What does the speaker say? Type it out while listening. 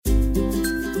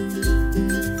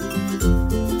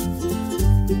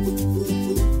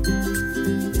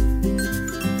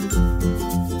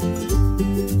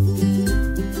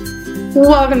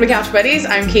Welcome to Couch Buddies.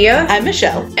 I'm Kia. I'm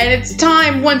Michelle. And it's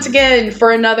time once again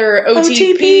for another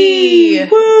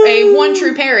OTP. Woo! A one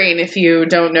true pairing, if you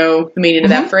don't know the meaning of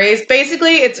that phrase.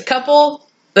 Basically, it's a couple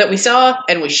that we saw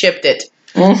and we shipped it.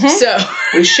 So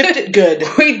We shipped it good.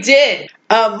 we did.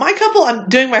 My couple, I'm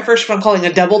doing my first one, calling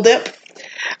a double dip.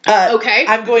 Okay.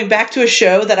 I'm going back to a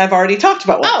show that I've already talked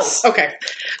about once. Oh, okay.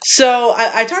 So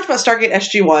I talked about Stargate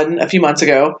SG-1 a few months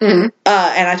ago, and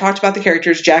I talked about the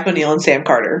characters Jack O'Neill and Sam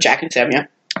Carter. Jack and Sam, yeah.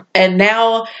 And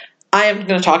now I am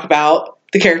going to talk about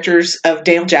the characters of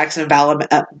Daniel Jackson and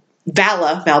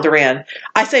Vala Maldoran.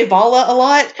 I say Vala a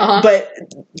lot, but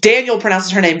Daniel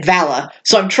pronounces her name Vala.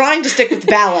 So I'm trying to stick with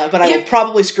Vala, but I will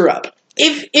probably screw up.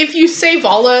 If you say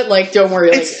Vala, like, don't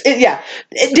worry.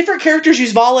 Different characters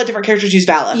use Vala, different characters use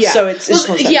Vala. Yeah. So it's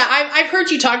I've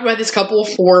heard you talk about this couple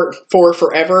for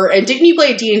forever. And didn't you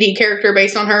play a D&D character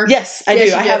based on her? Yes, I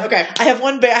do. I have. Okay. I have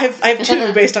one. I have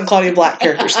two based on Claudia Black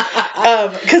characters.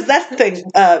 Because that's the thing.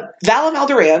 Vala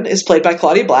Maldoran is played by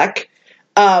Claudia Black.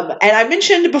 And I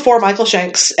mentioned before Michael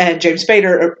Shanks and James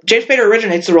Spader. James Spader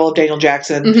originates the role of Daniel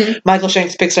Jackson. Michael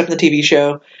Shanks picks up in the TV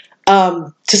show.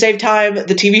 To save time,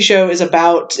 the TV show is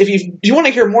about, if you want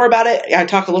to hear more about it, I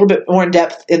talk a little bit more in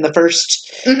depth in the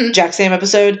first Jack Sam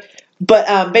episode.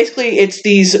 But basically, it's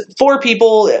these four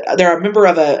people. They're a member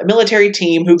of a military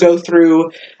team who go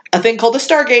through a thing called the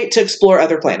Stargate to explore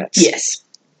other planets. Yes.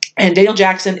 And Daniel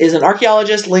Jackson is an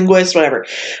archaeologist, linguist, whatever.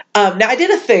 Now, I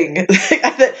did a thing.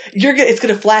 It's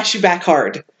going to flash you back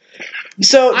hard.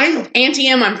 So I'm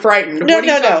anti-M. I'm frightened. No, what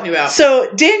are you talking about? So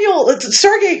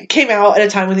Stargate came out at a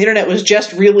time when the internet was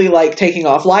just really like taking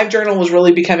off. LiveJournal was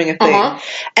really becoming a thing,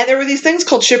 and there were these things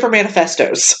called shipper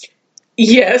manifestos.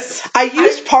 Yes, I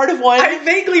used part of one. I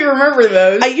vaguely remember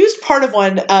those. I used part of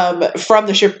one from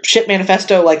the ship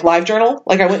manifesto, like LiveJournal.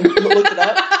 Like I went and looked it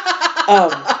up.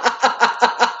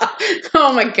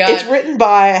 Oh my god! It's written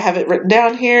by. I have it written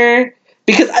down here.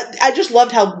 Because I just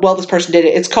loved how well this person did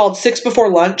it. It's called Six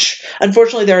Before Lunch.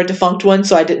 Unfortunately, they're a defunct one,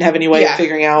 so I didn't have any way of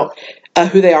figuring out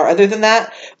who they are other than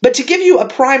that. But to give you a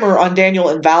primer on Daniel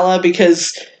and Vala,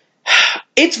 because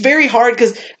it's very hard,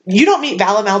 because you don't meet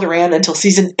Vala Maldoran until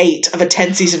season 8 of a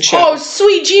 10-season show. Oh,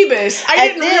 sweet Jeebus. I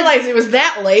didn't realize it was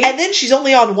that late. And then she's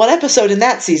only on one episode in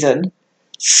that season,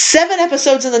 7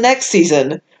 episodes in the next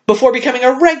season, before becoming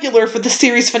a regular for the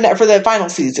series for the final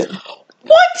season.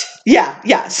 What?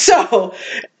 Yeah. So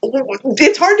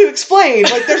it's hard to explain.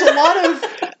 Like there's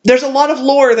a lot of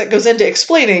lore that goes into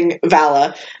explaining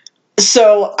Vala.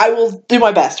 So I will do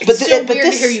my best. It's so weird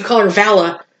to hear you call her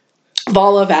Vala.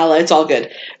 Vala. It's all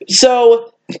good.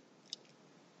 So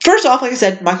first off, like I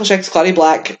said, Michael Shanks, Claudia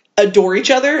Black adore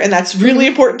each other, and that's really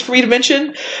important for me to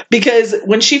mention because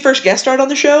when she first guest starred on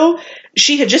the show,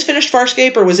 she had just finished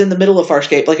Farscape or was in the middle of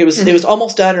Farscape. Like it was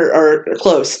almost done or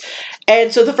close.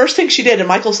 And so the first thing she did, and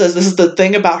Michael says this is the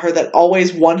thing about her that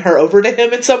always won her over to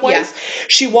him in some ways,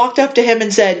 she walked up to him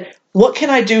and said, "What can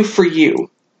I do for you?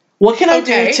 What can I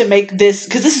do to make this,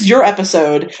 because this is your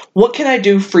episode, what can I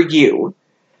do for you?"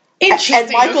 And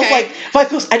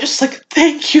Michael's, I just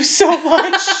thank you so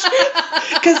much.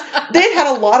 Because they'd had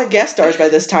a lot of guest stars by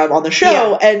this time on the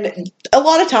show, and a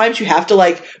lot of times you have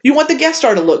to, you want the guest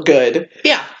star to look good.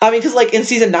 Yeah. I mean, because, in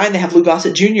season 9, they have Lou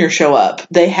Gossett Jr. show up.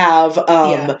 They have,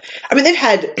 they've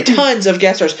had tons of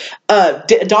guest stars.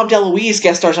 Dom DeLuise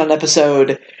guest stars on an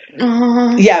episode.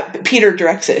 Yeah, Peter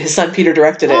directs it. His son Peter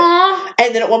directed it.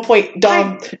 And then at one point,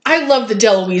 Dom... I love the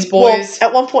DeLuise boys. Well,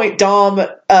 at one point,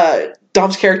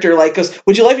 Dom's character goes,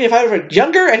 "Would you like me if I were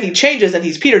younger?" And he changes, and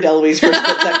he's Peter DeLuise for a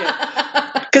split second.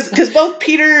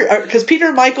 Because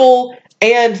Peter, Michael,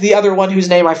 and the other one whose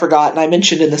name I forgot, and I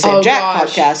mentioned in the Sam Jack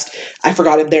podcast, I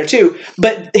forgot him there too.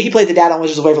 But he played the dad on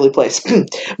Wizards of Waverly Place.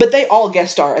 But they all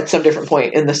guest star at some different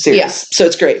point in the series, so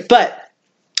it's great. But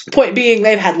point being,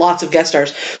 they've had lots of guest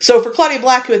stars. So for Claudia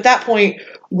Black, who at that point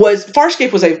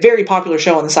Farscape was a very popular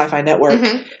show on the Sci-Fi Network.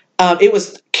 It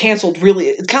was canceled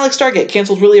really, kind of like Stargate,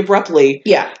 canceled really abruptly.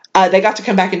 Yeah. They got to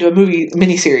come back into a movie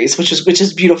miniseries, which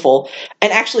is beautiful.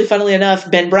 And actually, funnily enough,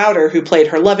 Ben Browder, who played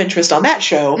her love interest on that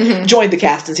show, joined the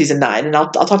cast in season 9. And I'll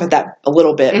talk about that a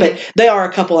little bit. But they are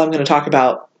a couple I'm going to talk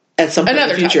about at some point in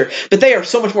the future. But they are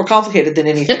so much more complicated than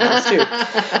anything else, too.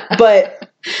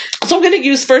 So I'm going to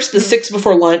use first the Six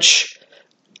Before Lunch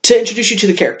to introduce you to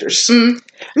the characters.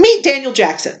 Meet Daniel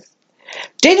Jackson.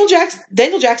 Daniel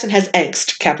Jackson has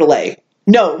angst, capital A.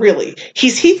 No, really.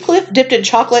 He's Heathcliff dipped in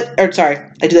chocolate, or sorry,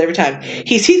 I do that every time.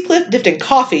 He's Heathcliff dipped in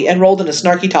coffee and rolled in a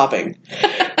snarky topping.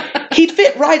 He'd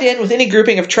fit right in with any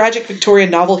grouping of tragic Victorian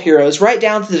novel heroes, right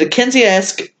down to the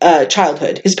Dickensian-esque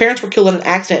childhood. His parents were killed in an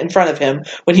accident in front of him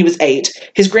when he was 8.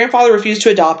 His grandfather refused to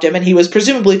adopt him, and he was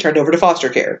presumably turned over to foster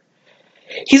care.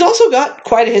 He's also got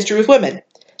quite a history with women.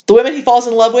 The woman he falls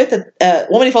in love with, at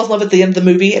the end of the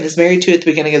movie and is married to at the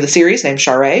beginning of the series, named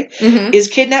Sharae, is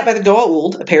kidnapped by the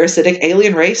Goa'uld, a parasitic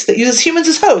alien race that uses humans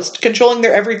as hosts, controlling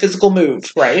their every physical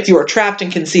move. Right. You are trapped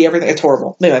and can see everything. It's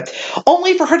horrible. Anyway,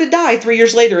 only for her to die 3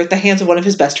 years later at the hands of one of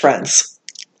his best friends.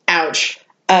 Ouch.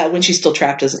 When she's still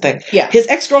trapped as a thing. Yeah. His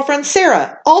ex-girlfriend,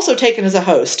 Sarah, also taken as a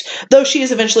host, though she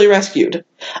is eventually rescued.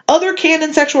 Other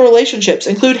canon sexual relationships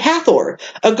include Hathor,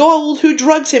 a Goa'uld who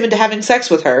drugs him into having sex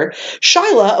with her,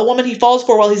 Shyla, a woman he falls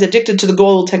for while he's addicted to the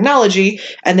Goa'uld technology,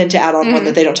 and then to add on one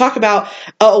that they don't talk about,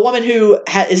 a woman who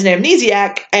is an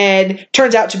amnesiac and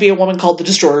turns out to be a woman called the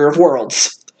Destroyer of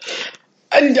Worlds.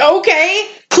 Okay.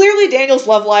 Clearly, Daniel's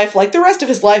love life, like the rest of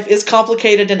his life, is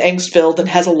complicated and angst-filled and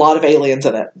has a lot of aliens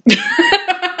in it.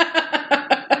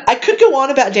 I could go on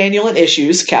about Daniel and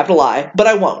issues, capital I, but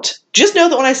I won't. Just know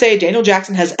that when I say Daniel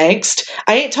Jackson has angst,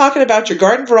 I ain't talking about your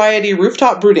garden variety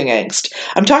rooftop brooding angst.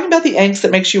 I'm talking about the angst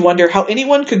that makes you wonder how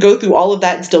anyone could go through all of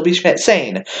that and still be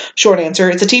sane. Short answer,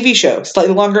 it's a TV show.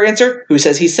 Slightly longer answer, who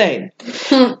says he's sane?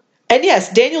 And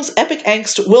yes, Daniel's epic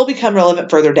angst will become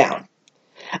relevant further down.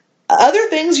 Other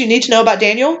things you need to know about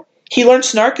Daniel: he learned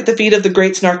snark at the feet of the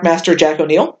great snark master Jack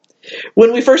O'Neill.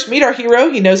 When we first meet our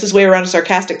hero, he knows his way around a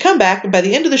sarcastic comeback, and by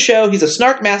the end of the show, he's a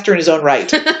snark master in his own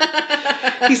right.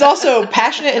 He's also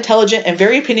passionate, intelligent, and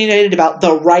very opinionated about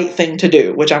the right thing to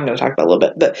do, which I'm going to talk about a little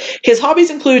bit. But his hobbies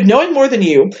include knowing more than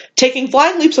you, taking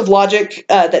flying leaps of logic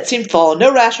that seem to follow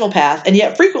no rational path, and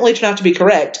yet frequently turn out to be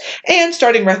correct, and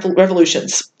starting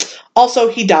revolutions. Also,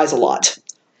 he dies a lot.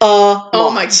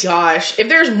 Oh my gosh. If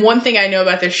there's one thing I know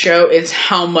about this show, it's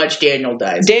how much Daniel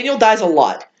dies. Daniel dies a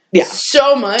lot. Yeah.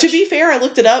 So much. To be fair, I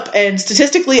looked it up, and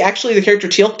statistically, actually, the character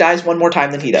Teal'c dies one more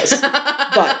time than he does.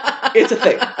 But it's a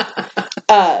thing.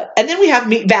 And then we have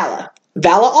meet Vala.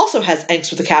 Vala also has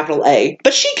angst with a capital A,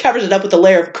 but she covers it up with a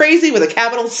layer of crazy with a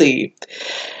capital C.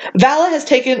 Vala was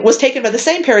taken by the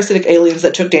same parasitic aliens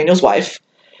that took Daniel's wife.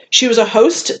 She was a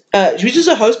host by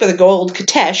the Goa'uld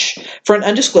Katesh for an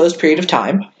undisclosed period of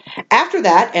time. After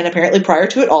that, and apparently prior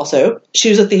to it also, she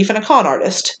was a thief and a con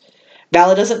artist.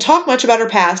 Vala doesn't talk much about her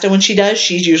past, and when she does,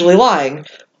 she's usually lying.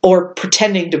 Or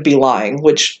pretending to be lying,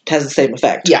 which has the same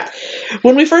effect. Yeah.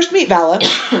 When we first meet Vala,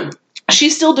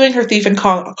 she's still doing her thief and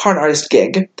con artist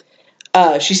gig.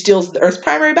 She steals the Earth's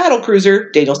primary battle cruiser.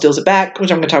 Daniel steals it back,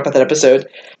 which I'm going to talk about that episode.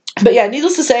 But yeah,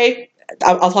 needless to say,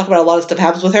 I'll talk about a lot of stuff that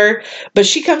happens with her, but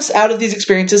she comes out of these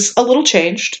experiences a little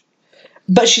changed,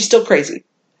 but she's still crazy.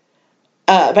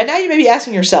 By now you may be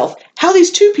asking yourself how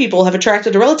these two people have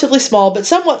attracted a relatively small but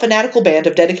somewhat fanatical band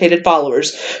of dedicated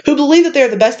followers who believe that they're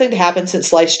the best thing to happen since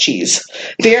sliced cheese.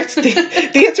 The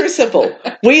answer is simple.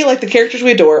 We, like the characters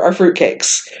we adore, are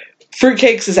fruitcakes.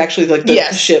 Fruitcakes is actually like the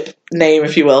ship name,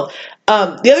 if you will.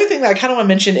 The other thing that I kind of want to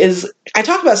mention is, I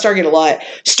talk about Stargate a lot.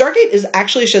 Stargate is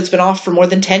actually a show that's been off for more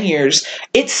than 10 years.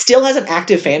 It still has an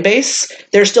active fan base.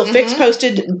 There's still fics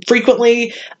posted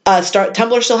frequently.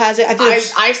 Tumblr still has it.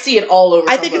 I see it all over.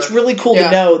 I think it's really cool to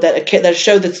know that a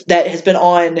show that has been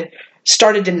on,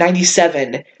 started in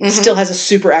 97, still has a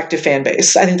super active fan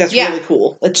base. I think that's really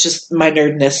cool. It's just my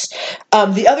nerdness.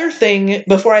 The other thing,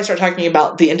 before I start talking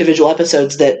about the individual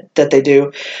episodes that they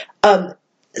do,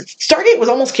 Stargate was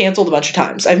almost canceled a bunch of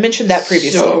times. I've mentioned that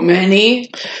previously. So many.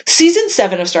 Season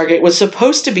 7 of Stargate was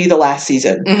supposed to be the last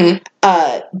season,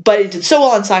 but it did so well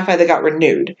on Sci-Fi that got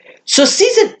renewed. So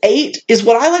season 8 is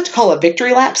what I like to call a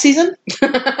victory lap season.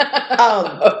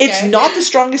 It's not the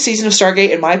strongest season of Stargate,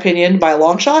 in my opinion, by a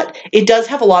long shot. It does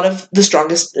have a lot of the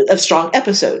strongest of strong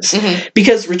episodes,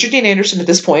 because Richard Dean Anderson at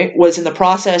this point was in the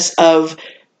process of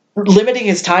limiting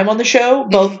his time on the show,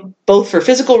 both for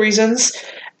physical reasons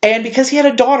and because he had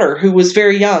a daughter who was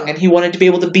very young and he wanted to be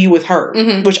able to be with her,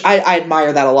 which I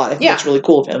admire that a lot. I think that's really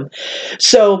cool of him.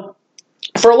 So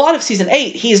for a lot of season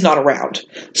 8, he is not around.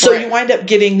 So you wind up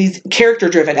getting these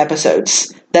character-driven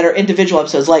episodes that are individual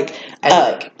episodes. Like,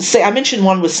 say I mentioned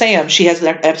one with Sam. She has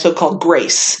an episode called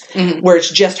Grace, where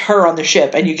it's just her on the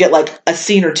ship, and you get like a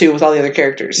scene or two with all the other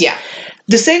characters. Yeah.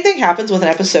 The same thing happens with an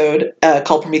episode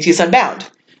called Prometheus Unbound,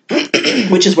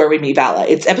 which is where we meet Vala.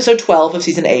 It's episode 12 of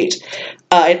season 8.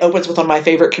 It opens with one of my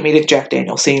favorite comedic Jack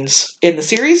Daniel scenes in the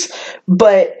series,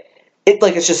 but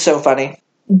it's just so funny.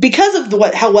 Because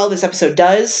of how well this episode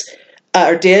does,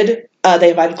 or did, they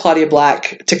invited Claudia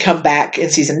Black to come back in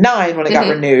season 9 when it got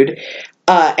renewed.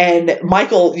 And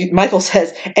Michael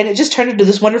says, and it just turned into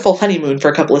this wonderful honeymoon for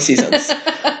a couple of seasons.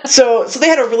 So they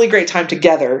had a really great time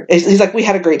together. He's like, we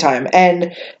had a great time.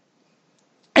 And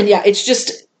And yeah, it's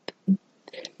just...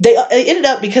 They ended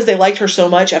up, because they liked her so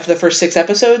much after the first 6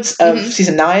 episodes of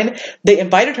season 9, they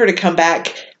invited her to come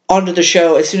back onto the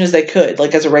show as soon as they could,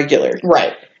 like as a regular.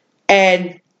 Right.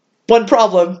 And one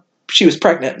problem, she was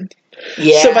pregnant.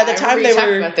 Yeah. So by the time they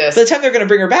were going to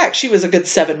bring her back, she was a good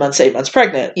 7 months, 8 months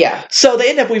pregnant. Yeah. So they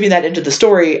end up weaving that into the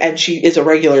story, and she is a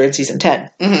regular in season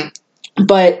 10. Mm-hmm.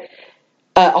 But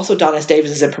also Donis Davis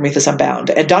is in Prometheus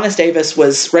Unbound, and Donis Davis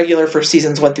was regular for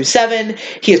seasons 1 through 7.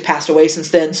 He has passed away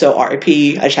since then, so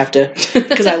R.I.P. I just have to,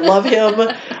 because I love him.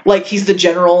 Like, he's the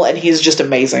general, and he's just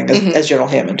amazing as General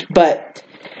Hammond. But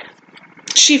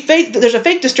there's a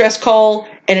fake distress call,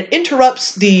 and it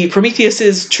interrupts the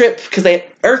Prometheus's trip, because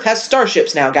Earth has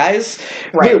starships now, guys.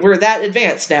 Right. We're that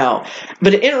advanced now.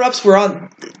 But it interrupts.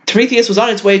 Prometheus was on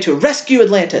its way to rescue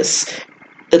Atlantis.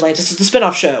 Atlantis is the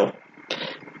spinoff show.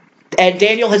 And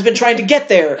Daniel has been trying to get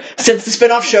there since the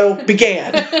spinoff show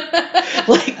began.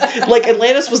 like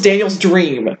Atlantis was Daniel's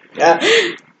dream. Yeah.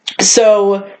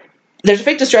 So there's a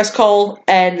fake distress call,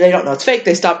 and they don't know it's fake.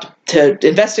 They stop to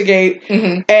investigate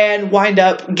and wind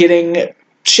up getting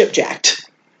shipjacked.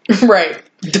 Right.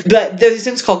 But there's these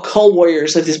things called Cull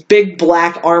Warriors, like this big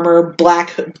black armor,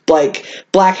 black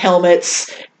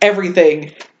helmets,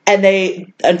 everything. And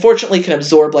they, unfortunately, can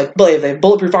absorb, they have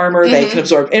bulletproof armor, they can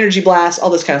absorb energy blasts,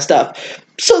 all this kind of stuff.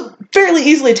 So, fairly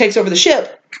easily takes over the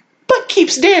ship, but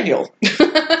keeps Daniel.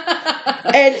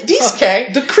 And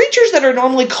the creatures that are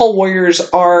normally Cull Warriors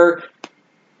are,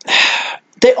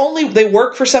 they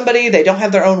work for somebody, they don't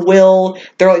have their own will,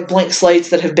 they're like blank slates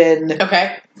that have been...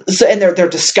 Okay. So, and they're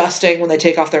disgusting when they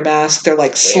take off their mask, they're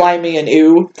like slimy and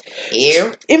ew.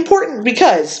 Ew. Important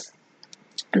because...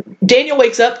 Daniel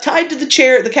wakes up tied to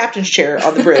the captain's chair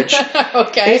on the bridge.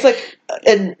 Okay. And he's like,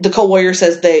 and the Cull Warrior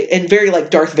says in very like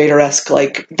Darth Vader-esque,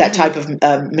 like that type of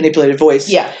manipulative voice,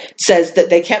 says that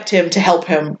they kept him to help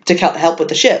with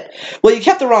the ship. Well, you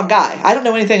kept the wrong guy. I don't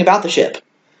know anything about the ship,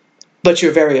 but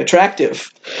you're very attractive.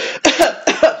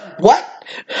 What?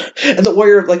 And the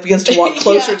warrior begins to walk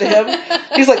closer to him.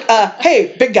 He's like,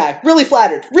 hey, big guy, really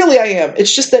flattered. Really I am.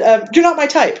 It's just that you're not my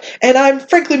type. And I'm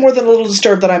frankly more than a little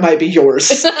disturbed that I might be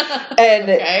yours. And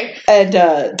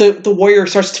the warrior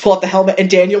starts to pull out the helmet, and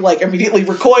Daniel immediately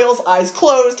recoils, eyes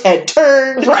closed, head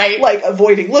turned. Right.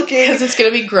 Avoiding looking. Because it's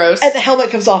going to be gross. And the helmet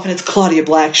comes off, and it's Claudia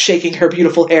Black shaking her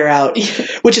beautiful hair out.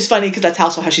 Which is funny, because that's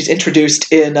also how she's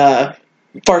introduced in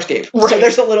Farscape. Right. So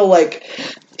there's a little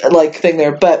thing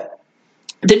there. But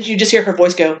then you just hear her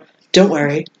voice go, "Don't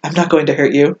worry, I'm not going to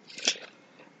hurt you."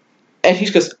 And he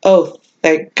goes, "Oh,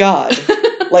 thank God."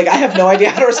 I have no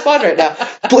idea how to respond right now.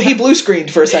 He blue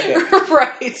screened for a second.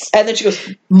 Right. And then she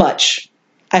goes, "Much,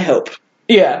 I hope."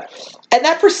 Yeah. And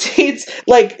that proceeds,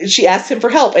 she asks him for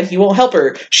help, and he won't help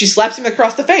her. She slaps him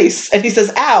across the face, and he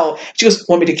says, "Ow." She goes,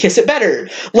 "Want me to kiss it better?"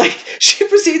 She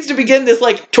proceeds to begin this,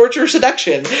 torture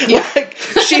seduction. Yeah.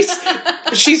 She's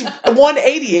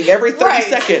 180ing every 30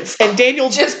 seconds, and Daniel...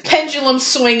 Just pendulum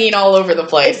swinging all over the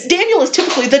place. Daniel is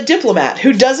typically the diplomat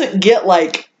who doesn't get,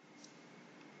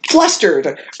 flustered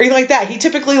or anything like that. He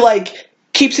typically,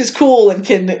 keeps his cool and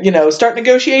can, start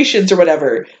negotiations or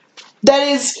whatever. That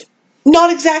is...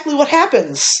 not exactly what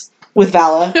happens with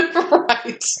Vala.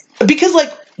 Right. Because,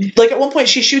 at one point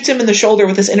she shoots him in the shoulder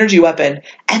with this energy weapon,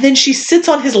 and then she sits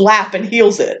on his lap and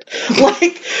heals it.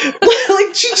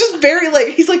 She's just very,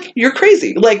 he's like, "You're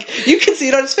crazy." You can see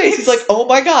it on his face. He's like, "Oh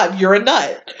my God, you're a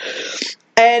nut."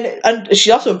 And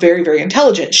she's also very, very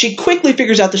intelligent. She quickly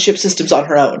figures out the ship systems on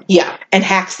her own. Yeah. And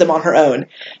hacks them on her own.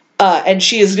 And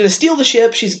she is going to steal the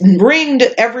ship. She's ringed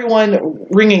everyone.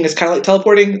 Ringing is kind of like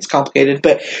teleporting. It's complicated.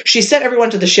 But she sent everyone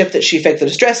to the ship that she faked the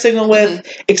distress signal with,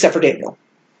 except for Daniel.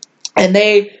 And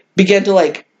they begin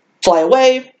to, fly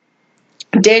away.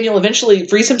 Daniel eventually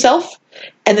frees himself.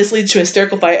 And this leads to a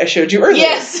hysterical fight I showed you earlier.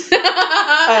 Yes.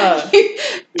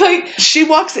 But he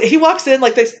walks in,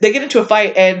 they get into a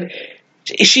fight, and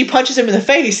she punches him in the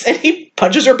face, and he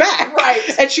punches her back. Right.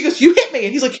 And she goes, "You hit me."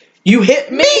 And he's like, "You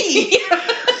hit me."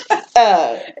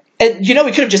 And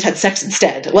we could have just had sex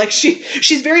instead.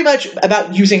 She's very much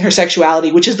about using her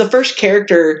sexuality, which is the first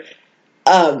character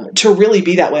to really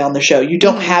be that way on the show. You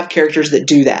don't have characters that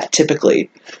do that typically.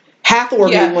 Hathor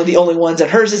being one of the only ones, and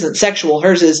hers isn't sexual.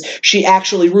 Hers is she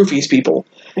actually roofies people.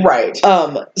 Right.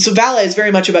 So Vala is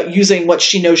very much about using what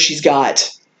she knows she's got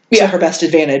to her best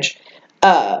advantage.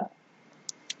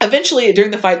 Eventually,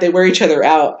 during the fight, they wear each other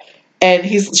out. And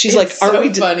she's like, "Are we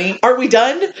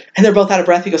done?" And they're both out of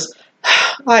breath. He goes,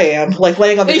 "I am,"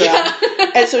 laying on the ground.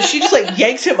 And so she just like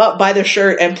yanks him up by the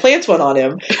shirt and plants one on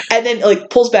him, and then like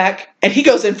pulls back, and he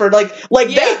goes in for like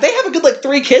they have a good like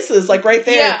 3 kisses like right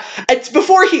there. Yeah. It's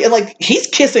before he's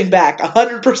kissing back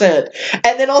 100%,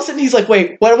 and then all of a sudden he's like,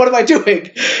 wait, what am I doing?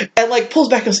 And like pulls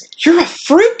back and goes, you're a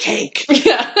fruitcake.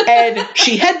 Yeah. And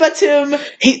she headbutts him.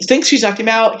 He thinks she's knocked him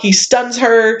out. He stuns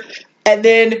her, and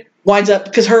then winds up,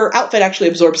 because her outfit actually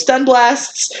absorbs stun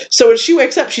blasts. So when she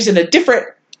wakes up, she's in a different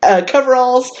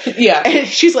coveralls. Yeah. And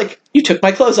she's like, you took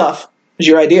my clothes off. It was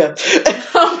your idea.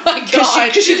 Oh my god.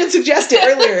 Because she did suggest it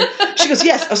earlier. She goes,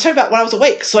 yes, I was talking about when I was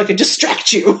awake so I could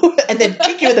distract you and then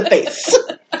kick you in the face.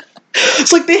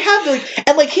 It's like they have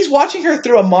and like he's watching her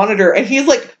through a monitor and he's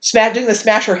like doing the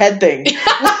smash her head thing on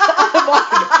the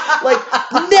monitor.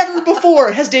 Like never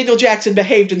before has Daniel Jackson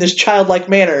behaved in this childlike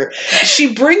manner.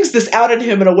 She brings this out in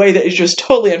him in a way that is just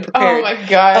totally unprepared. Oh my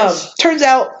gosh. Turns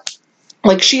out,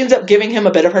 like, she ends up giving him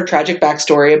a bit of her tragic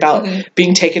backstory about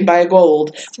being taken by a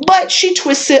gold, but she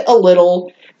twists it a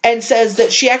little and says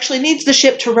that she actually needs the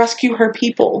ship to rescue her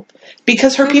people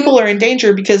because her people are in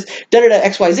danger because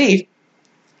XYZ.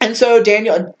 And so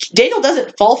Daniel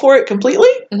doesn't fall for it completely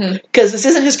because this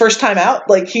isn't his first time out.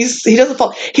 Like he doesn't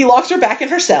fall. He locks her back in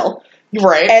her cell,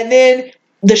 right? And then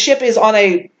the ship is on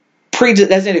a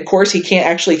pre-designated course. He can't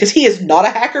actually, because he is not a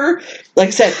hacker. Like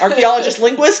I said, archaeologist,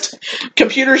 linguist,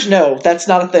 computers, no, that's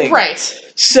not a thing. Right.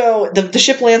 So the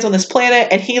ship lands on this planet,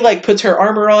 and he like puts her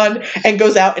armor on and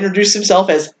goes out and introduces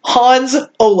himself as Hans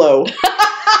Olo.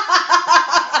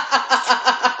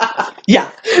 Yeah,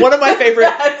 one of my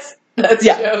favorite. That's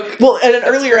a joke. Well, in an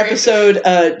earlier episode,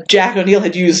 Jack O'Neill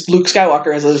had used Luke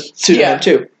Skywalker as a pseudonym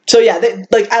too. So yeah,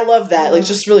 I love that. Like, it's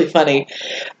just really funny.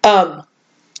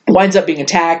 Winds up being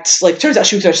attacked. Like, turns out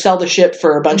she was going to sell the ship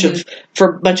for a bunch of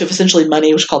essentially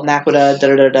money, which is called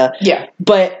Naquita. Yeah,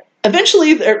 but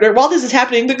eventually, while this is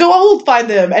happening, the Goa'uld find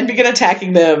them and begin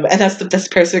attacking them, and that's the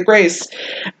parasitic race.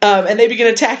 And they begin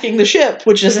attacking the ship,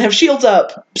 which doesn't have shields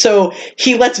up. So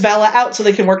he lets Vala out so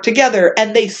they can work together,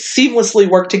 and they seamlessly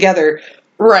work together.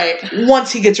 Right.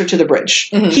 Once he gets her to the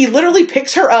bridge. He literally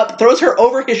picks her up, throws her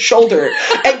over his shoulder,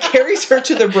 and carries her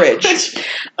to the bridge.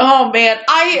 Oh man,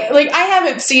 I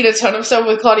haven't seen a ton of stuff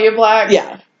with Claudia Black.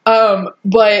 Yeah.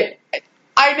 But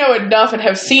I know enough and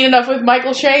have seen enough with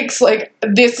Michael Shanks. Like,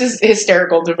 this is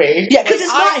hysterical to me. Yeah, because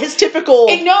it's not his typical.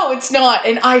 No, it's not.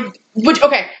 And I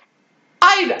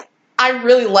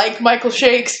really like Michael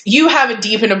Shanks. You have a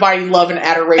deep and abiding love and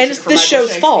adoration. And it's this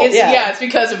show's fault. It's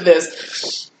because of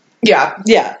this. Yeah.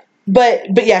 Yeah.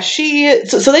 But yeah,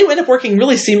 so they end up working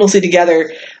really seamlessly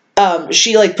together.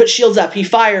 She like puts shields up, he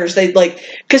fires, they like,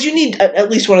 because you need at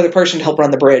least one other person to help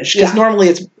run the bridge, because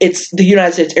normally it's the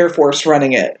United States Air Force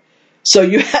running it. So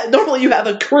normally you have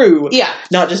a crew,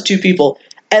 not just 2 people.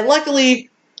 And luckily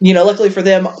for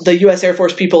them, the U.S. Air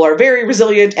Force people are very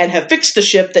resilient and have fixed the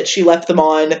ship that she left them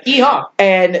on. Yeehaw.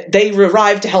 And they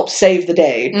arrive to help save the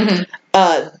day.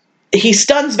 He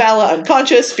stuns Vala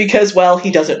unconscious because, well,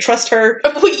 he doesn't trust her.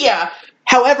 Yeah.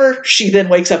 However, she then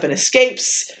wakes up and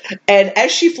escapes. And as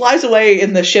she flies away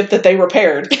in the ship that they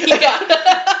repaired,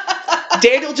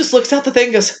 Daniel just looks out the thing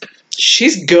and goes,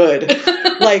 she's good.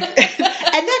 Like,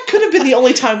 and that could have been the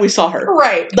only time we saw her.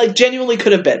 Right. Like, genuinely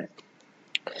could have been.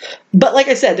 But like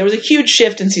I said, there was a huge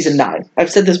shift in season 9.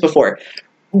 I've said this before.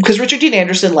 Because Richard Dean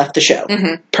Anderson left the show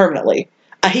permanently.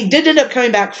 He did end up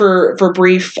coming back for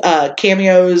brief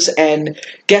cameos and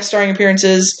guest starring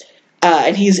appearances,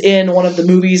 and he's in one of the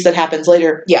movies that happens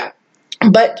later. Yeah.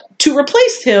 But to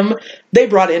replace him, they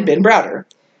brought in Ben Browder.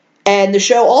 And the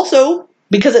show also,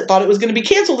 because it thought it was going to be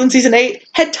canceled in season 8,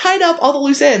 had tied up all the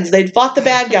loose ends. They'd fought the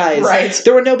bad guys. Right.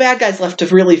 There were no bad guys left to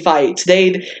really fight.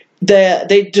 They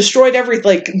destroyed everything.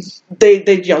 Like,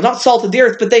 they not salted the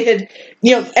earth, but they had,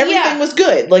 everything was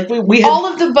good. Like, we had, all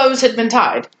of the bows had been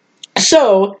tied.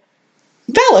 So,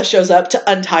 Vala shows up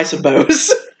to untie some bows.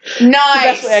 Nice. The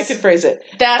best way I could phrase it.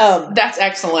 That's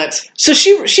excellent. So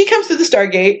she comes through the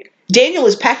Stargate. Daniel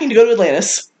is packing to go to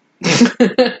Atlantis.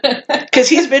 Because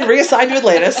he's been reassigned to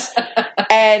Atlantis.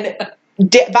 And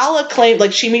Vala claimed,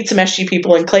 like, she meets some SG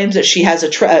people and claims that she has a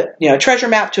treasure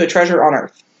map to a treasure on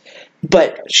Earth.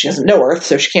 But she doesn't know Earth,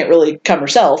 so she can't really come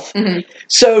herself.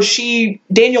 So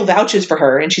Daniel vouches for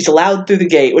her, and she's allowed through the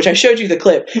gate, which I showed you the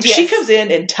clip. Yes. She comes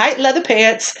in tight leather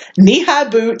pants, knee-high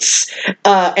boots,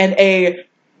 and a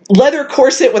leather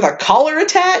corset with a collar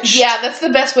attached. Yeah, that's the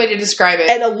best way to describe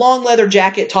it. And a long leather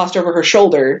jacket tossed over her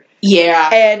shoulder. Yeah.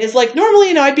 And is like,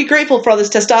 normally, I'd be grateful for all this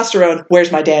testosterone.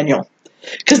 Where's my Daniel?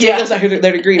 Because Daniel's not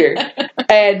there to greet her.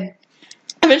 And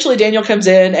eventually Daniel comes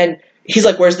in, and he's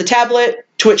like, where's the tablet?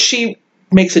 To which she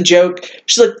makes a joke.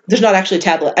 She's like, there's not actually a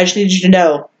tablet. I just need you to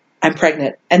know I'm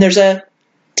pregnant. And there's a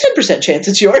 10% chance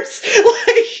it's yours.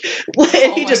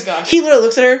 And he literally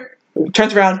looks at her,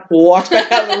 turns around, walks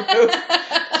back out of the room.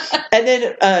 And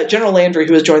then General Landry,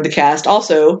 who has joined the cast,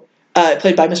 also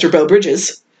played by Mr. Beau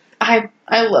Bridges. I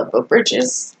love Beau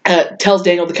Bridges. Tells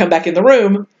Daniel to come back in the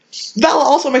room. Vala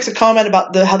also makes a comment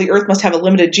about how the Earth must have a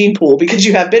limited gene pool because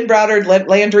you have Ben Browder,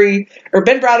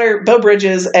 Ben Browder, Beau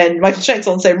Bridges, and Michael Shanks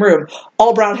all in the same room.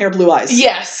 All brown hair, blue eyes.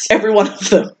 Yes. Every one of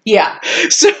them. Yeah.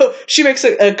 So she makes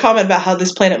a comment about how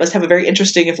this planet must have a very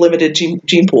interesting, if limited,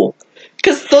 gene pool.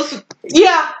 Because those...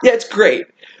 Yeah, it's great.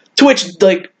 To which,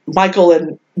 Michael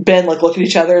and Ben, look at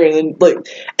each other and then,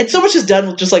 and so much is done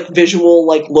with just, visual,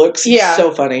 looks. Yeah. It's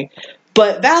so funny.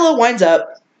 But Vala winds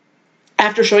up,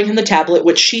 after showing him the tablet,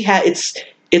 which she had,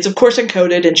 it's of course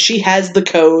encoded, and she has the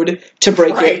code to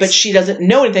break it, but she doesn't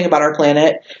know anything about our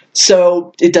planet,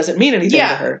 so it doesn't mean anything to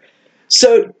her.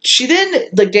 So she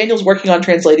then, Daniel's working on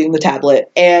translating the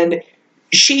tablet, and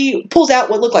she pulls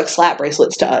out what look like slap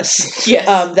bracelets to us. Yes.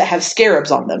 That have scarabs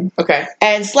on them. Okay.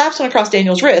 And slaps one across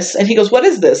Daniel's wrists, and he goes, "What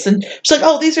is this?" And she's like,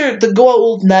 "Oh, these are the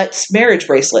Gold Nuts marriage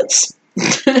bracelets."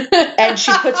 And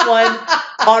she puts one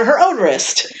on her own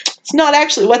wrist. It's not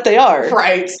actually what they are.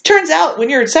 Right. Turns out, when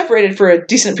you're separated for a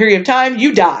decent period of time,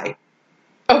 you die.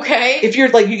 Okay. If you're,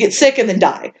 you get sick and then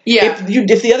die. Yeah.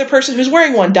 If the other person who's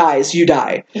wearing one dies, you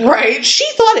die. Right. She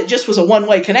thought it just was a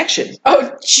one-way connection.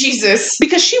 Oh, Jesus.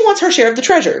 Because she wants her share of the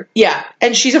treasure. Yeah.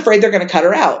 And she's afraid they're going to cut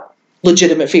her out.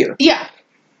 Legitimate fear. Yeah.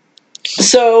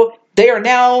 So, they are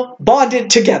now bonded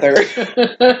together.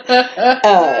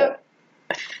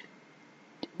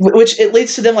 Which it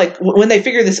leads to them, when they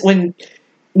figure this,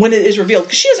 when it is revealed,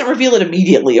 because she doesn't reveal it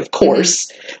immediately, of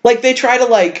course. Mm-hmm. They try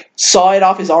to, saw it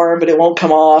off his arm, but it won't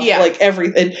come off. Yeah.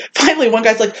 And finally, one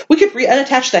guy's like, "We could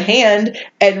unattach the hand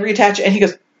and reattach it." And he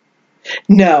goes,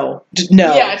 No.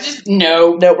 Yeah, just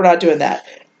no. No, we're not doing that.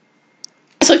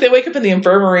 It's they wake up in the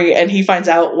infirmary, and he finds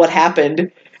out what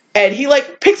happened. And he,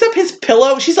 picks up his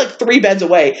pillow. She's, 3 beds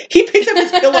away. He picks up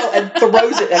his pillow and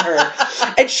throws it at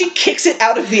her. And she kicks it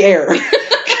out of the air.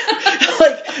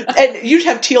 And you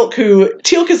have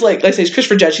Teal'c, is like I say, he's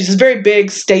Christopher Judge. He's this very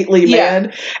big, stately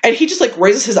man. And he just,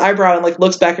 raises his eyebrow and,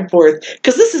 looks back and forth.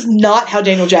 Because this is not how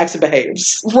Daniel Jackson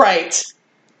behaves. Right.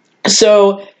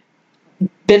 So,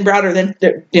 Ben Browder then,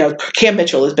 Cam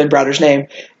Mitchell is Ben Browder's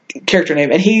character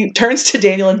name, and he turns to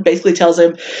Daniel and basically tells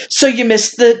him, "So you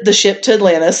missed the ship to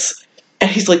Atlantis?"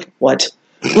 And he's like, "What?"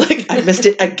 I missed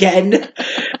it again.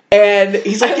 And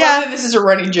he's like, I love that this is a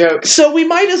running joke. "So we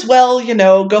might as well,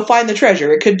 go find the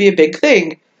treasure. It could be a big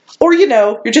thing. Or,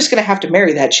 you're just going to have to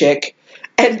marry that chick."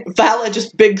 And Vala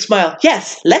just big smile.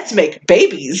 "Yes, let's make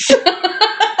babies."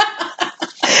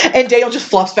 And Daniel just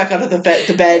flops back onto the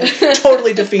bed,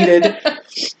 totally defeated.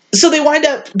 So they wind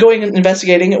up going and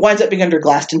investigating. It winds up being under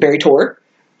Glastonbury Tor.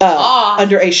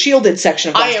 Under a shielded section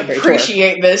of Glastonbury Tor. I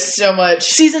appreciate this so much.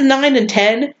 Season 9 and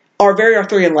 10 are very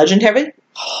Arthurian legend heavy.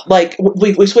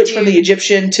 We switched from the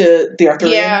Egyptian to the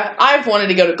Arthurian. Yeah, I've wanted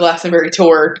to go to Glastonbury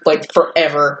Tor,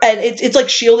 forever. And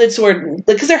it's shielded sword,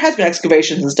 because there has been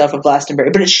excavations and stuff of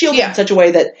Glastonbury, but it's shielded in such a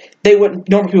way that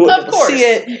normal people wouldn't be able to see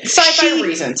it. Sci-fi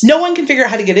reasons. No one can figure out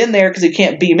how to get in there because you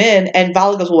can't beam in, and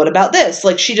Vala goes, "Well, what about this?"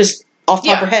 She just, off the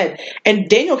top of her head. And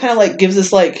Daniel kind of, gives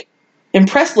this,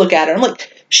 impressed look at her. I'm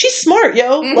like, she's smart,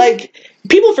 yo. Mm-hmm.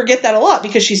 People forget that a lot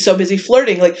because she's so busy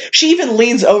flirting. She even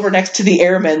leans over next to the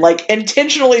airman,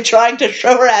 intentionally trying to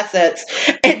show her assets.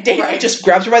 And Daniel just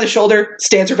grabs her by the shoulder,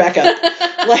 stands her back up.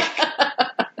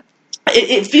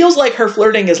 It feels like her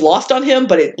flirting is lost on him,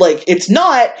 but it's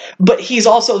not. But he's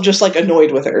also just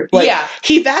annoyed with her.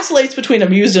 He vacillates between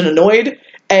amused and annoyed.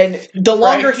 And the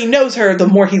longer he knows her, the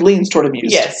more he leans toward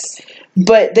amused. Yes.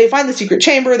 But they find the secret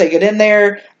chamber. They get in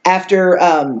there after...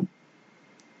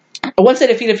 once they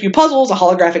defeat a few puzzles, a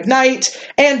holographic knight,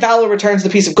 and Vala returns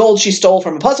the piece of gold she stole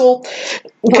from a puzzle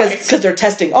because they're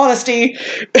testing honesty.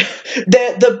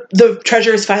 The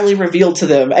treasure is finally revealed to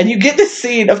them, and you get this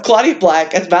scene of Claudia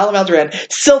Black as Vala Maldoran,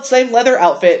 still same leather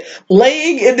outfit,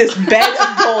 laying in this bed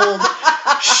of gold,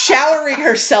 showering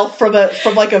herself from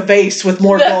a vase with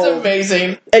more gold. That's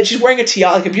amazing. And she's wearing a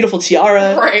tiara, a beautiful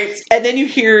tiara. Right. And then you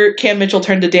hear Cam Mitchell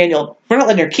turn to Daniel. "We're not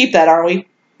letting her keep that, are we?"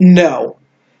 "No."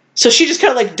 So she just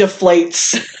kind of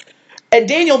deflates. And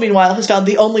Daniel, meanwhile, has found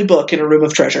the only book in a room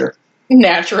of treasure.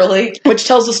 Naturally. Which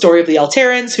tells the story of the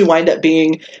Alterans, who wind up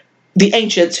being the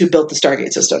Ancients who built the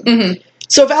Stargate system. Mm-hmm.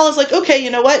 So Vala's like, okay, you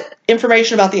know what?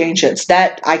 Information about the Ancients.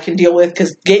 That I can deal with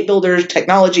because gate builders,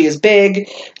 technology is big.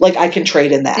 I can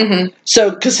trade in that. Mm-hmm. So,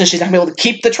 because since she's not going to be able to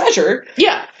keep the treasure.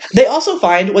 Yeah. They also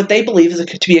find what they believe is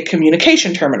to be a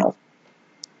communication terminal.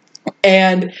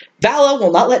 And Vala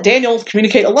will not let Daniel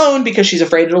communicate alone because she's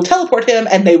afraid it'll teleport him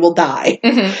and they will die.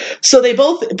 So they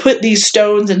both put these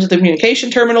stones into the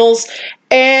communication terminals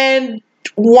and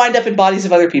wind up in bodies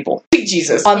of other people.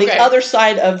 Jesus. On the other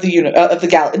side of the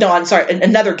galaxy. No, I'm sorry,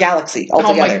 another galaxy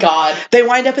altogether. Oh my god. They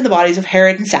wind up in the bodies of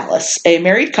Herod and Salus, a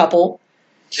married couple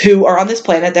who are on this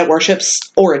planet that worships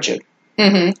Origin,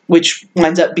 which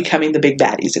winds up becoming the big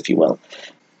baddies, if you will.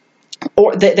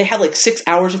 Or they have like 6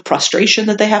 hours of prostration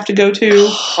that they have to go to.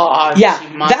 Oh, yeah,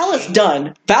 Vala's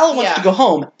done. Vala wants to go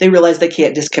home. They realize they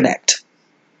can't disconnect.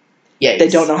 Yikes. They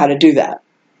don't know how to do that.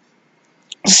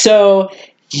 So,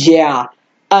 yeah.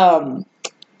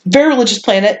 Very religious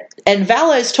planet. And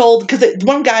Vala is told, because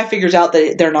one guy figures out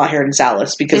that they're not Herod and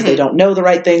Salus because they don't know the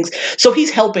right things. So he's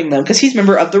helping them because he's a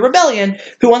member of the rebellion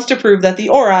who wants to prove that the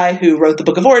Ori, who wrote the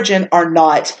Book of Origin, are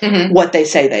not what they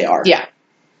say they are. Yeah.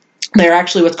 They're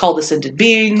actually what's called ascended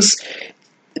beings.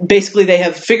 Basically, they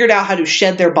have figured out how to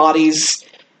shed their bodies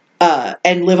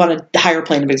and live on a higher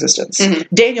plane of existence.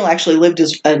 Daniel actually lived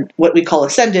as what we call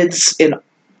ascendeds in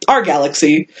our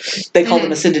galaxy. They call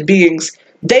them ascended beings.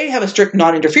 They have a strict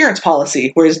non-interference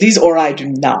policy, whereas these Ori do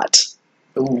not.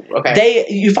 Ooh, okay.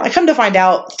 You come to find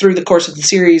out through the course of the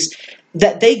series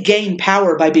that they gain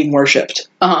power by being worshipped.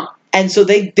 And so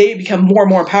they become more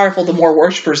and more powerful the more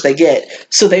worshippers they get.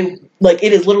 So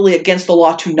it is literally against the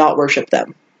law to not worship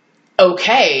them.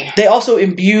 Okay. They also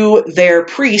imbue their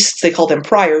priests, they call them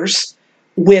priors,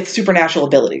 with supernatural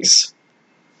abilities.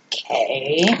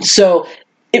 Okay. So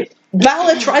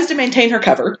Vala tries to maintain her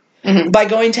cover by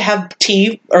going to have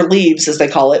tea, or leaves as they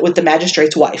call it, with the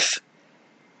magistrate's wife.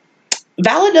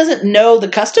 Vala doesn't know the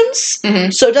customs,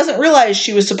 so doesn't realize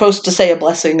she was supposed to say a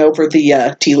blessing over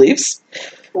the tea leaves.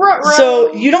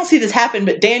 So you don't see this happen,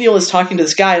 but Daniel is talking to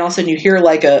this guy, and all of a sudden you hear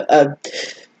like a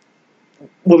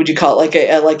what would you call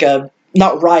it? Like a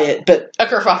not riot, but a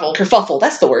kerfuffle. Kerfuffle,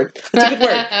 that's the word. That's a good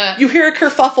word. You hear a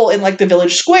kerfuffle in like the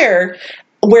village square,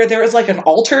 where there is like an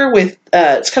altar with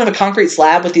it's kind of a concrete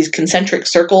slab with these concentric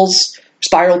circles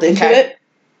spiraled into it.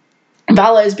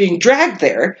 Vala is being dragged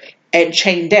there and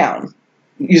chained down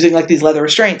using like these leather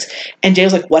restraints. And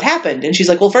Daniel's like, what happened? And she's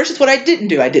like, well, first it's what I didn't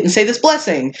do. I didn't say this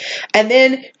blessing. And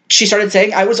then she started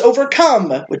saying I was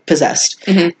overcome with possessed.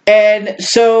 And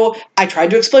so I tried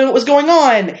to explain what was going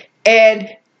on.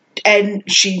 And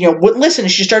she, wouldn't listen.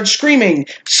 She started screaming.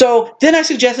 So then I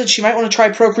suggested she might want to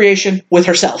try procreation with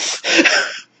herself.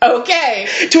 Okay.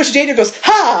 To which Daniel goes,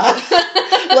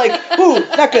 ha! Like, ooh,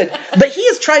 not good. But he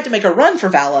has tried to make a run for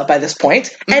Vala by this point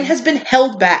and has been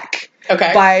held back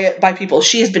by people.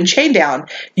 She has been chained down.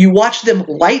 You watch them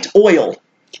light oil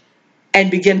and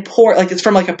begin pour, like it's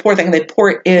from like a pour thing, and they pour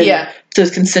it in to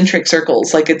those concentric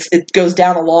circles. Like it goes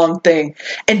down a long thing.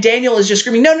 And Daniel is just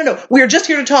screaming, no, we're just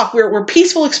here to talk. We're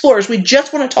peaceful explorers. We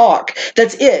just want to talk.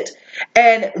 That's it.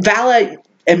 And Vala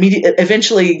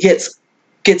eventually gets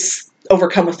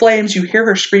overcome with flames. You hear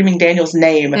her screaming Daniel's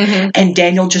name, and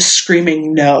Daniel just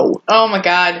screaming no. Oh my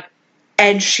god.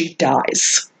 And she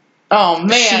dies. Oh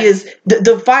man. She is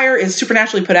the fire is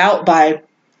supernaturally put out by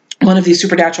one of these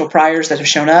supernatural priors that have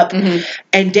shown up.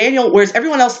 And Daniel, whereas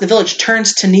everyone else in the village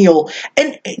turns to Neil,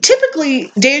 and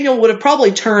typically Daniel would have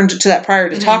probably turned to that prior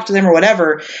to talk to them or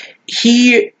whatever,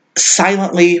 he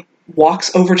silently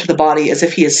walks over to the body as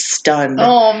if he is stunned.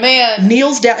 Oh, man.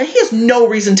 Kneels down. And he has no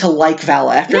reason to like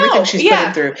Vala after everything she's put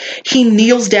him through. He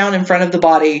kneels down in front of the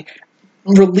body,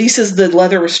 releases the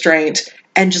leather restraint,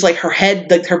 and just like her head,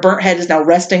 like her burnt head is now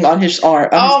resting on his arm.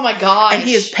 Oh my gosh. And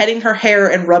he is petting her hair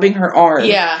and rubbing her arm.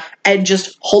 Yeah. And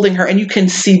just holding her. And you can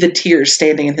see the tears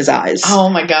standing in his eyes. Oh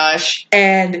my gosh.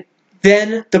 And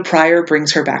then the prior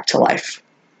brings her back to life.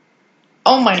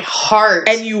 Oh my heart.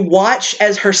 And you watch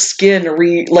as her skin,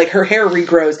 her hair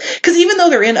regrows. Because even though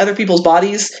they're in other people's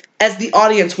bodies, as the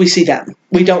audience, we see them.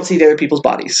 We don't see the other people's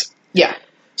bodies. Yeah.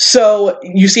 So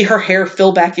you see her hair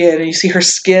fill back in, and you see her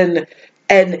skin,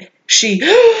 and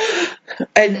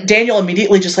and Daniel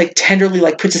immediately just like tenderly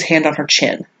like puts his hand on her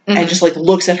chin and just like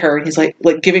looks at her, and he's like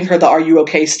giving her the "Are you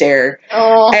okay?" stare.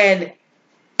 Oh.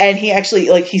 And he actually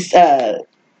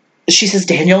she says,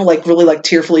 Daniel, like really like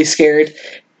tearfully scared,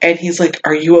 and he's like,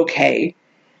 "Are you okay?"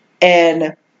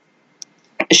 And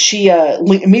she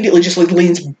immediately just like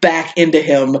leans back into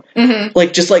him,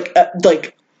 like just like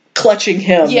clutching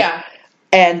him,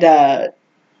 and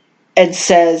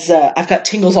says, "I've got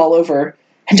tingles all over."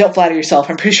 And don't flatter yourself.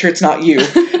 I'm pretty sure it's not you.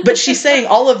 But she's saying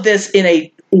all of this in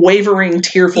a wavering,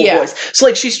 tearful voice. So,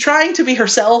 like, she's trying to be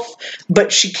herself,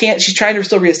 but she can't. She's trying to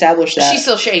still reestablish that. She's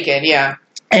still shaken, yeah.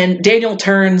 And Daniel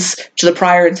turns to the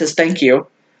prior and says, "Thank you."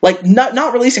 Like,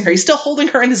 not releasing her. He's still holding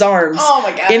her in his arms. Oh,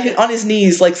 my God. On his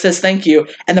knees, like, says, "Thank you."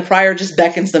 And the prior just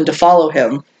beckons them to follow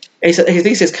him.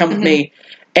 he says, come with me.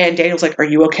 And Daniel's like, are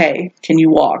you okay? Can you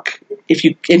walk?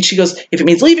 And she goes, if it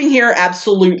means leaving here,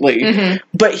 absolutely.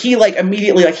 But he like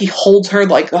immediately, like he holds her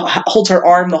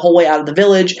arm the whole way out of the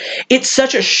village. It's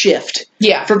such a shift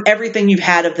from everything you've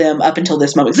had of them up until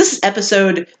this moment. This is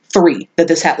episode 3 that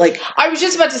this had. Like, I was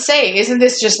just about to say, isn't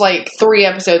this just like 3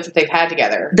 episodes that they've had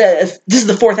together? This is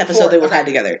the 4th episode they would have had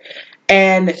together.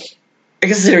 And I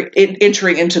guess they're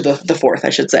entering into the 4th, I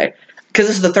should say. Because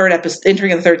this is the 3rd episode,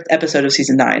 entering the 3rd episode of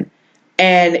season 9.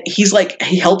 And he's like,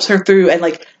 he helps her through, and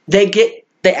like they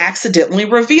accidentally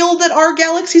reveal that our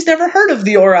galaxy's never heard of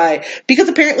the Ori, because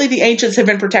apparently the ancients have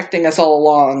been protecting us all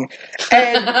along.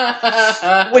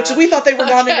 And which we thought they were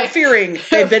not interfering.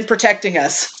 They've been protecting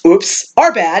us. Oops.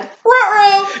 Our bad.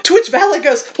 Ruh-roh. To which Vala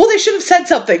goes, well, they should have said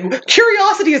something.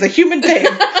 Curiosity is a human thing.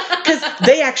 Because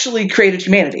they actually created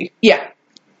humanity. Yeah.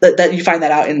 That you find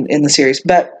that out in the series.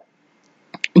 But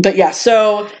yeah,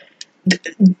 so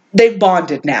they've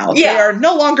bonded now. Yeah. They are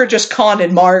no longer just Con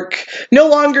and Mark, no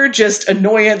longer just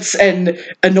annoyance and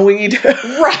annoyed.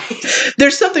 Right.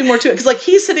 There's something more to it, because like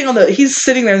he's sitting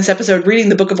there in this episode reading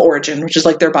the Book of Origin, which is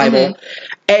like their Bible,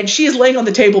 and she is laying on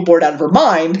the table bored out of her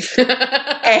mind.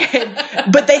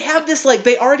 But they have this, like,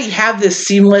 they already have this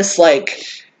seamless, like,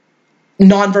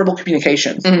 nonverbal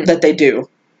communication that they do.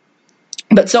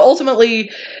 But so ultimately,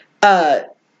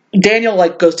 Daniel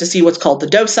like goes to see what's called the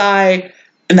Dosai.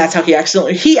 And that's how he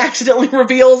accidentally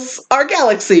reveals our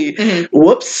galaxy.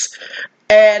 Whoops.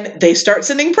 And they start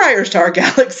sending priors to our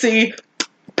galaxy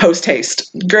post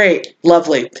haste. Great.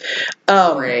 Lovely.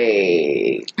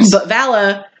 Great. But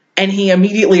Vala and he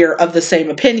immediately are of the same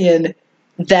opinion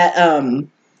that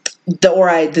the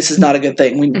Ori, this is not a good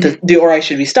thing. The Ori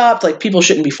should be stopped. Like, people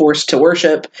shouldn't be forced to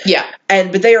worship. Yeah.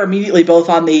 But they are immediately both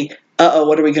on the,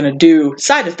 what are we going to do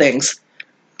side of things.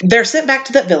 They're sent back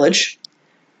to that village.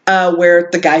 Where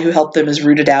the guy who helped them is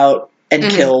rooted out and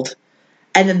killed,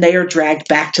 and then they are dragged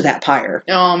back to that pyre.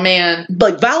 Oh man!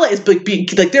 Like, Vala is like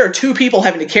there are 2 people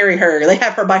having to carry her. They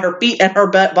have her by her feet and her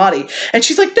body, and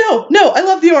she's like, "No, I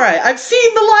love the Ori. I've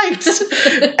seen the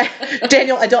light."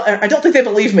 Daniel, I don't think they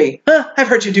believe me. I've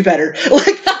heard you do better.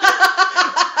 Like,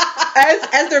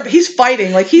 he's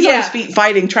fighting, like he's on his feet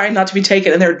fighting, trying not to be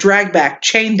taken, and they're dragged back,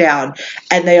 chained down,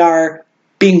 and they are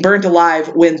being burned alive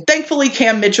when, thankfully,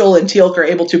 Cam Mitchell and Teal'c are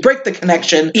able to break the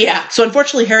connection. Yeah. So,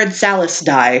 unfortunately, Herod and Salas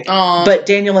die. Aww. But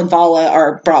Daniel and Vala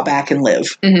are brought back and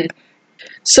live.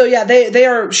 So,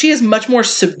 yeah, she is much more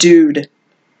subdued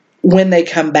when they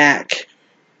come back.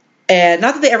 And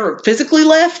not that they ever physically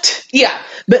left. Yeah.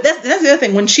 But that's the other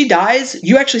thing. When she dies,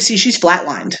 you actually see she's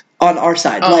flatlined on our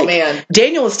side. Oh, man.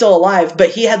 Daniel is still alive, but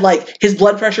he had, like, his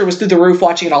blood pressure was through the roof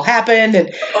watching it all happen.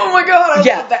 And oh, my God.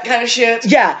 I love that kind of shit.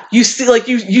 Yeah. You see, like,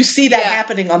 you see that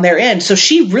happening on their end. So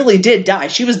she really did die.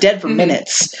 She was dead for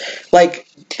minutes. Like,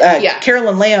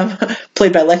 Carolyn Lamb,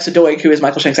 played by Lexa Doig, who is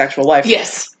Michael Shank's actual wife.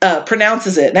 Yes.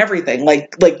 Pronounces it and everything.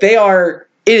 Like they are,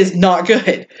 it is not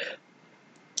good.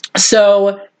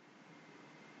 So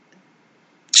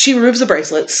she removes the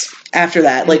bracelets after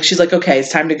that. Like, she's like, okay,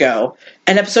 it's time to go.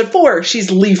 And episode 4,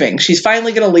 she's leaving. She's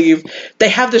finally going to leave. They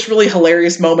have this really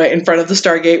hilarious moment in front of the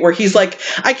Stargate where he's like,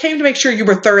 I came to make sure you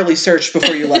were thoroughly searched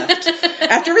before you left.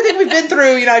 After everything we've been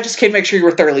through, I just came to make sure you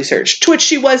were thoroughly searched. To which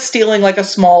she was stealing, like, a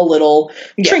small little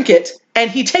trinket,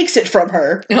 and he takes it from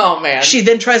her. Oh, man. She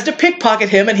then tries to pickpocket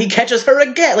him, and he catches her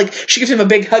again. Like, she gives him a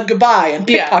big hug goodbye and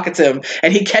pickpockets him,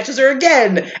 and he catches her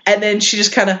again, and then she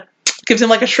just kind of gives him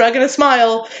like a shrug and a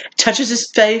smile, touches his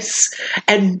face,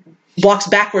 and walks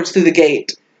backwards through the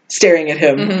gate, staring at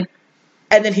him.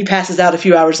 And then he passes out a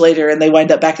few hours later, and they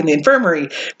wind up back in the infirmary.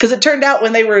 Because it turned out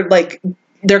when they were, like,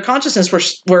 their consciousness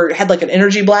had like an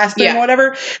energy blast thing or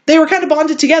whatever, they were kind of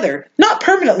bonded together. Not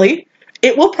permanently.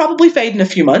 It will probably fade in a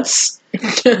few months.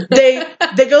 They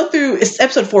go through,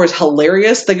 episode 4 is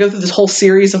hilarious. They go through this whole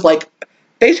series of, like,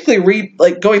 basically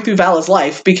going through Vala's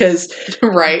life, because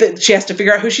she has to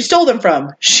figure out who she stole them from.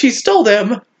 She stole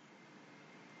them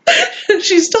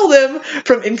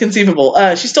from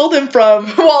Inconceivable. She stole them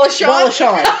from Wallace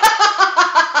Shawn.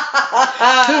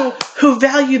 who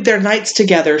valued their nights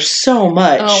together so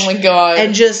much. Oh my God.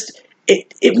 And just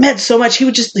it meant so much. He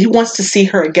wants to see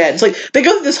her again. It's like they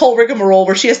go through this whole rigmarole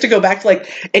where she has to go back to,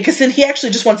 like, because then he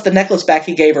actually just wants the necklace back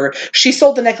he gave her. She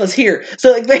sold the necklace here.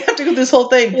 So, like, they have to go through this whole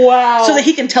thing. Wow. So that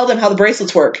he can tell them how the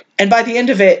bracelets work. And by the end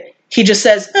of it, he just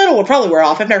says, "Oh, we'll probably wear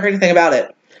off. I've never heard anything about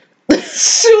it."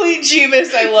 Sweet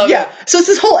Jeebus, I love it. Yeah, so it's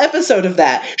this whole episode of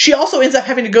that. She also ends up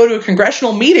having to go to a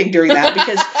congressional meeting during that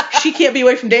because she can't be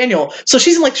away from Daniel. So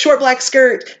she's in, like, short black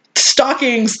skirt,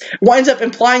 stockings winds up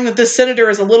implying that this senator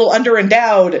is a little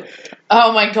underendowed.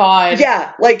 Oh my god.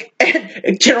 Yeah, like,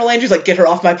 General Andrews like, get her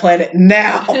off my planet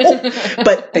now.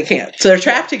 But they can't. So they're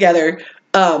trapped together.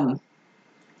 And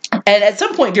at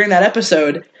some point during that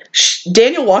episode,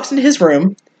 Daniel walks into his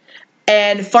room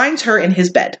and finds her in his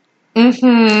bed.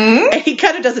 Mm-hmm. And he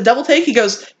kind of does a double take. He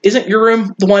goes, isn't your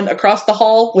room the one across the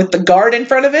hall with the guard in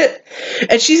front of it?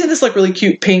 And she's in this like really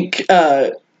cute pink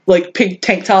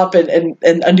tank top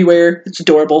and underwear. It's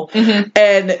adorable. Mm-hmm.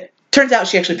 And turns out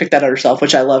she actually picked that out herself,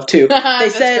 which I love too. They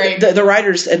said, the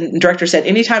writers and director said,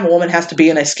 anytime a woman has to be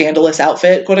in a scandalous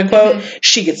outfit, quote unquote, mm-hmm.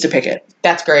 she gets to pick it.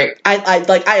 That's great.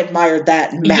 I admired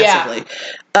that massively.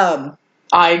 Yeah.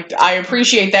 I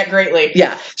appreciate that greatly.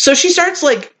 Yeah. So she's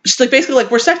basically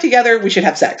like, we're stuck together, we should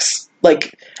have sex.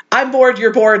 Like, I'm bored,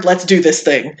 you're bored, let's do this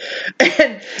thing.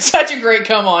 And such a great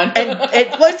come on. and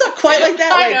well, it's not quite like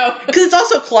that. I know. Because it's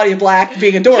also Claudia Black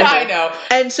being adorable. Yeah, I know.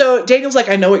 And so Daniel's like,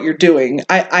 I know what you're doing.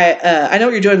 I know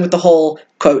what you're doing with the whole,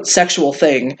 quote, sexual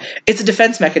thing. It's a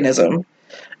defense mechanism.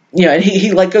 You know, and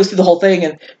he like goes through the whole thing,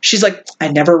 and she's like, I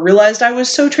never realized I was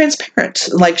so transparent.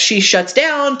 Like, she shuts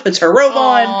down, puts her robe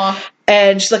on,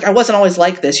 and she's like, I wasn't always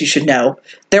like this, you should know.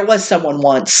 There was someone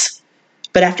once,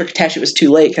 but after Katesh, it was too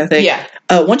late, I think. Yeah.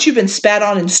 Once you've been spat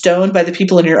on and stoned by the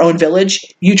people in your own village,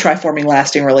 you try forming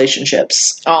lasting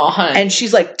relationships. Oh, honey. And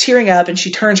she's like tearing up, and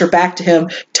she turns her back to him,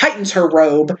 tightens her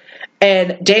robe,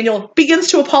 and Daniel begins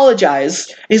to apologize.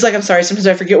 And he's like, I'm sorry, sometimes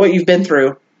I forget what you've been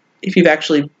through. If you've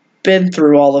actually been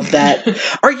through all of that.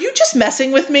 Are you just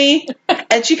messing with me?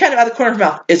 And she kind of out of the corner of her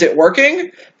mouth, is it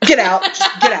working? Get out. Just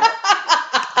get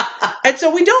out. And so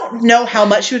we don't know how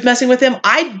much she was messing with him.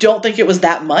 I don't think it was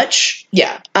that much.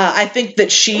 Yeah. I think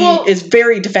that she is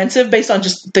very defensive based on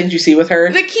just things you see with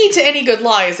her. The key to any good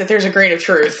lie is that there's a grain of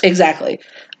truth. Exactly.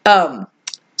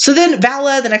 So then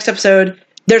Vala, the next episode,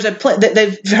 there's a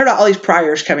they've heard all these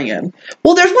priors coming in.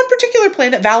 Well, there's one particular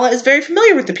planet. Vala is very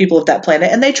familiar with the people of that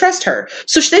planet, and they trust her.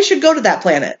 So they should go to that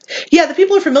planet. Yeah, the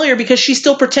people are familiar because she's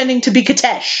still pretending to be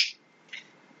Katesh.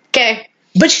 Okay.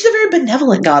 But she's a very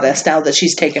benevolent goddess now that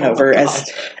she's taken over as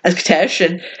Katesh.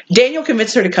 And Daniel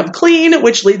convinced her to come clean,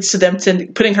 which leads to them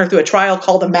putting her through a trial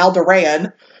called a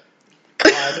Maldoran.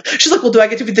 She's like, well, do I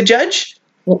get to be the judge?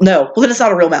 Well, no. Well, then it's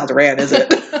not a real Maldoran, is it?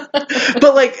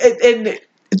 But like, and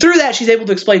through that, she's able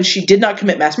to explain she did not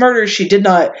commit mass murder. She did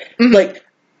not,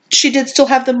 she did still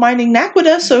have them mining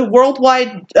Naquadah, so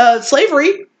worldwide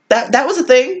slavery. That was a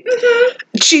thing. Mm-hmm.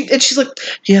 She's like,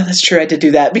 yeah, that's true. I did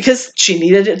do that because she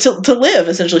needed it to live.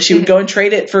 Essentially, she would go and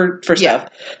trade it for stuff.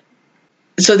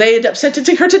 So they end up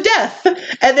sentencing her to death,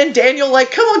 and then Daniel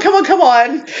like, come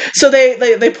on. So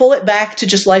they pull it back to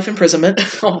just life imprisonment.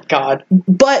 Oh God!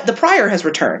 But the prior has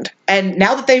returned, and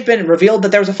now that they've been revealed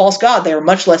that there was a false god, they are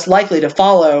much less likely to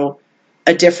follow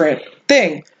a different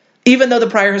thing, even though the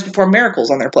prior has performed miracles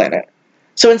on their planet.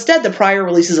 So instead, the prior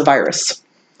releases a virus.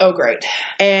 Oh, great!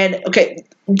 And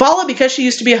Vala, because she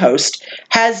used to be a host,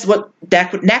 has what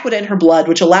Naquadah in her blood,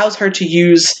 which allows her to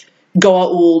use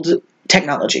Goa'uld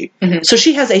technology. Mm-hmm. So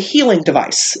she has a healing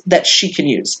device that she can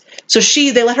use. So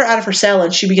they let her out of her cell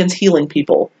and she begins healing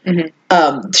people.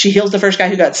 Mm-hmm. She heals the first guy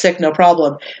who got sick, no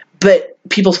problem. But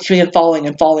people keep falling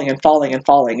and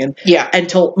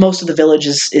until most of the village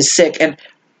is sick. And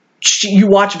you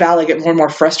watch Vala get more and more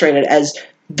frustrated as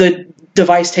the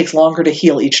device takes longer to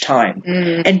heal each time.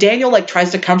 Mm-hmm. And Daniel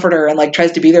tries to comfort her and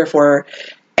tries to be there for her.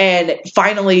 And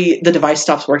finally, the device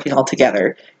stops working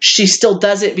altogether. She still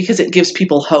does it because it gives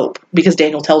people hope, because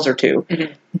Daniel tells her to.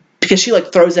 Mm-hmm. Because she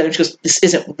throws it and she goes, this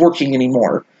isn't working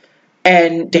anymore.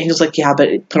 And Daniel's like, yeah,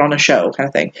 but put on a show kind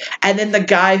of thing. And then the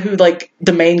guy who,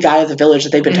 the main guy of the village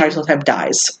that they've been talking to all the time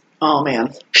dies. Oh,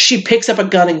 man. She picks up a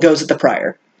gun and goes at the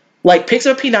prior. Picks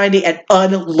up a P90 and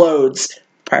unloads.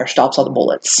 Prior stops all the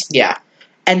bullets. Yeah.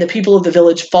 And the people of the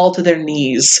village fall to their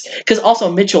knees. Because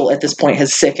also Mitchell at this point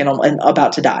is sick and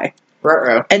about to die.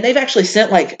 Ruh-roh. And they've actually sent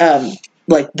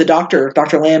the doctor,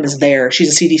 Dr. Lamb is there.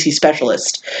 She's a CDC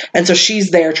specialist. And so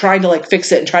she's there trying to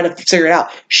fix it and try to figure it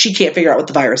out. She can't figure out what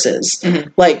the virus is.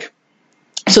 Mm-hmm.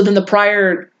 So then the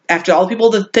prior, after all the people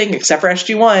of the thing, except for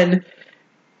SG-1,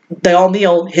 they all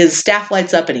kneel. His staff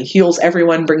lights up and he heals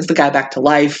everyone, brings the guy back to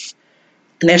life.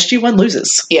 And SG-1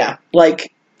 loses. Yeah.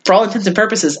 For all intents and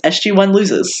purposes, SG-1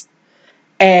 loses.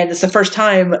 And it's the first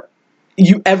time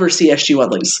you ever see SG-1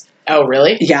 lose. Oh,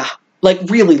 really? Yeah.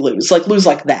 Really lose. Lose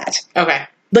like that. Okay.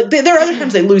 There are other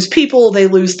times they lose people, they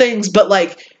lose things,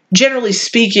 but, generally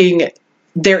speaking,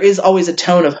 there is always a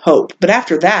tone of hope. But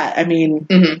after that, I mean,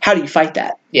 How do you fight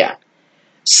that? Yeah.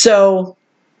 So,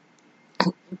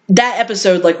 that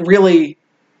episode, really...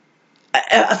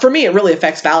 for me, it really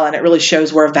affects Vala, and it really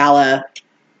shows where Vala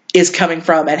is coming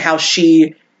from and how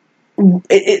she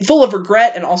full of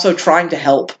regret and also trying to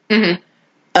help. Mm-hmm.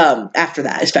 After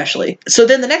that, especially. So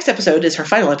then the next episode is her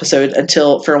final episode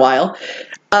for a while.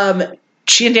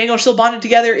 She and Daniel are still bonded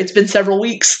together. It's been several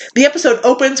weeks. The episode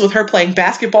opens with her playing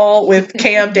basketball with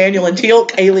Cam, Daniel, and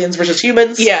Teal'c, aliens versus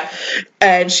humans. Yeah.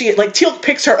 And Teal'c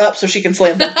picks her up so she can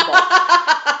slam the ball.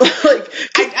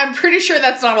 I'm pretty sure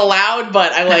that's not allowed,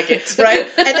 but I like it. Right?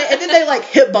 And then they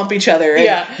hip bump each other. And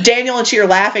yeah. Daniel and she are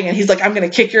laughing and he's like, I'm going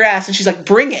to kick your ass. And she's like,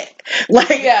 bring it.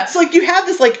 Yeah. So you have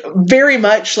this very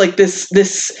much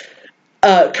this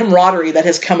camaraderie that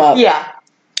has come up. Yeah.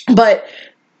 But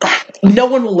no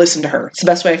one will listen to her. It's the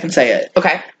best way I can say it.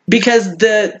 Okay. Because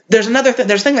there's another thing.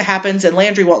 There's a thing that happens, and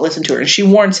Landry won't listen to her, and she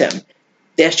warns him.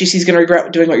 The SGC is going to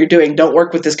regret doing what you're doing. Don't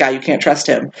work with this guy. You can't trust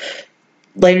him.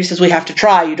 Landry says, we have to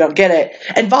try. You don't get it.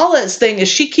 And Vala's thing is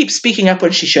she keeps speaking up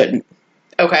when she shouldn't.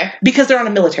 Okay. Because they're on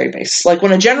a military base.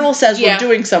 When a general says we're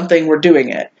doing something, we're doing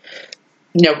it.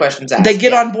 No questions asked. They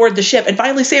get on board the ship, and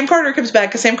finally Sam Carter comes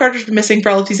back, because Sam Carter's been missing for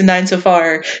all of season 9 so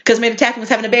far, because Maid Tapping was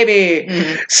having a baby.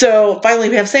 Mm-hmm. So finally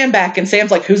we have Sam back, and Sam's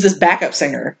like, who's this backup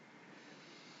singer?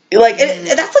 And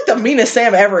that's the meanest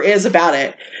Sam ever is about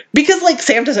it. Because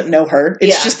Sam doesn't know her.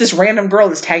 It's just this random girl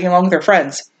that's tagging along with her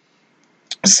friends.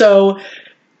 So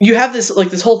you have this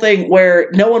this whole thing where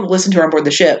no one will listen to her on board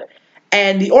the ship.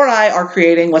 And the Ori are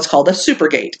creating what's called a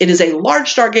supergate. It is a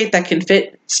large stargate that can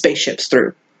fit spaceships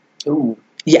through. Ooh.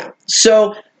 Yeah.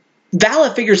 So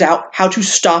Vala figures out how to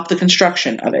stop the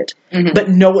construction of it. Mm-hmm.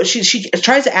 But she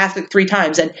tries to ask 3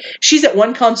 times, and she's at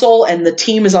one console and the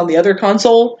team is on the other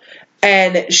console,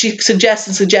 and she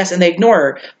suggests and they ignore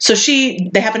her. So they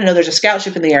happen to know there's a scout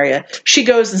ship in the area. She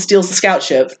goes and steals the scout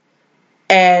ship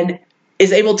and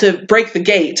is able to break the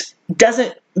gate,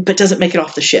 doesn't make it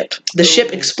off the ship. The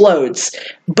ship explodes.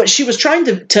 But she was trying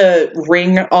to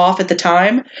ring off at the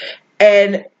time,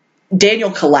 and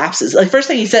Daniel collapses. First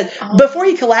thing he said, before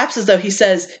he collapses, though, he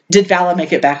says, did Vala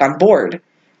make it back on board?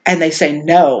 And they say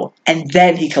no. And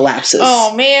then he collapses.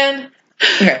 Oh, man.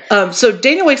 Okay. So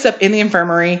Daniel wakes up in the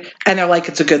infirmary, and they're like,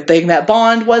 it's a good thing that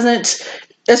bond wasn't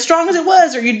as strong as it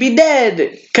was, or you'd be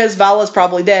dead, because Vala's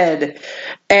probably dead.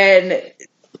 And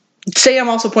Sam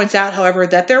also points out, however,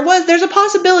 that there's a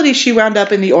possibility she wound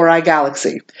up in the Ori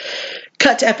galaxy.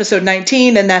 Cut to episode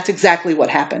 19, and that's exactly what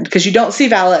happened, because you don't see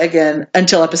Vala again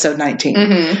until episode 19.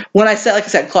 Mm-hmm. When like I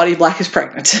said, Claudia Black is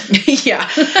pregnant. Yeah.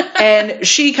 And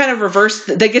she kind of reversed,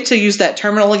 they get to use that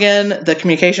terminal again, the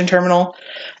communication terminal,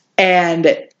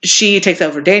 and she takes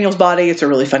over Daniel's body. It's a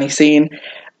really funny scene.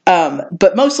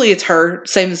 But mostly it's her,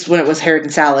 same as when it was Harriet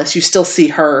and Salas. You still see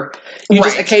her. You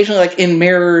just occasionally, in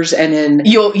mirrors and in...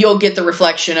 You'll get the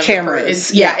reflection of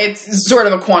cameras. It's sort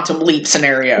of a quantum leap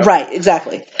scenario. Right,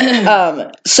 exactly.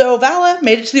 So Vala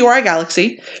made it to the Ori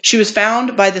galaxy. She was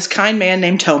found by this kind man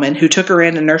named Toman, who took her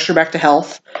in and nursed her back to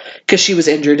health, because she was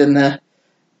injured in the...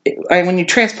 when you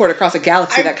transport across a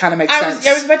galaxy, that kind of makes sense.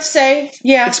 I was about to say,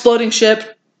 yeah. Exploding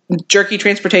ship, jerky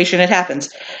transportation, it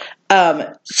happens.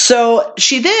 So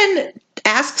she then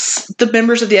asks the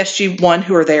members of the SG-1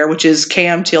 who are there, which is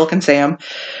Cam, Teal'c, and Sam,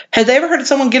 had they ever heard of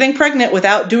someone getting pregnant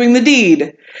without doing the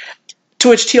deed? To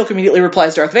which Teal'c immediately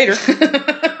replies, Darth Vader.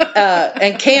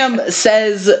 And Cam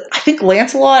says, I think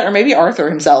Lancelot, or maybe Arthur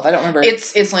himself. I don't remember.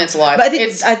 It's Lancelot. But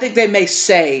I think they may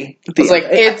say...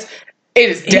 It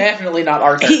is definitely not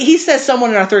Arthur. He says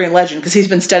someone in Arthurian legend, because he's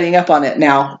been studying up on it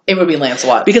now. It would be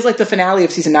Lancelot. Because the finale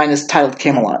of season 9 is titled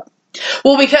Camelot.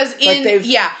 Well, because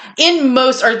in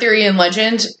most Arthurian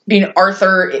legend,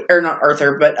 Lancelot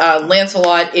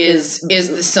is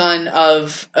the son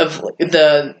of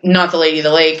the, not the Lady of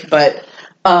the Lake, but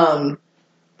not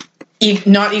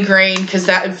Igraine, because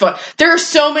there are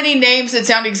so many names that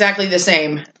sound exactly the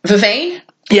same. Vivane?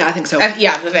 Yeah, I think so.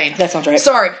 Vivane. That sounds right.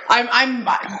 Sorry, I'm.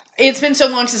 It's been so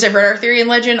long since I've read Arthurian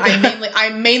legend.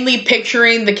 I'm mainly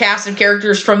picturing the cast of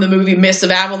characters from the movie Mists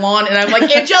of Avalon, and I'm like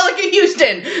Angelica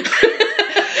Houston.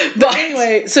 But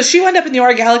anyway, so she wound up in the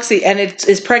Ori galaxy and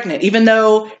is pregnant, even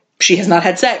though she has not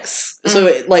had sex.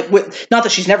 So not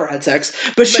that she's never had sex,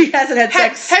 but she hasn't had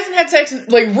sex. Hasn't had sex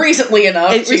recently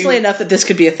enough. Recently enough that this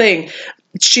could be a thing.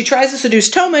 She tries to seduce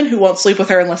Toman, who won't sleep with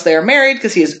her unless they are married,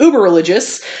 because he is uber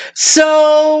religious.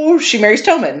 So she marries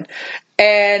Toman,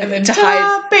 and then to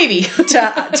hide baby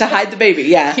to hide the baby.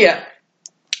 Yeah, yeah.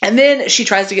 And then she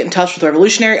tries to get in touch with the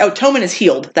Revolutionary. Oh, Toman is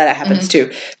healed. That happens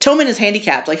too. Toman is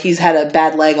handicapped, he's had a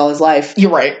bad leg all his life.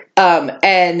 You're right.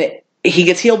 And he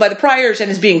gets healed by the priors and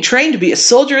is being trained to be a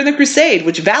soldier in the crusade,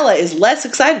 which Vala is less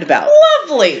excited about.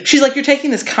 Lovely. She's like, you're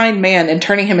taking this kind man and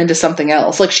turning him into something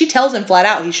else. Like, she tells him flat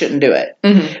out he shouldn't do it.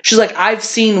 Mm-hmm. She's like, I've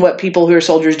seen what people who are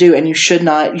soldiers do, and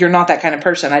you're not that kind of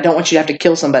person. I don't want you to have to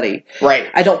kill somebody.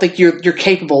 Right. I don't think you're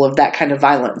capable of that kind of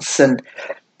violence. And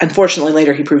unfortunately,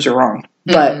 later he proves her wrong.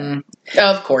 But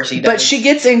of course he does. But she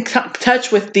gets in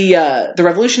touch with the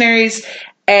revolutionaries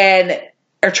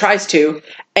or tries to,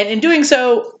 and in doing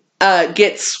so,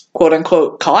 gets quote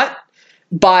unquote caught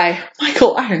by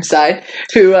Michael Ironside,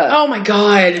 who oh my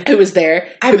god, who was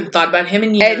there. I haven't thought about him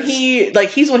in years. And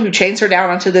he's the one who chains her down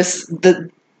onto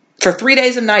for 3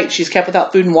 days and nights. She's kept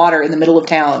without food and water in the middle of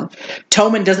town.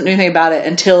 Tommen doesn't do anything about it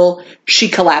until she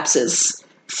collapses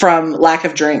from lack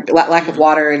of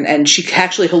water, and she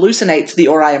actually hallucinates the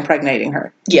Ori impregnating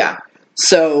her. Yeah.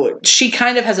 So she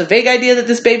kind of has a vague idea that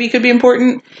this baby could be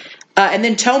important. And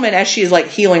then Tommen, as she's like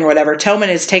healing or whatever, Tommen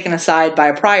is taken aside by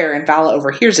a prior, and Vala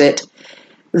overhears it,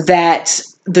 that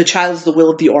the child is the will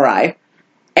of the Ori.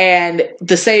 And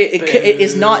it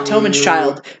is not Tommen's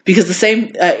child, because the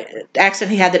same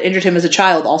accident he had that injured him as a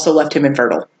child also left him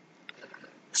infertile.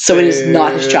 So it is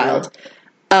not his child.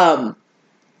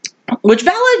 Which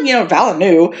Vala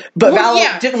knew, but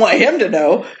Vala didn't want him to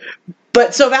know.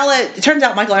 But so it turns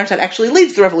out Michael Ironside actually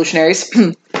leads the revolutionaries,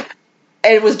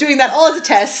 and was doing that all as a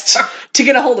test to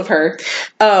get a hold of her.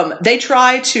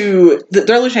 The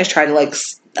revolutionaries try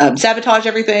to sabotage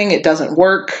everything. It doesn't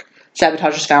work.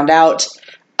 Sabotage is found out.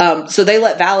 So they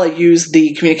let Vala use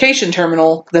the communication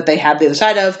terminal that they have the other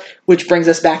side of, which brings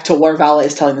us back to where Vala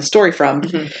is telling the story from.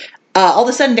 Mm-hmm. All of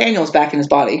a sudden, Daniel's back in his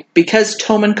body because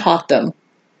Tommen caught them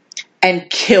and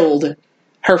killed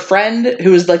her friend,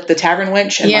 who was like the tavern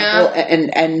wench, and Michael,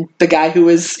 and the guy who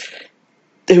was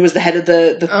the head of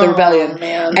the rebellion.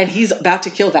 Man. And he's about to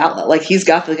kill Vala. Like, he's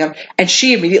got the gun. And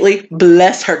she immediately,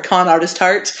 bless her con artist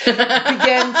heart,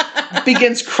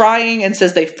 begins crying and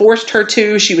says they forced her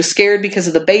to. She was scared because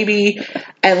of the baby.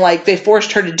 And, they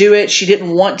forced her to do it. She didn't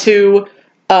want to.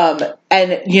 And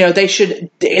they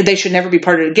should never be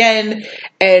parted again.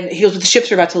 And he goes, but the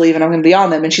ships are about to leave and I'm going to be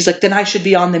on them. And she's like, then I should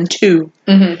be on them too.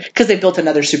 Because they built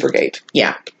another supergate.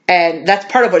 Yeah. And that's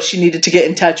part of what she needed to get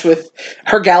in touch with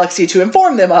her galaxy to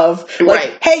inform them of.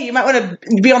 Like, hey, you might want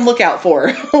to be on lookout for.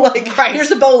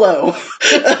 Here's a bolo.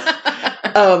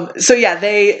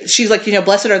 She's like,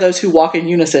 blessed are those who walk in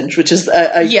unison, which is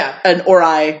an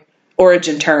Ori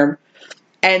origin term.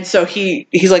 And so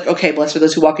he's like, okay, blessed are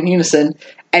those who walk in unison.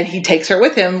 And he takes her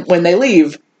with him when they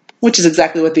leave, which is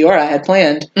exactly what the Ori had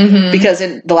planned. Mm-hmm. Because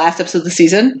in the last episode of the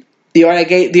season, the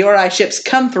Ori ships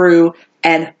come through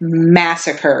and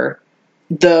massacre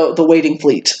the waiting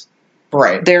fleet.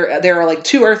 Right. There are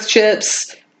 2 Earth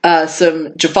ships,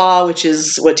 some Jaffa, which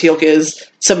is what Teal'c is,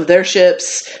 some of their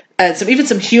ships, and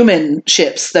some human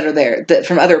ships that are there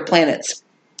from other planets.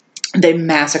 They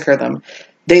massacre them.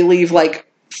 They leave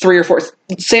 3 or 4.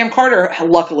 Sam Carter,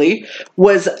 luckily,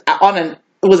 was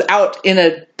out in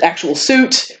an actual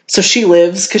suit, so she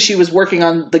lives because she was working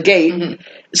on the gate. Mm-hmm.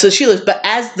 So she lives. But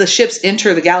as the ships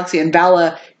enter the galaxy, and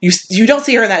Vala, you don't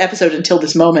see her in that episode until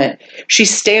this moment.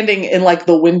 She's standing in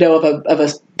the window of a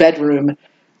bedroom,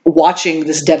 watching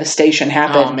this devastation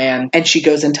happen. Oh man! And she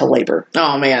goes into labor.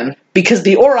 Oh man! Because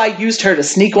the Ori used her to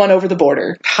sneak one over the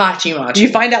border. Hachi-machi. You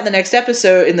find out in the next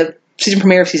episode, in the season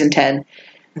premiere of season 10,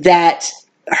 that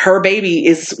her baby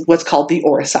is what's called the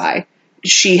Oricide.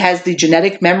 She has the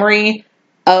genetic memory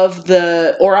of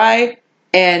the Ori,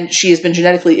 and she has been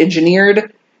genetically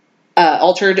engineered,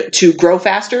 altered to grow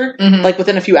faster. Mm-hmm.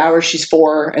 Within a few hours, she's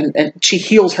 4, and she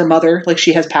heals her mother.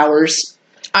 She has powers.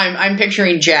 I'm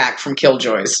picturing Jack from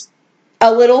Killjoys.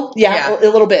 A little, yeah. A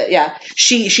little bit, yeah.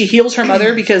 She heals her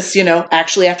mother because,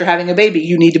 actually after having a baby,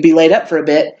 you need to be laid up for a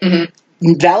bit.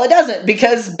 Mm-hmm. Vala doesn't,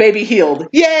 because baby healed.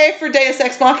 Yay for Deus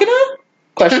Ex Machina?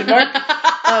 Question mark.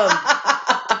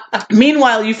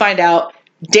 Meanwhile, you find out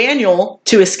Daniel,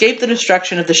 to escape the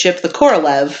destruction of the ship, the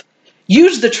Korolev,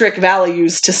 used the trick Vala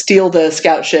used to steal the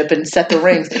scout ship and set the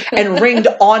rings, and ringed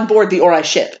on board the Ori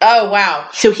ship. Oh, wow.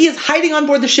 So he is hiding on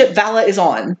board the ship Vala is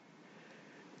on.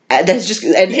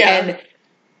 And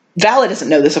Vala doesn't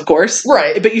know this, of course.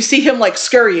 Right. But you see him,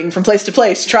 scurrying from place to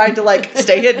place, trying to,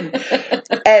 stay hidden.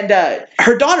 And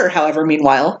her daughter, however,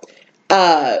 meanwhile,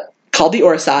 called the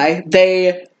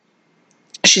Oricide,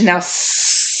 she's now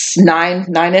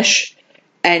 9-ish,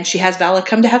 and she has Vala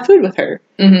come to have food with her.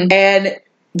 Mm-hmm. And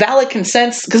Vala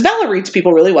consents, because Vala reads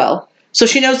people really well, so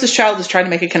she knows this child is trying to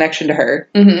make a connection to her.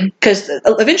 Because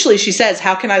eventually she says,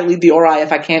 how can I lead the Ori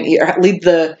if I can't, or lead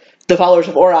the followers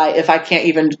of Ori if I can't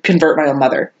even convert my own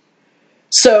mother?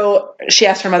 So she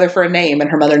asks her mother for a name,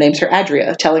 and her mother names her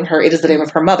Adria, telling her it is the name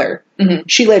of her mother. Mm-hmm.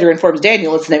 She later informs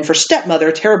Daniel it's the name for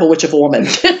stepmother, terrible witch of a woman.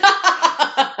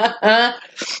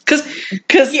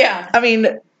 Because, yeah. I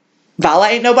mean, Vala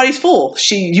ain't nobody's fool.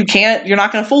 You're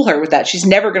not going to fool her with that. She's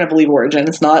never going to believe Origin.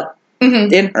 It's not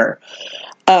in her.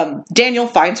 Daniel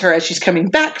finds her as she's coming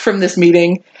back from this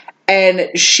meeting, and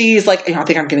she's like, I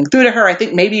think I'm getting through to her. I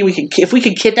think maybe if we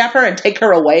could kidnap her and take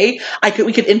her away,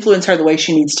 we could influence her the way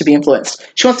she needs to be influenced.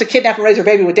 She wants to kidnap and raise her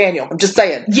baby with Daniel. I'm just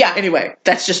saying. Yeah. Anyway,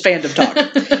 that's just fandom talk.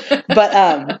 But,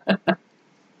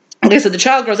 like I said, the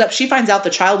child grows up. She finds out the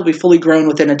child will be fully grown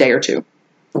within a day or two.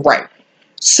 Right.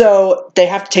 So they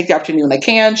have to take the opportunity when they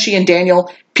can. She and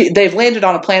Daniel, they've landed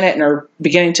on a planet and are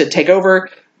beginning to take over.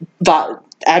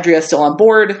 Adria is still on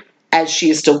board as she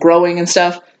is still growing and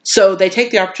stuff. So they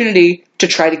take the opportunity to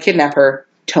try to kidnap her.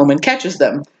 Tommen catches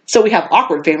them. So we have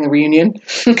awkward family reunion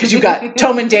because you've got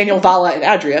Tommen, Daniel, Vala, and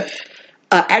Adria.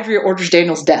 Adria orders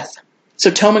Daniel's death.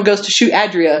 So Tommen goes to shoot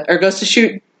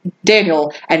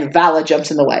Daniel, and Vala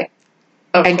jumps in the way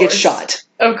and gets shot.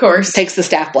 Of course. Takes the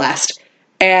staff blast.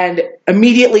 And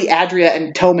immediately Adria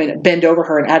and Tommen bend over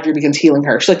her, and Adria begins healing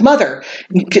her. She's like, Mother.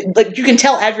 You can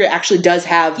tell Adria actually does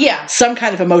have some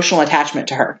kind of emotional attachment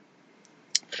to her.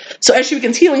 So as she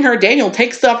begins healing her, Daniel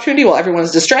takes the opportunity while everyone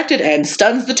is distracted and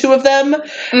stuns the two of them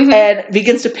and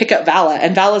begins to pick up Vala.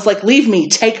 And Vala's like, leave me,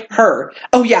 take her.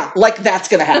 Oh yeah, like that's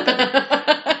going to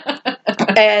happen.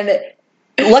 And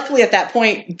luckily at that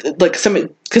point,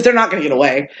 because they're not going to get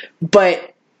away,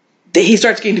 but he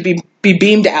starts getting to be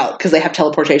beamed out because they have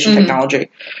teleportation technology.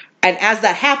 And as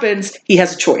that happens, he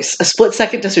has a choice, a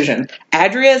split-second decision.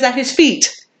 Adria is at his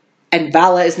feet, and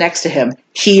Vala is next to him.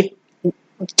 He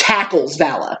tackles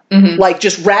Vala,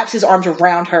 just wraps his arms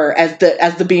around her as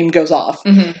the beam goes off.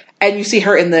 And you see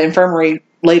her in the infirmary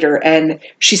later, and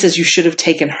she says, you should have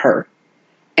taken her.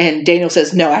 And Daniel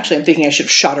says, no, actually, I'm thinking I should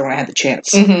have shot her when I had the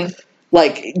chance.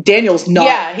 Like, Daniel's not...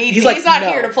 Yeah, he's like, not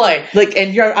here to play. Like,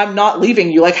 and I'm not leaving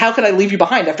you. Like, how could I leave you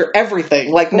behind after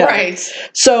everything? Like, no. Right.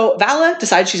 So, Vala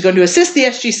decides she's going to assist the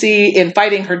SGC in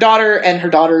fighting her daughter and her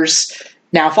daughter's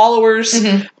now followers.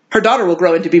 Her daughter will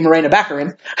grow into be Morena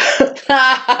Baccarin.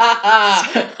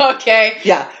 Okay.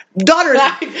 Yeah. Daughter,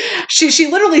 she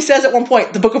literally says at one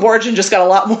point, the Book of Origin just got a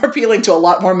lot more appealing to a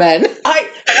lot more men.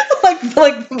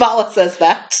 like Vala says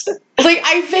that. Like,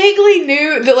 I vaguely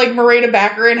knew that, like, Morena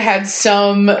Baccarin had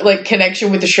some, like,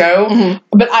 connection with the show,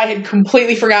 but I had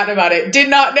completely forgotten about it. Did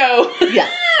not know. Yeah.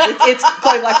 It's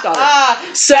Clay Black's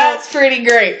daughter. So that's pretty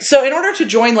great. So in order to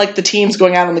join, like, the teams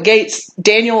going out on the gates,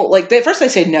 Daniel, like, first they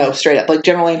say no, straight up. Like,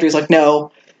 General Landry's like,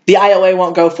 no, the IOA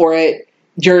won't go for it.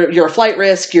 You're a flight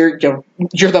risk. You're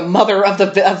the mother of the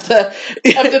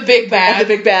big bad. Of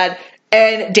the big bad.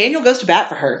 And Daniel goes to bat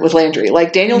for her with Landry.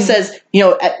 Like, Daniel says,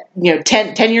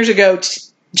 10 years ago,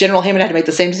 General Hammond had to make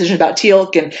the same decision about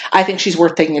Teal'c, and I think she's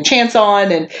worth taking a chance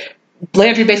on. And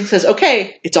Landry basically says,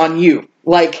 okay, it's on you.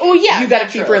 Like, you got to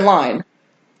keep her in line.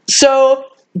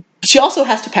 So she also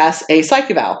has to pass a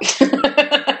psych eval.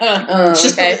 That's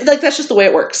just the way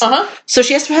it works. So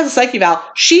she has to pass a psych eval.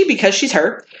 Because she's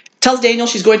her, tells Daniel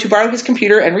she's going to borrow his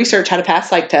computer and research how to pass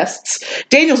psych tests.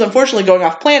 Daniel's unfortunately going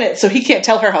off planet, so he can't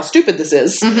tell her how stupid this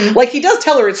is. Like, he does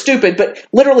tell her it's stupid, but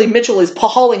literally Mitchell is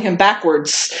hauling him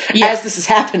backwards as this is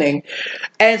happening.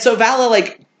 And so Vala,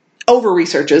 like,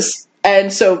 over-researches,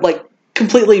 and so, like,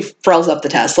 completely frills up the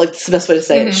test. Like, that's the best way to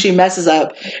say it. She messes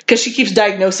up, because she keeps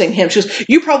diagnosing him. She goes,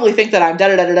 you probably think that I'm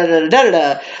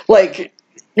da-da-da-da-da-da-da-da. Like,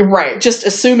 right. Just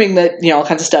assuming that, all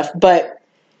kinds of stuff. But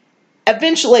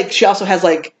eventually, like, she also has,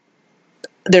 like,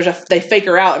 they fake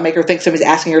her out and make her think somebody's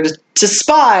asking her to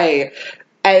spy,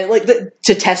 and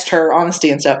to test her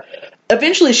honesty and stuff.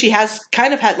 Eventually, she has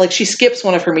kind of had, like, she skips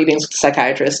one of her meetings with the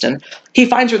psychiatrist, and he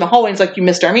finds her in the hallway and he's like, you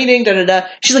missed our meeting, da-da-da.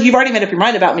 She's like, you've already made up your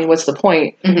mind about me, what's the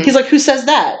point? He's like, who says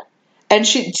that? And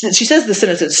she says this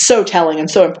sentence, it's so telling and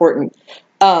so important.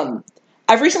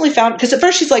 I've recently found, because at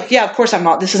first she's like, yeah, of course I'm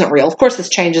not, this isn't real. Of course this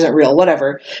change isn't real,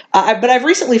 whatever. But I've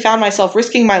recently found myself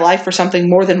risking my life for something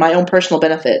more than my own personal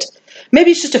benefit.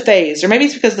 Maybe it's just a phase, or maybe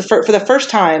it's because for the first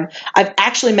time, I've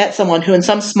actually met someone who in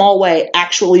some small way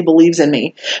actually believes in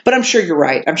me. But I'm sure you're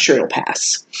right. I'm sure it'll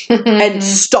pass. And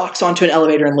stalks onto an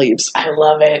elevator and leaves. I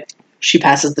love it. She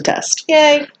passes the test.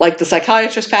 Yay. Like, the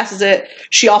psychiatrist passes it.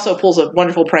 She also pulls a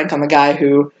wonderful prank on the guy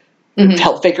who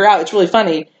helped fake her out. It's really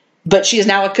funny. But she is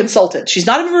now a consultant. She's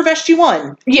not a member of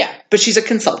SG-1. Yeah. But she's a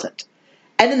consultant.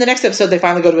 And then the next episode, they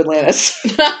finally go to Atlantis.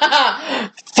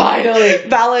 Finally.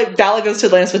 Vala goes to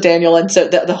Atlantis with Daniel, and so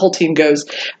the whole team goes.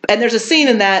 And there's a scene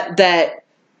in that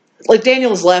like,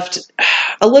 Daniel is left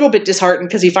a little bit disheartened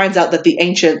because he finds out that the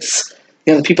ancients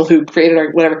the people who created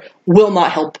our whatever, will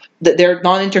not help. That their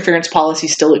non-interference policy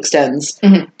still extends.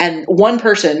 Mm-hmm. And one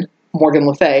person, Morgan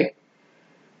Le Fay,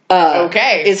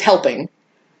 is helping.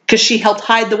 Because she helped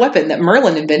hide the weapon that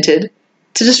Merlin invented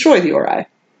to destroy the Ori.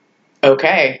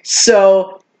 Okay.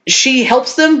 So she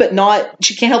helps them, but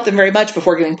she can't help them very much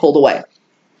before getting pulled away.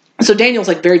 So Daniel's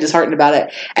like very disheartened about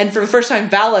it. And for the first time,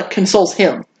 Vala consoles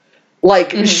him.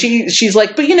 Like, she's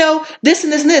like, but this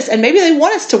and this and this, and maybe they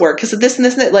want us to work because of this and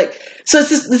this and that. Like, so it's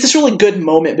this really good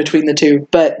moment between the two.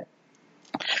 But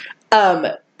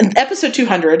episode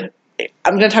 200,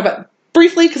 I'm going to talk about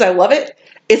briefly because I love it.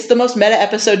 It's the most meta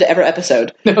episode to ever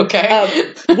episode.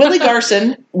 Okay. Willie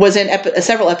Garson was in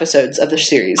several episodes of the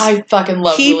series. I fucking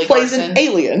love Willie Garson. He plays an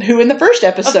alien who in the first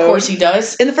episode... Of course he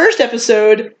does. In the first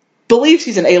episode... believes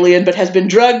he's an alien, but has been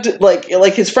drugged,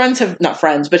 like his friends have, not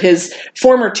friends, but his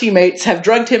former teammates have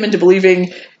drugged him into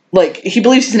believing, like, he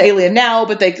believes he's an alien now,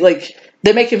 but they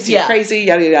make him seem crazy,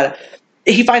 yada, yada, yada.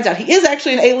 He finds out he is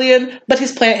actually an alien, but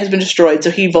his planet has been destroyed,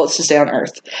 so he votes to stay on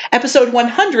Earth. Episode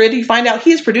 100, you find out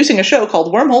he is producing a show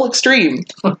called Wormhole Extreme.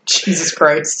 Oh, Jesus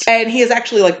Christ. And he is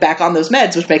actually, like, back on those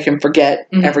meds, which make him forget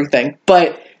everything.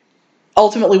 But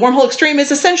ultimately, Wormhole Extreme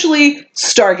is essentially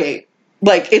Stargate.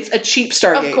 Like, it's a cheap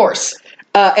Stargate. Of course.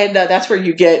 And that's where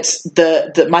you get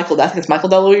the Michael, I think it's Michael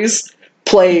DeLuise,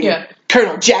 playing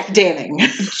Colonel Jack Danning.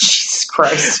 Jesus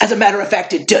Christ. As a matter of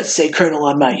fact, it does say Colonel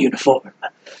on my uniform.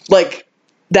 Like,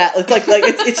 that, like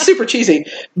it's super cheesy.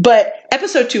 But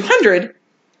episode 200,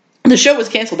 the show was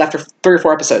canceled after 3 or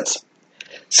 4 episodes.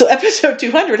 So episode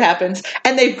 200 happens,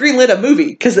 and they've greenlit a movie,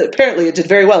 because apparently it did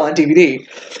very well on DVD.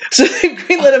 So they've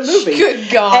greenlit a movie.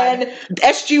 Good God. And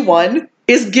SG-1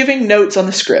 is giving notes on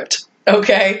the script.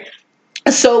 Okay.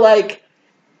 So, like,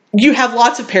 you have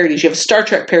lots of parodies. You have a Star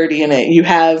Trek parody in it. You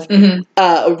have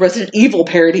a Resident Evil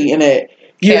parody in it.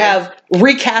 You have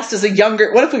recast as a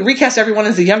younger... What if we recast everyone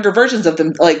as the younger versions of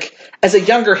them? Like, as a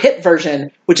younger hit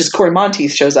version, which is Corey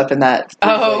Monteith shows up in that.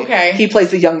 Oh, okay. He plays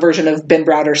the young version of Ben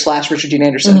Browder / Richard Dean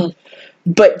Anderson.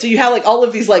 But do you have, like, all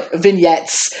of these, like,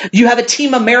 vignettes? You have a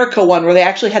Team America one where they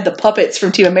actually had the puppets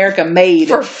from Team America made.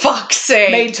 For fuck's sake.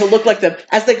 Made to look like them.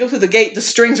 As they go through the gate, the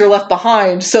strings are left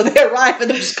behind, so they arrive and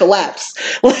they just collapse.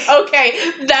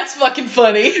 Okay, that's fucking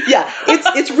funny. Yeah,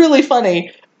 it's really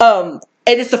funny.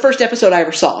 And it's the first episode I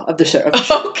ever saw of the show.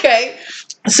 Okay.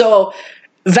 So,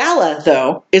 Vala,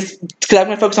 though, is... Because I'm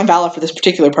going to focus on Vala for this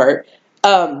particular part.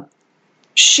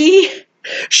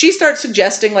 She starts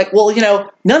suggesting, like, well,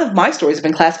 none of my stories have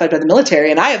been classified by the military,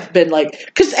 and I have been, like...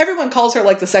 Because everyone calls her,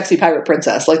 like, the sexy pirate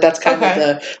princess. Like, that's kind of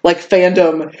the, like,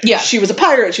 fandom. Yeah. She was a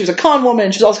pirate, she was a con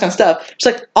woman, she's all this kind of stuff.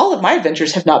 She's like, all of my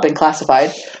adventures have not been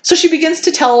classified. So she begins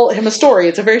to tell him a story.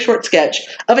 It's a very short sketch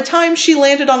of a time she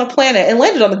landed on a planet, and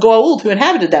landed on the Goa'uld who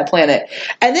inhabited that planet,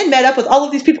 and then met up with all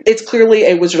of these people. It's clearly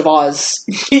a Wizard of Oz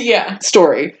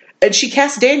story. And she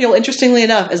cast Daniel, interestingly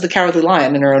enough, as the Cowardly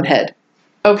Lion in her own head.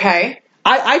 Okay.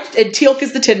 And Teal'c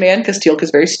is the Tin Man, because Teal'c is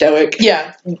very stoic.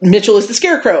 Yeah. Mitchell is the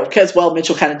Scarecrow, because, well,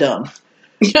 Mitchell kind of dumb.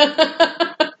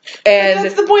 And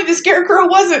that's the point, the Scarecrow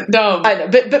wasn't dumb. I know,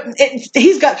 but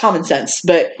he's got common sense.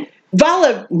 But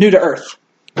Vala new to Earth.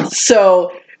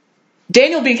 So,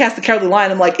 Daniel being cast the Cowardly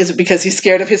Lion, I'm like, is it because he's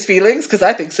scared of his feelings? Because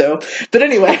I think so. But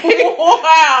anyway.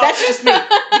 Wow. That's just me.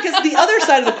 Because the other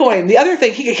side of the coin, the other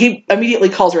thing, he immediately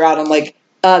calls her out on, like,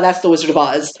 that's the Wizard of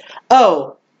Oz.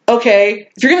 Oh, okay,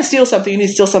 if you're going to steal something, you need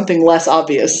to steal something less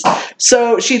obvious.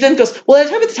 So she then goes, well, at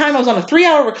the time I was on a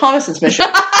 3-hour reconnaissance mission.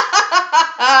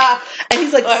 And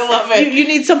he's like, I love it. You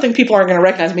need something people aren't going to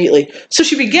recognize immediately. So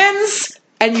she begins,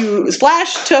 and you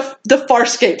flash to the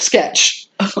Farscape sketch.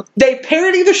 They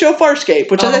parody the show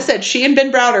Farscape, which, as I said, she and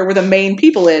Ben Browder were the main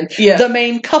people in, the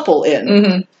main couple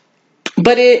in.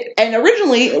 But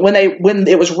originally, when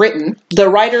it was written, the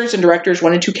writers and directors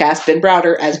wanted to cast Ben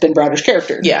Browder as Ben Browder's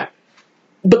character. Yeah.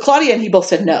 But Claudia and he both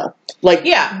said no. Like,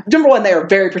 number one, they are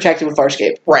very protective of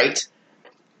Farscape. Right.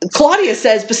 Claudia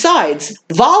says, besides,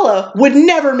 Vala would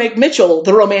never make Mitchell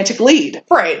the romantic lead.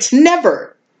 Right.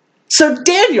 Never. So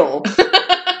Daniel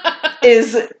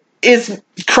is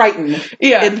Crichton.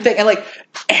 Yeah. And like,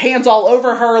 hands all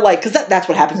over her, like, because that's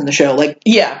what happens in the show. Like,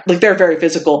 like, they're very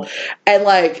physical. And,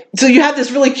 like, so you have this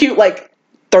really cute, like,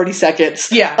 30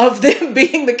 seconds of them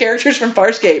being the characters from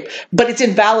Farscape, but it's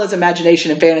in Vala's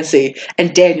imagination and fantasy,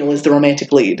 and Daniel is the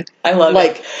romantic lead. I love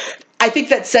it. I think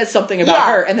that says something about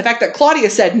her, and the fact that Claudia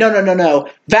said, no,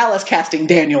 Vala's casting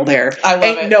Daniel there. I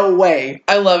love it. No way.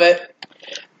 I love it.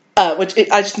 I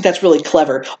just think that's really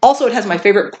clever. Also, it has my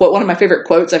favorite quote, one of my favorite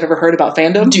quotes I've ever heard about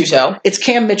fandom. Do so. It's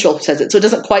Cam Mitchell who says it, so it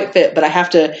doesn't quite fit, but I have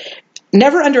to...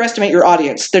 Never underestimate your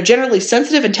audience. They're generally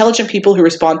sensitive, intelligent people who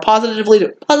respond positively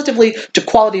to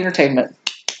quality entertainment.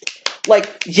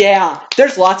 Like, yeah,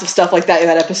 there's lots of stuff like that in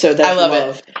that episode that I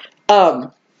love.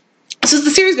 So as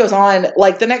the series goes on,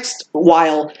 like the next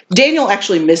while, Daniel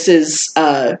actually misses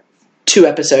 2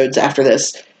 episodes after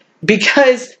this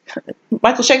because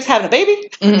Michael Shanks having a baby,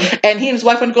 and he and his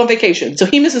wife went to go on vacation. So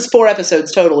he misses 4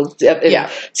 episodes total in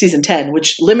season 10,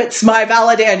 which limits my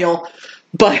Vala Daniel,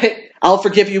 but I'll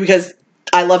forgive you because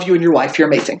I love you and your wife. You're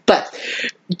amazing. But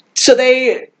so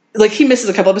he misses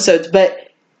a couple episodes, but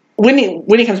when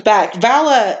he comes back,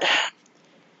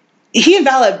 he and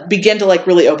Vala begin to like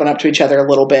really open up to each other a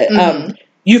little bit.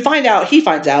 He finds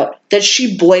out that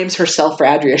she blames herself for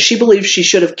Adria. She believes she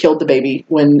should have killed the baby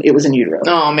when it was in utero.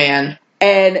 Oh, man.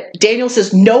 And Daniel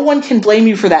says, no one can blame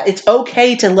you for that. It's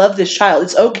okay to love this child.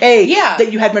 It's okay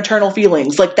that you had maternal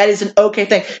feelings. Like, that is an okay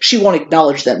thing. She won't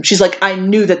acknowledge them. She's like, I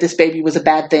knew that this baby was a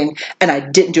bad thing, and I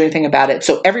didn't do anything about it.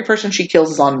 So every person she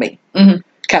kills is on me.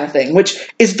 Kind of thing, which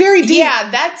is very deep. Yeah,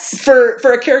 that's for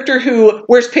a character who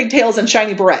wears pigtails and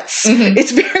shiny barrettes.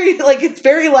 It's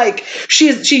very like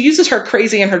she uses her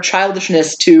crazy and her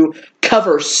childishness to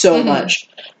cover so much.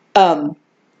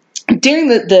 During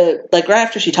the like right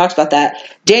after she talks about that,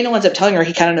 Daniel ends up telling her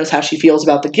he kind of knows how she feels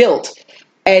about the guilt,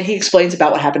 and he explains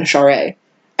about what happened to Sharae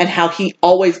and how he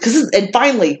always and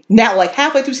finally now like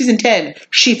halfway through season 10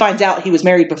 she finds out he was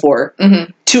married before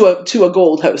to a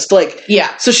gold host. Like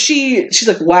so she's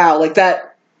like, wow, like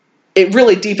that it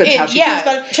really deepens how she feels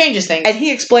about it. Changes things. And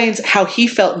he explains how he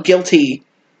felt guilty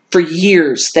for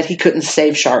years that he couldn't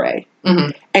save Sharae.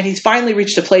 And he's finally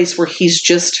reached a place where he's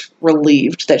just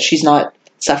relieved that she's not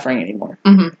suffering anymore.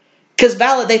 Because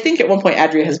Vala, they think at one point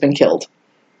Adria has been killed,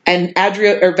 and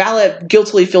Vala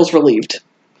guiltily feels relieved.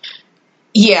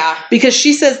 Yeah. Because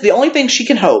she says the only thing she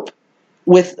can hope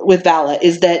with Vala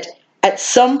is that at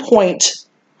some point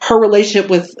her relationship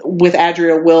with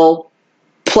Adria will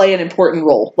play an important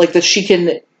role. Like that she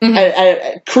can,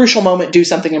 at a crucial moment, do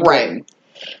something important.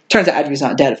 Right. Turns out Adria's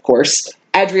not dead, of course.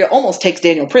 Adria almost takes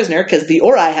Daniel prisoner because the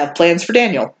Ori have plans for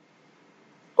Daniel.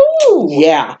 Ooh.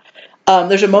 Yeah.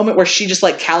 There's a moment where she just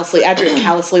like Adria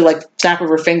callously like snap of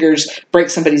her fingers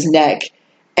breaks somebody's neck.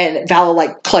 And Vala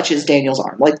like clutches Daniel's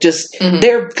arm, like just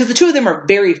because the two of them are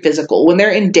very physical. When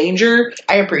they're in danger,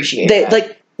 I appreciate that.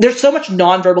 Like there's so much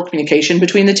nonverbal communication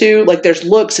between the two. Like there's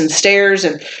looks and stares,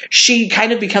 and she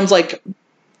kind of becomes like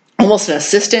almost an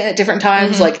assistant at different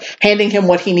times, like handing him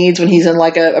what he needs when he's in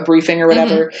like a briefing or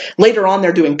whatever. Later on,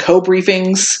 they're doing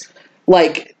co-briefings.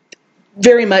 Like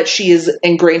very much, she has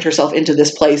ingrained herself into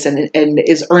this place and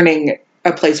is earning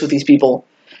a place with these people.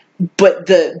 But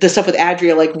the stuff with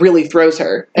Adria like really throws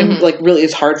her and like really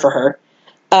is hard for her.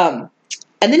 And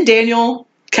then Daniel,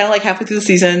 kind of like halfway through the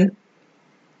season,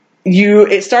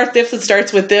 it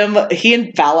starts with them, he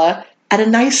and Vala at a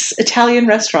nice Italian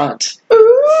restaurant.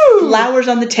 Ooh. Flowers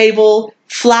on the table,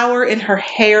 flower in her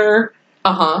hair.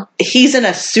 He's in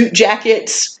a suit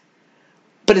jacket,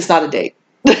 but it's not a date.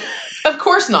 Of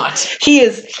course not. He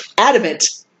is adamant.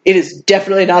 It is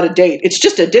definitely not a date. It's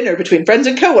just a dinner between friends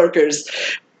and coworkers.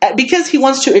 Because he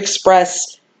wants to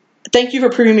express, thank you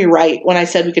for proving me right when I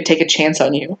said we could take a chance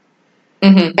on you.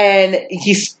 And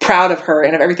he's proud of her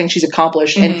and of everything she's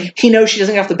accomplished. And he knows she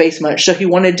doesn't get off the base much, so he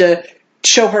wanted to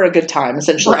show her a good time,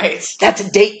 essentially. Right. That's a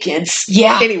date, kids.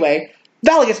 Yeah. Anyway,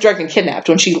 Vala gets drugged and kidnapped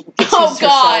when she to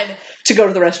go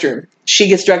to the restroom. She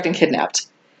gets drugged and kidnapped.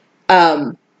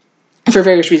 For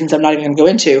various reasons I'm not even going to go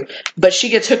into. But she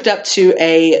gets hooked up to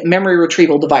a memory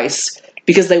retrieval device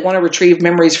because they want to retrieve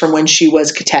memories from when she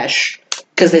was Katesh.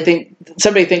 Because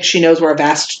somebody thinks she knows where a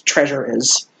vast treasure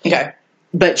is. Okay.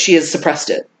 But she has suppressed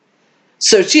it.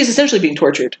 So she is essentially being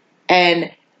tortured.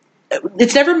 And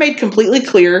it's never made completely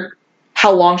clear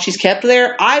how long she's kept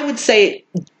there. I would say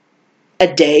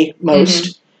a day,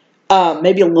 most.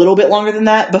 Maybe a little bit longer than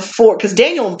that because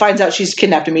Daniel finds out she's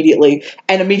kidnapped immediately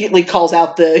and immediately calls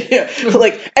out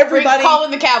like everybody. Call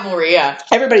in the cavalry, yeah.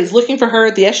 Everybody's looking for her.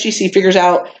 The SGC figures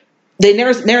out, they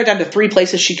narrow it down to 3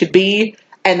 places she could be,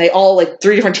 and they all, like,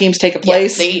 3 different teams take a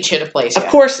place. Yeah, they each hit a place. Of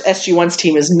course, SG1's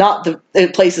team is not, the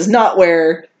place is not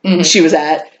where she was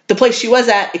at. The place she was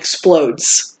at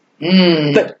explodes.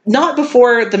 But not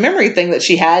before the memory thing that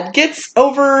she had gets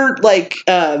over, like,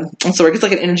 gets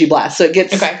like an energy blast. So it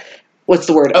gets, what's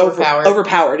the word?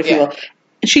 Overpowered, if you will.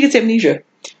 And she gets amnesia.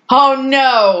 Oh,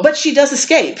 no. But she does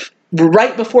escape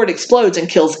right before it explodes and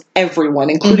kills everyone,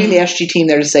 including the SG team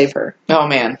there to save her. Oh,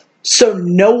 man. So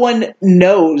no one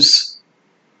knows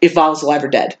if Vala's alive or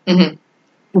dead.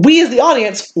 We, as the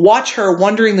audience, watch her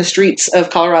wandering the streets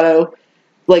of Colorado,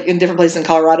 like in different places in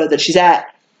Colorado that she's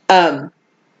at. I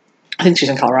think she's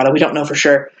in Colorado. We don't know for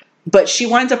sure. But she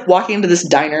winds up walking into this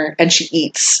diner and she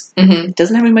eats.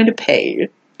 Doesn't have any money to pay.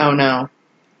 Oh, no.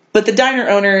 But the diner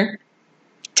owner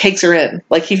takes her in.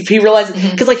 Like he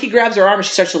realizes, because like he grabs her arm and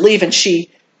she starts to leave, and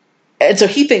so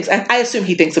he thinks, I assume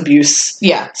he thinks abuse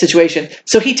situation.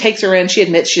 So he takes her in. She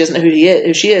admits she doesn't know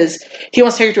who she is. He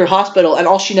wants to take her to a hospital, and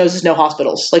all she knows is no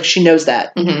hospitals. Like, she knows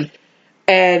that.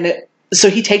 And so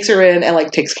he takes her in and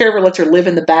like takes care of her, lets her live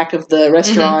in the back of the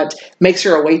restaurant, makes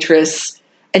her a waitress,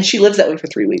 and she lives that way for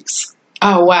 3 weeks.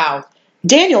 Oh, wow.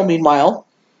 Daniel, meanwhile,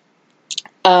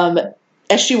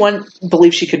 SG-1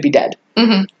 believes she could be dead.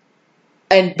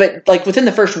 But like within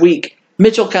the first week,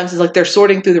 Mitchell comes and like they're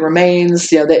sorting through the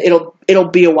remains. You know, it'll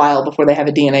be a while before they have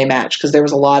a DNA match because there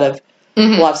was a lot of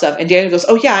stuff. And Daniel goes,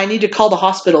 "Oh yeah, I need to call the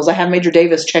hospitals. I have Major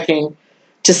Davis checking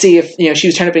to see if she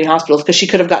was turned up in hospitals because she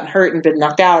could have gotten hurt and been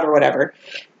knocked out or whatever."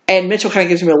 And Mitchell kind of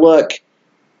gives him a look,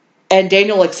 and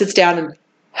Daniel like sits down and,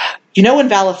 when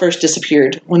Vala first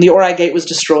disappeared, when the Ori Gate was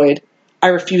destroyed, I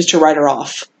refused to write her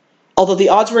off. Although the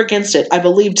odds were against it, I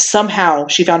believed somehow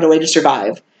she found a way to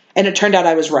survive, and it turned out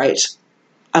I was right.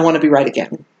 I want to be right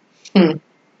again.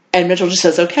 And Mitchell just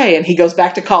says, okay, and he goes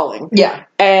back to calling. Yeah.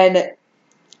 And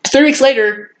 3 weeks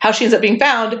later, how she ends up being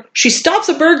found, she stops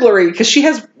a burglary, because she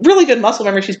has really good muscle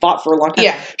memory she's fought for a long time.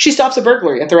 Yeah. She stops a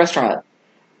burglary at the restaurant.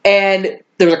 And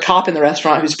there's a cop in the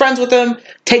restaurant who's friends with him,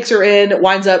 takes her in,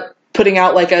 winds up putting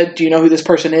out like a, do you know who this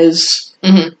person is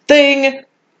thing.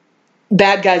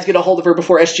 Bad guys get a hold of her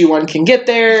before SG-1 can get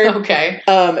there. Okay.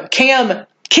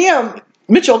 Cam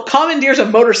Mitchell commandeers a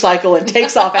motorcycle and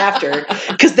takes off after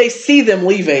because they see them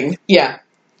leaving. Yeah.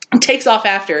 And takes off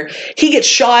after. He gets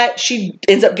shot. She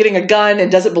ends up getting a gun and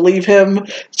doesn't believe him.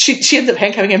 She ends up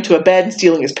handcuffing him to a bed and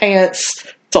stealing his pants.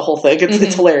 It's a whole thing.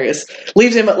 It's hilarious.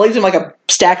 Leaves him like a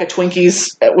stack of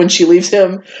Twinkies when she leaves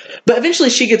him. But eventually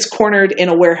she gets cornered in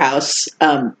a warehouse.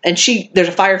 And there's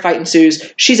a firefight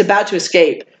ensues. She's about to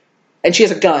escape. And she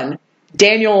has a gun.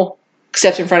 Daniel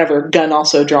steps in front of her, gun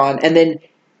also drawn, and then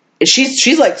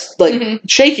she's like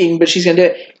shaking, but she's gonna do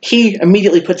it. He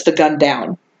immediately puts the gun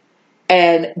down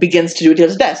and begins to do what he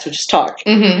does best, which is talk.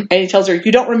 And he tells her,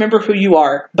 "You don't remember who you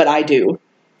are, but I do.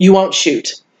 You won't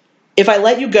shoot. If I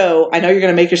let you go, I know you're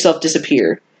gonna make yourself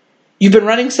disappear. You've been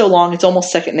running so long, it's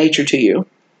almost second nature to you.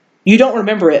 You don't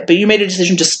remember it, but you made a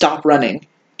decision to stop running.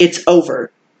 It's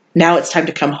over. Now it's time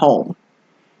to come home."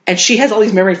 And she has all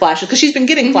these memory flashes because she's been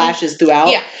getting flashes throughout.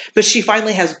 Yeah. But she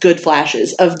finally has good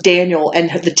flashes of Daniel and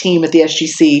the team at the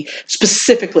SGC,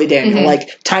 specifically Daniel,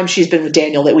 like times she's been with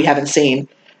Daniel that we haven't seen.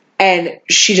 And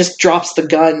she just drops the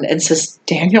gun and says,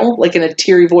 "Daniel," like in a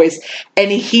teary voice. And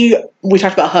we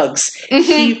talked about hugs.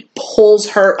 He pulls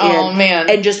her in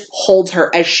and just holds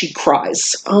her as she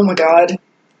cries. Oh my God.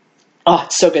 Oh,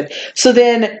 it's so good. So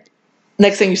then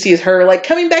next thing you see is her like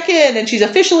coming back in and she's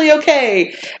officially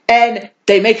okay. And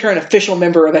they make her an official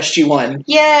member of SG-1.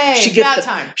 Yay! She gets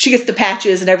she gets the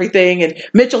patches and everything. And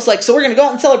Mitchell's like, "So we're going to go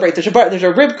out and celebrate. There's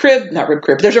a rib crib. Not rib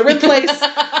crib. There's a rib place.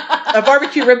 A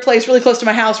barbecue rib place really close to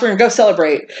my house. We're going to go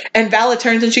celebrate." And Vala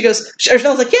turns and she goes,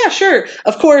 Vala's like, "Yeah, sure.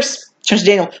 Of course." Turns to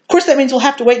Daniel. "Of course that means we'll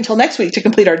have to wait until next week to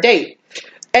complete our date."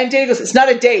 And Daniel goes, "It's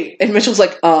not a date." And Mitchell's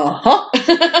like, "Uh-huh."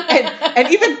 and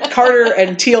even Carter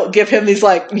and Teal give him these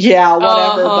like, "Yeah,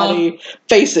 whatever, buddy,"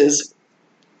 faces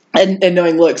and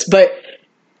knowing looks. But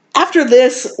after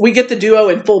this, we get the duo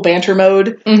in full banter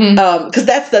mode. Because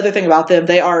that's the other thing about them.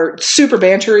 They are super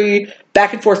bantery,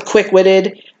 back and forth,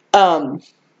 quick-witted.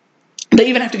 They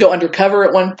even have to go undercover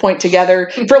at one point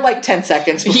together for like 10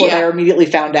 seconds before they're immediately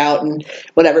found out and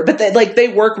whatever. But they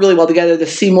work really well together, the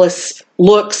seamless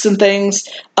looks and things.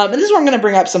 And this is where I'm going to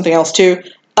bring up something else too.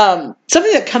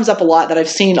 Something that comes up a lot that I've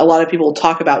seen a lot of people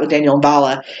talk about with Daniel and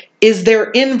Vala is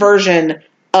their inversion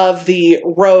of the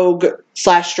rogue /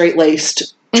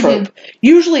 straight-laced trope.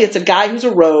 Usually it's a guy who's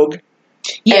a rogue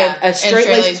and a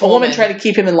straight-laced woman trying to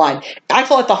keep him in line. I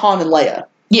call it the Han and Leia.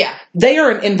 Yeah. They are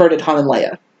an inverted Han and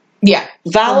Leia. Yeah.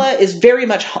 Vala is very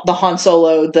much the Han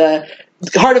Solo, the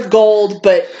heart of gold,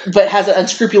 but has an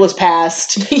unscrupulous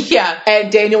past. Yeah.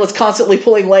 And Daniel is constantly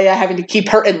pulling Leia, having to keep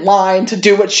her in line to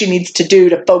do what she needs to do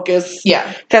to focus.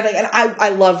 Yeah. Kind of thing. And I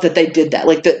love that they did that.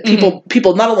 Like that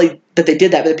people not only that they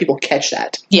did that, but that people catch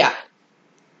that. Yeah.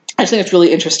 I just think it's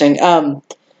really interesting. And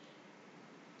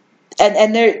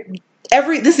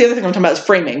this is the other thing I'm talking about is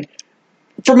framing.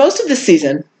 For most of this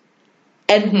season,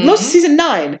 and most of season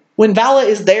 9, when Vala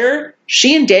is there,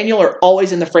 she and Daniel are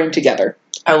always in the frame together.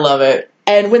 I love it.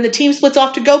 And when the team splits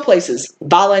off to go places,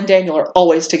 Vala and Daniel are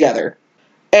always together.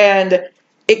 And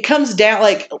it comes down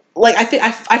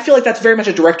I feel like that's very much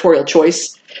a directorial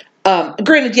choice.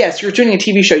 Granted, yes, you're doing a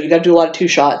TV show, you got to do a lot of 2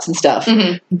 shots and stuff.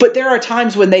 But there are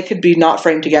times when they could be not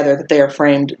framed together, that they are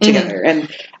framed together. And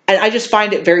I just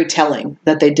find it very telling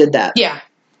that they did that. Yeah.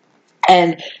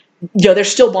 And they're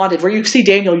still bonded. Where you see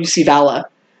Daniel, you see Vala.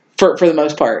 for the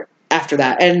most part after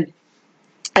that. And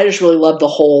I just really love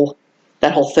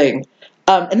that whole thing.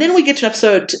 And then we get to an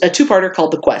episode, a two-parter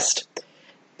called The Quest.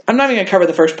 I'm not even going to cover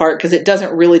the first part because it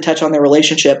doesn't really touch on their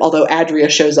relationship, although Adria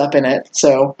shows up in it.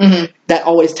 So that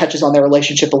always touches on their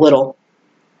relationship a little.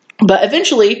 But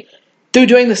eventually, through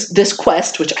doing this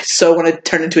quest, which I so want to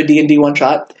turn into a D&D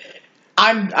one-shot.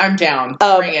 I'm down.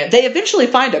 Bring it. They eventually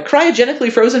find a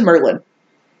cryogenically frozen Merlin.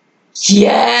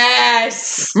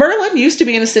 Yes! Merlin used to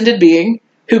be an ascended being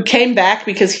who came back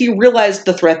because he realized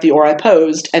the threat the Ori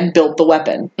posed and built the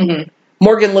weapon.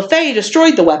 Morgan Le Fay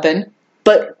destroyed the weapon,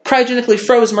 but cryogenically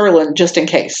froze Merlin just in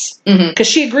case. Because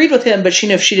she agreed with him, but she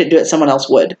knew if she didn't do it, someone else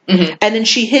would. And then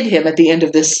she hid him at the end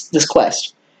of this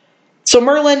quest. So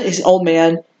Merlin is an old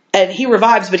man, and he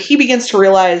revives, but he begins to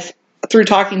realize through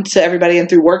talking to everybody and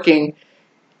through working,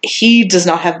 he does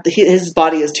not have, his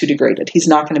body is too degraded. He's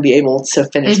not going to be able to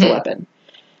finish the weapon.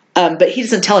 But he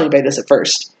doesn't tell anybody this at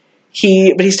first.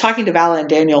 But he's talking to Vala and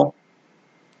Daniel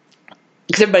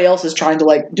because everybody else is trying to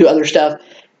like do other stuff.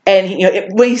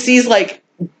 And when he sees like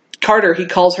Carter, he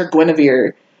calls her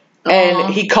Guinevere,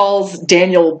 and he calls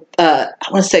Daniel, I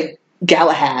want to say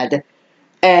Galahad,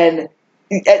 and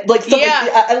like something,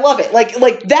 I love it.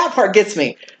 Like that part gets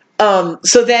me.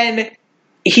 So then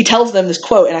he tells them this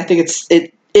quote, and I think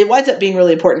it winds up being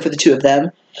really important for the two of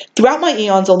them. Throughout my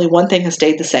eons, only one thing has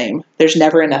stayed the same. There's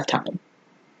never enough time.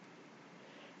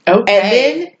 Okay. And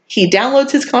then he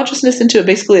downloads his consciousness into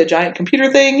basically a giant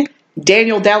computer thing.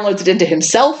 Daniel downloads it into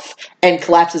himself and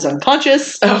collapses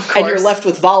unconscious. And you're left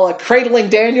with Vala cradling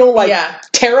Daniel,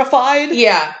 terrified.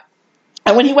 Yeah.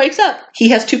 And when he wakes up, he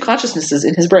has two consciousnesses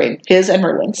in his brain, his and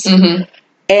Merlin's. And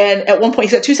at one point,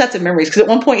 he's got two sets of memories, because at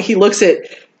one point he looks at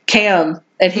Cam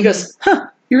and he goes,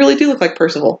 you really do look like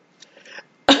Percival.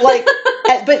 But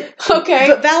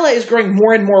Vala is growing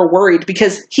more and more worried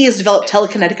because he has developed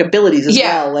telekinetic abilities as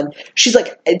well. And she's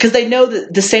like, because they know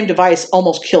that the same device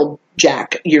almost killed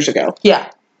Jack years ago.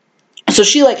 Yeah. So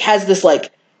she has this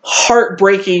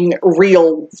heartbreaking,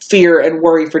 real fear and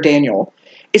worry for Daniel,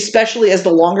 especially as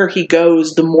the longer he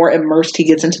goes, the more immersed he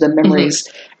gets into the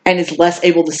memories and is less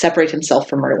able to separate himself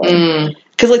from Merlin.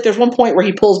 Because there's one point where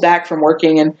he pulls back from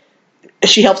working and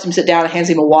she helps him sit down and hands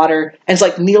him a water and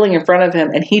is kneeling in front of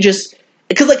him, and he just,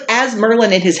 because as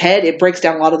Merlin in his head, it breaks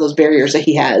down a lot of those barriers that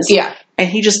he has. Yeah. And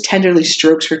he just tenderly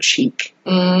strokes her cheek.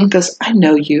 Goes, I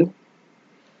know you.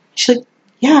 She's like,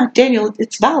 yeah, Daniel,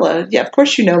 it's Vala. Yeah, of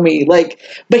course you know me.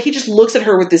 But he just looks at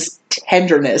her with this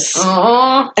tenderness.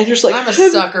 And you're just like, I'm a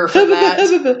sucker for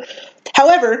that.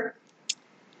 However,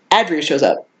 Adria shows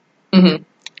up.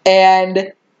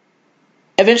 And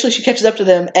eventually she catches up to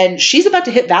them, and she's about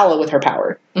to hit Vala with her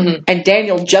power. And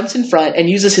Daniel jumps in front and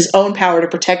uses his own power to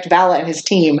protect Vala and his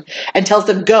team and tells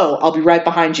them, go, I'll be right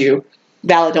behind you.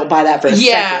 Vala don't buy that for a second.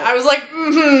 Yeah, I was like,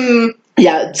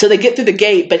 Yeah, so they get through the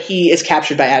gate, but he is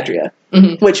captured by Adria,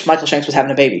 which Michael Shanks was having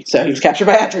a baby, so he was captured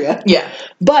by Adria. Yeah.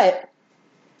 But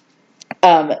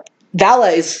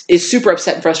Vala is super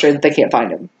upset and frustrated that they can't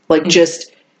find him.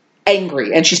 Just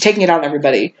angry, and she's taking it out on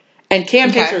everybody. And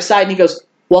Cam takes her aside, and he goes,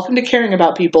 welcome to caring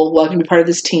about people. Welcome to be part of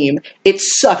this team. It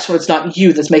sucks when it's not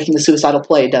you that's making the suicidal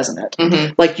play, doesn't it?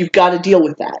 You've got to deal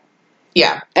with that.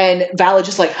 Yeah. And Vala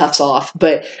just huffs off.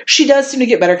 But she does seem to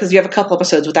get better because you have a couple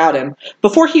episodes without him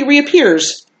before he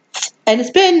reappears. And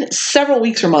it's been several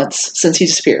weeks or months since he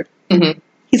disappeared.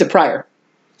 He's a prior.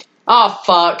 Oh,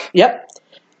 fuck. Yep.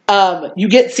 You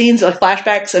get scenes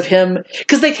flashbacks of him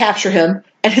because they capture him.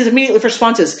 And his immediate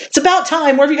response is, it's about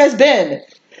time. Where have you guys been?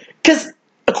 Because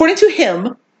according to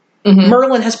him,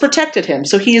 Merlin has protected him.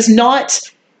 So he is not,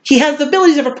 he has the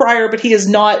abilities of a prior, but he has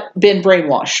not been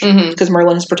brainwashed because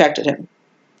Merlin has protected him.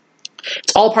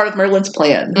 It's all part of Merlin's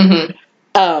plan.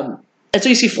 And so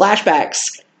you see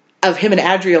flashbacks of him and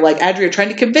Adria, Adria trying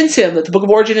to convince him that the Book of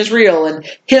Origin is real and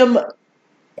him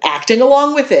acting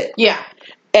along with it. Yeah.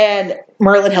 And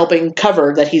Merlin helping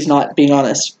cover that he's not being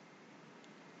honest.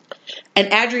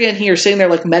 And Adria and he are sitting there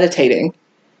meditating.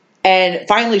 And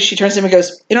finally, she turns to him and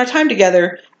goes, in our time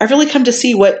together, I've really come to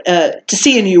see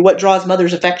in you what draws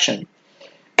mother's affection.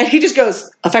 And he just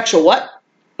goes, affection what?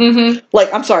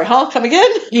 I'm sorry, huh? Come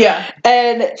again? Yeah.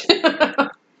 And,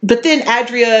 but then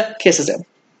Adria kisses him.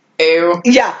 Ew.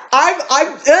 Yeah. I'm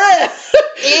ew.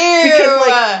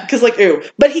 Because ew.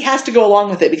 But he has to go along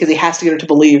with it because he has to get her to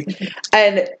believe.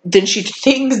 And then she...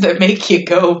 Things that make you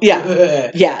go... Yeah.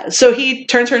 Ugh. Yeah. So he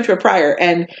turns her into a prior,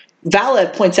 and Vala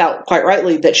points out quite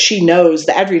rightly that she knows,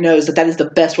 that Adria knows that is the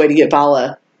best way to get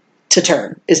Vala to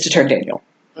turn Daniel.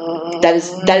 That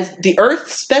is the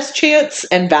Earth's best chance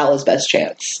and Vala's best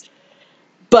chance.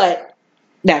 But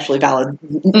naturally valid.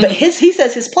 But he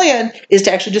says his plan is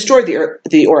to actually destroy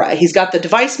the Ori. He's got the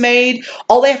device made.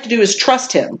 All they have to do is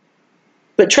trust him.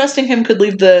 But trusting him could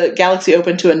leave the galaxy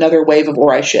open to another wave of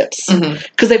Ori ships.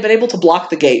 Because they've been able to block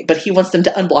the gate, but he wants them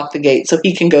to unblock the gate so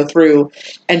he can go through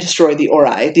and destroy the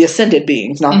Ori, the ascended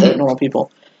beings, not the normal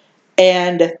people.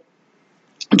 And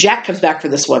Jack comes back for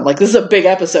this one. Like, this is a big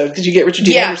episode because you get Richard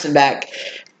Dean Anderson back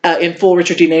in full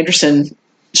Richard Dean Anderson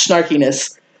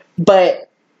snarkiness. But,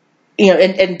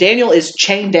 and Daniel is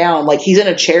chained down. Like, he's in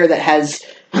a chair that has,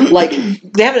 like,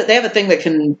 they have a thing that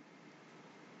can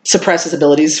suppress his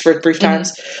abilities for brief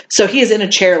times. So he is in a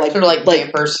chair, like, sort of like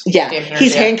dampers. Yeah.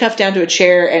 He's handcuffed down to a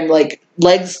chair and, like,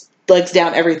 legs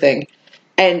down, everything.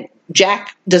 And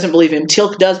Jack doesn't believe him.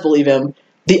 Teal'c does believe him.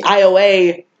 The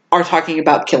IOA are talking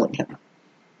about killing him.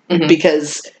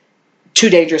 Because too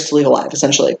dangerous to leave alive,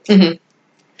 essentially.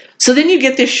 So then you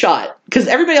get this shot, because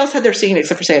everybody else had their scene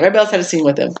except for Sam. Everybody else had a scene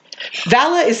with him.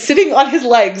 Vala is sitting on his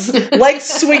legs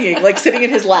swinging, like sitting in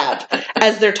his lap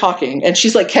as they're talking, and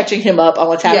she's like catching him up on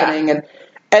what's happening, and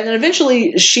then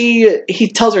eventually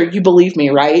he tells her, "You believe me,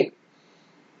 right?"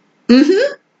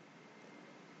 And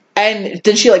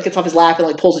then she like gets off his lap and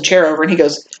like pulls a chair over, and he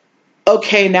goes,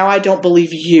 "Okay, now I don't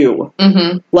believe you."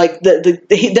 Like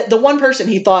the one person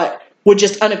he thought would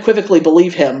just unequivocally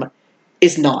believe him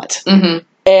is not.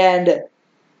 And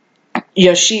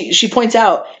she points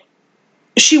out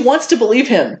she wants to believe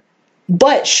him,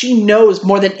 but she knows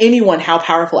more than anyone how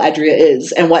powerful Adria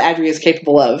is and what Adria is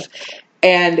capable of,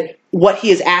 and what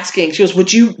he is asking. She goes,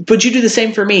 "Would you do the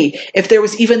same for me if there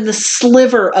was even the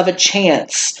sliver of a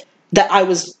chance that I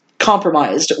was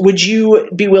compromised? Would you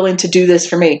be willing to do this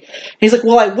for me?" And he's like,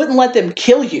 "Well, I wouldn't let them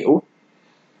kill you,"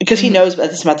 because he knows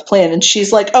about the plan. And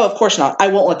she's like, "Oh, of course not. I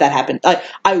won't let that happen.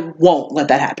 I won't let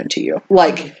that happen to you."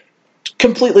 Like,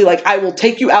 completely, like, "I will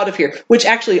take you out of here." Which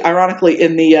actually, ironically,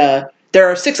 in the there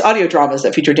are 6 audio dramas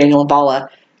that feature Daniel and Vala.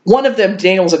 One of them,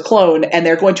 Daniel's a clone, and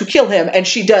they're going to kill him, and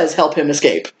she does help him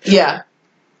escape. Yeah.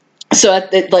 So,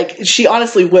 she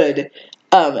honestly would.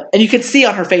 And you can see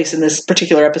on her face in this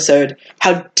particular episode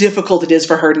how difficult it is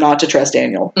for her not to trust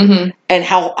Daniel. And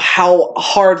how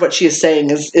hard what she is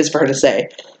saying is for her to say.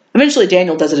 Eventually,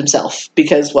 Daniel does it himself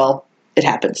because, well, it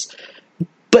happens.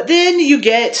 But then you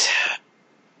get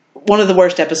one of the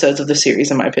worst episodes of the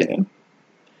series, in my opinion.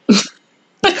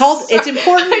 It's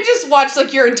important. I just watched,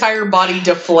 like, your entire body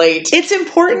deflate. It's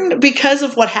important because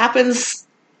of what happens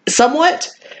somewhat,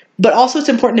 but also it's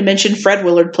important to mention Fred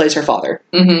Willard plays her father.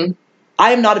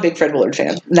 I am not a big Fred Willard fan.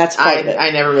 And that's part of it.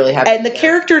 I never really have. And the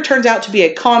character turns out to be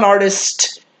a con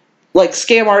artist, like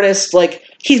scam artist. Like,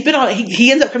 he's been on.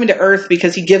 He ends up coming to Earth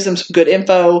because he gives them some good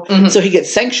info. So he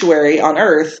gets sanctuary on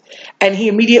Earth, and he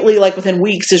immediately, like within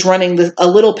weeks, is running a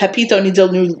little Pepito needs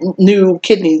a new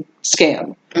kidney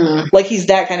scam. Like, he's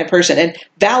that kind of person. And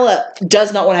Vala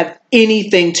does not want to have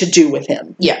anything to do with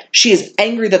him. Yeah, she is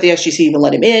angry that the SGC even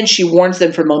let him in. She warns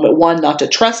them from moment one not to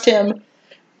trust him.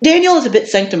 Daniel is a bit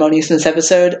sanctimonious in this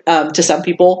episode, to some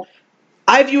people.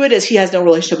 I view it as he has no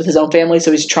relationship with his own family,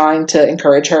 so he's trying to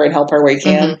encourage her and help her where he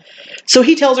can. So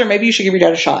he tells her, maybe you should give your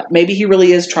dad a shot. Maybe he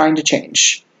really is trying to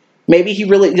change. Maybe he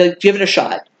really, give it a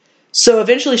shot. So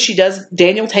eventually she does.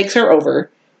 Daniel takes her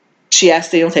over. She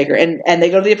asks Daniel to take her, and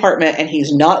they go to the apartment, and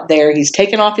he's not there. He's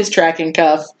taken off his tracking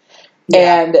cuff,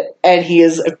 and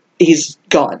he's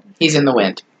gone. He's in the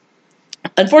wind.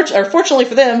 Fortunately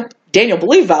for them, Daniel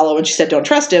believed Vala when she said don't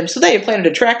trust him, so they implanted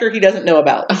a tracker he doesn't know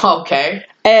about. Okay.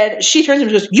 And she turns to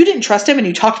him and goes, "You didn't trust him and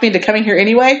you talked me into coming here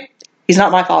anyway? He's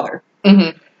not my father."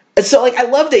 And so, like, I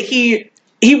love that he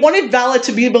wanted Vala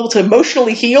to be able to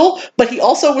emotionally heal, but he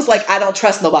also was like, "I don't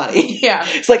trust nobody." Yeah.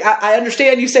 It's like, I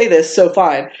understand you say this, so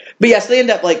fine. But yes, they end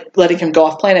up, like, letting him go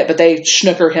off planet, but they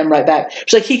snooker him right back.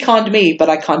 She's like, "He conned me, but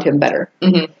I conned him better."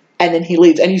 And then he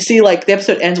leaves. And you see, like, the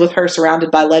episode ends with her surrounded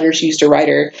by letters she used to write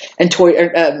her and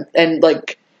and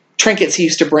like trinkets he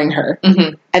used to bring her.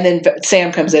 And then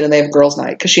Sam comes in and they have girls'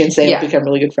 night because she and Sam become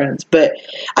really good friends. But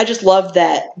I just love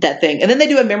that thing. And then they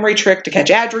do a memory trick to catch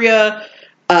Adria.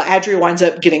 Adria winds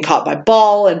up getting caught by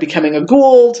Ball and becoming a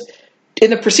Goa'uld.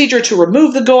 In the procedure to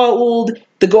remove the Goa'uld,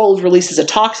 the Goa'uld releases a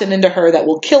toxin into her that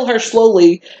will kill her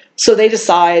slowly. So they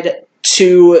decide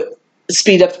to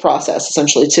speed up the process,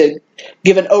 essentially, to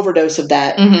give an overdose of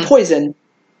that poison,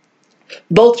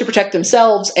 both to protect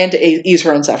themselves and to ease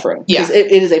her own suffering. Because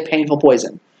it is a painful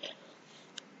poison.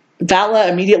 Vala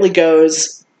immediately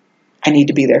goes, "I need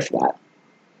to be there for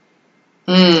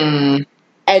that."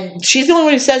 And she's the only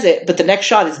one who says it, but the next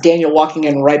shot is Daniel walking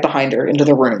in right behind her into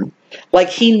the room. Like,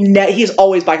 he's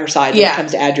always by her side when it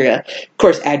comes to Adria. Of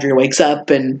course, Adria wakes up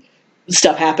and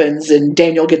stuff happens, and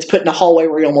Daniel gets put in a hallway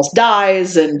where he almost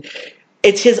dies, and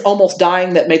it's his almost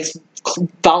dying that makes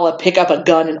Vala pick up a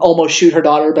gun and almost shoot her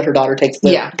daughter, but her daughter takes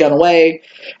the gun away.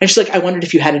 And she's like, I wondered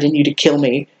if you had it in you to kill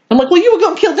me. I'm like, well, you were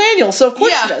going to kill Daniel, so of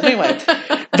course she does. Anyway,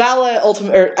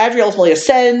 Adria ultimately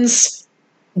ascends.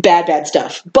 Bad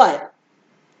stuff. But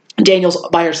Daniel's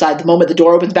by her side. The moment the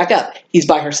door opens back up, he's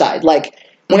by her side. Like,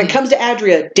 when it comes to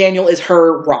Adria, Daniel is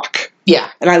her rock. Yeah.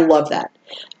 And I love that.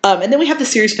 And then we have the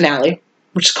series finale,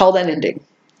 which is called Unending.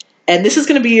 And this is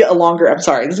going to be a longer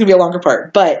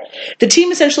part. But the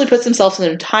team essentially puts themselves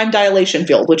in a time dilation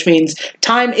field, which means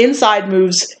time inside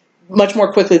moves much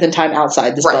more quickly than time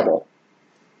outside this bubble.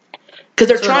 Because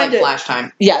they're trying to flash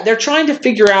time. Yeah, they're trying to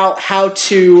figure out how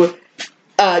to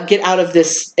get out of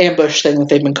this ambush thing that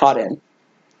they've been caught in.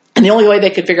 And the only way they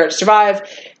could figure out to survive,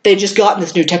 they just gotten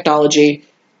this new technology.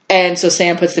 And so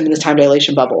Sam puts them in this time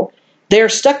dilation bubble. They're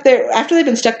stuck there. After they've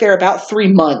been stuck there about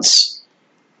 3 months,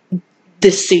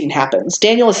 this scene happens.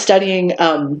 Daniel is studying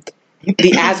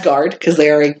the Asgard, because they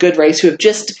are a good race who have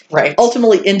just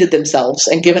ultimately ended themselves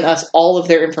and given us all of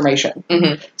their information.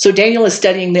 Mm-hmm. So Daniel is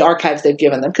studying the archives they've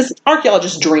given them, because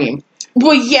archaeologists dream.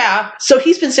 Well, yeah. So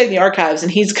he's been studying the archives,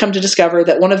 and he's come to discover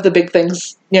that one of the big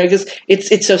things, because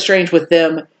it's so strange with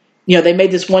them, they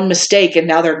made this one mistake and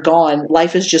now they're gone.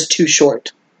 Life is just too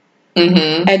short.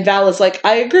 Mm-hmm. And Vala's like,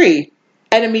 I agree.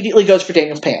 And immediately goes for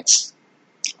Daniel's pants.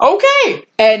 Okay.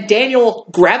 And Daniel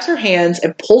grabs her hands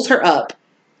and pulls her up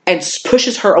and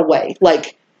pushes her away,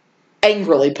 like,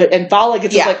 angrily. And Vala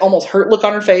gets this, like, almost hurt look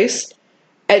on her face.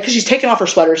 Because she's taken off her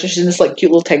sweater, so she's in this, like,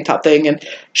 cute little tank top thing. And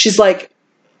she's like,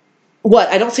 what?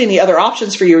 I don't see any other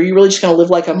options for you. Are you really just going to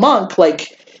live like a monk?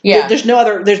 Like, there's no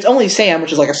other, there's only Sam,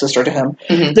 which is like a sister to him.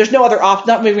 Mm-hmm. There's no other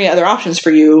not maybe any other options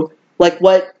for you. Like,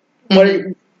 why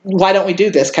don't we do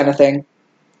this kind of thing?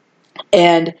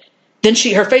 And then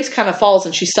her face kind of falls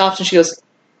and she stops and she goes,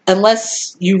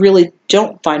 unless you really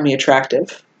don't find me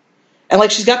attractive. And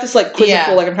like, she's got this like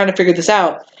quizzical, like, I'm trying to figure this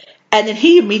out. And then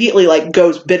he immediately like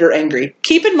goes bitter angry.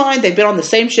 Keep in mind, they've been on the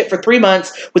same ship for 3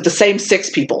 months with the same 6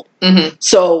 people. Mm-hmm.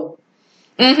 So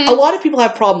a lot of people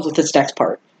have problems with this next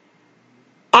part.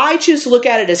 I choose to look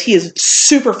at it as he is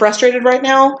super frustrated right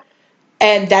now.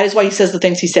 And that is why he says the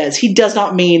things he says. He does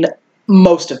not mean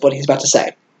most of what he's about to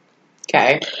say.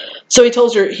 Okay. So he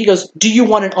tells her, he goes, do you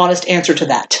want an honest answer to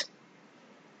that?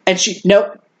 And she,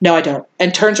 nope, no, I don't.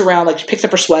 And turns around, like, she picks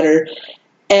up her sweater,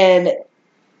 and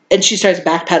she starts to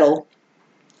backpedal,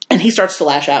 and he starts to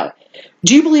lash out.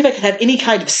 Do you believe I could have any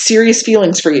kind of serious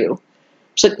feelings for you?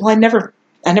 She's like, well, I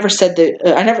never said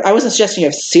that, I wasn't suggesting you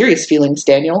have serious feelings,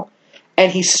 Daniel.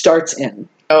 And he starts in.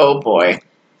 Oh, boy.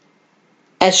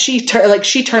 As she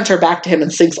turns her back to him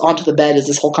and sinks onto the bed as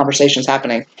this whole conversation is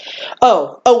happening.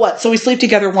 Oh, what? So we sleep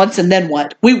together once and then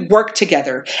what? We work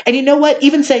together. And you know what?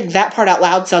 Even saying that part out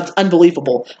loud sounds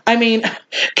unbelievable. I mean,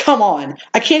 come on.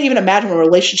 I can't even imagine what a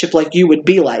relationship like you would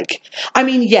be like. I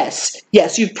mean, yes,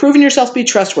 you've proven yourself to be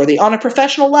trustworthy on a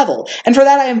professional level. And for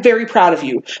that, I am very proud of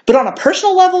you. But on a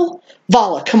personal level,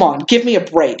 Vala, come on, give me a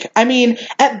break. I mean,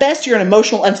 at best, you're an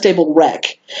emotional, unstable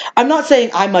wreck. I'm not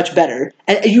saying I'm much better.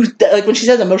 And like when she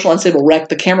says emotional, unstable wreck,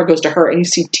 the camera goes to her and you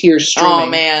see tears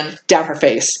streaming down her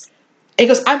face. And he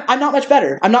goes, I'm not much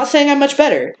better. I'm not saying I'm much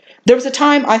better. There was a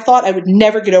time I thought I would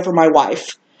never get over my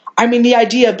wife. I mean, the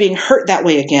idea of being hurt that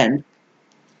way again.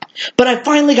 But I've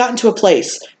finally gotten to a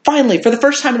place, for the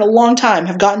first time in a long time,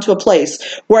 have gotten to a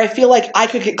place where I feel like I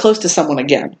could get close to someone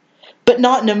again. But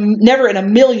never in a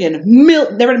million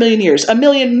years, a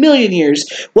million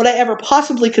years, would I ever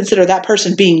possibly consider that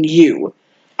person being you.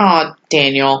 Oh,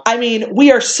 Daniel. I mean,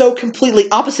 we are so completely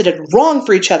opposite and wrong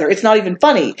for each other. It's not even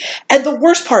funny. And the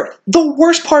worst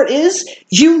part is,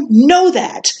 you know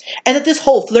that. And that this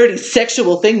whole flirty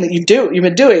sexual thing that you've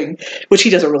been doing, which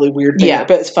he does a really weird thing,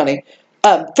 but it's funny.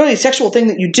 Flirty sexual thing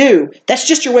that you do, that's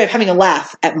just your way of having a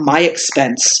laugh at my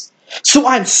expense. So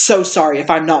I'm so sorry if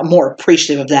I'm not more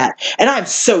appreciative of that. And I'm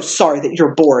so sorry that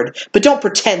you're bored. But don't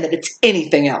pretend that it's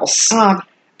anything else.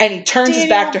 And he turns his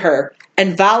back to her.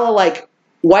 And Vala, like,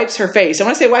 wipes her face. And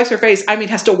when I say wipes her face, I mean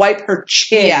has to wipe her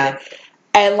chin. Yeah.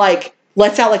 And, like,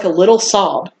 lets out, like, a little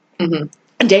sob. Mm-hmm.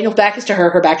 And Daniel's back is to her.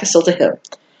 Her back is still to him.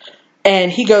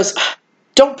 And he goes,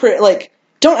 don't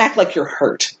act like you're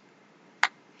hurt.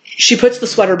 She puts the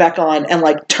sweater back on and,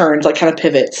 like, turns, like, kind of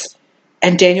pivots.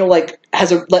 And Daniel, like,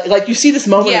 has like you see this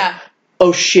moment of,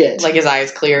 oh shit. Like his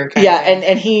eyes clear.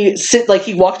 And he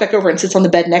he walks back over and sits on the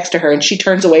bed next to her and she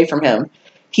turns away from him.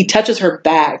 He touches her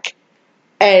back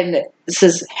and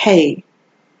says, hey.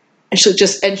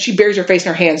 And she buries her face in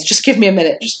her hands. Just give me a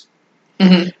minute.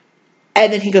 Mm-hmm.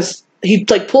 And then he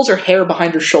like pulls her hair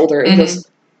behind her shoulder and goes,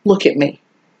 look at me.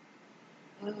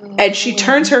 And she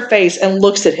turns her face and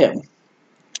looks at him.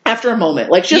 after a moment.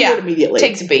 Like, she doesn't do it immediately.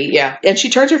 Takes a beat, yeah. And she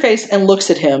turns her face and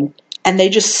looks at him, and they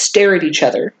just stare at each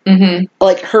other. Mm-hmm.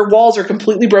 Like, her walls are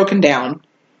completely broken down,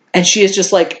 and she is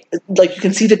just like you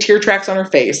can see the tear tracks on her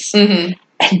face. Mm-hmm.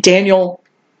 And Daniel,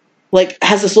 like,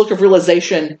 has this look of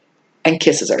realization and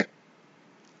kisses her.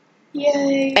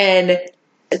 Yay. And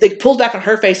they pulled back on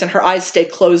her face, and her eyes stay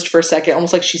closed for a second,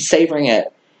 almost like she's savoring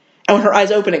it. And when her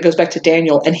eyes open, it goes back to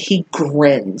Daniel, and he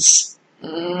grins.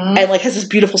 Mm. And, like, has this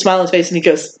beautiful smile on his face, and he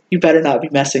goes, "You better not be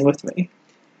messing with me."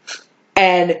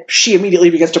 And she immediately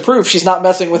begins to prove she's not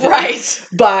messing with him. Right.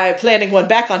 By planting one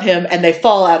back on him, and they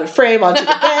fall out of frame onto the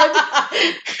bed.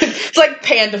 It's like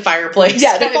pan to fireplace.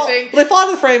 Yeah, they fall out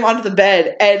of the frame onto the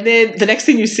bed, and then the next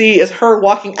thing you see is her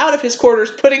walking out of his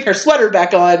quarters, putting her sweater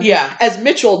back on. Yeah. As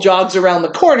Mitchell jogs around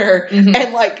the corner,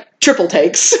 and, like, triple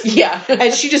takes. Yeah.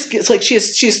 And she just gets, like,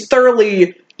 she's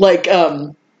thoroughly, like,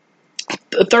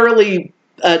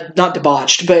 not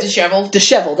debauched, but Disheveled.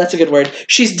 Disheveled, that's a good word.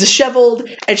 She's disheveled,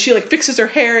 and she, like, fixes her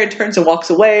hair and turns and walks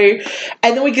away.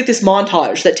 And then we get this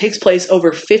montage that takes place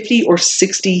over 50 or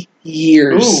 60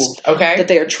 years. Ooh, okay. That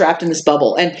they are trapped in this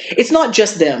bubble. And it's not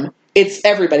just them. It's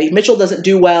everybody. Mitchell doesn't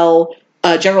do well.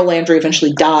 General Landry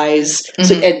eventually dies.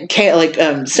 So,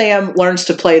 and Sam learns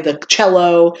to play the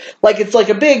cello. Like, it's like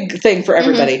a big thing for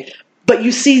everybody. But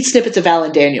you see snippets of Val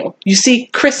and Daniel. You see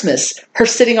Christmas, her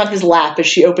sitting on his lap as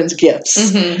she opens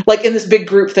gifts. Like, in this big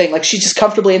group thing. Like, she's just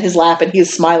comfortably in his lap and he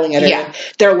is smiling at her. Yeah. And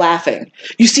they're laughing.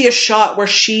 You see a shot where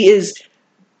she is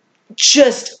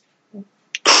just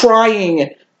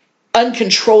crying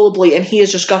uncontrollably, and he has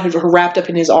just got her wrapped up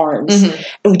in his arms. And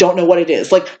we don't know what it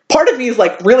is. Like, part of me is,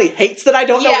 like, really hates that I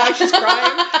don't know why she's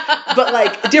crying. But,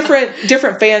 like,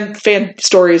 different fan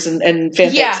stories and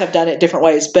fanfics have done it different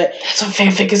ways. But that's what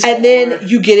fanfic is. And then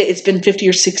you get it. It's been 50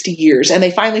 or 60 years, and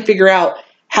they finally figure out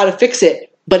how to fix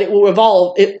it. But it will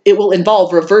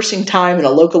involve reversing time in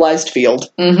a localized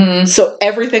field. So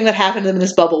everything that happened in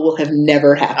this bubble will have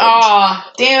never happened.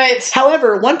 Oh, damn it!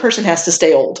 However, one person has to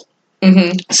stay old.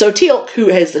 So Teal'c, who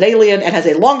is an alien and has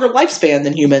a longer lifespan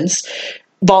than humans,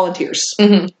 volunteers.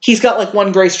 He's got, like,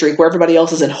 one gray streak where everybody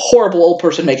else is in horrible old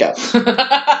person makeup.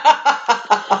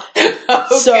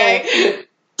 Okay.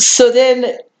 So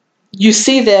then you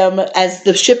see them as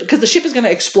the ship, because the ship is going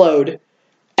to explode,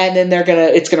 and then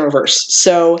it's going to reverse.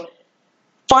 So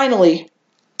finally,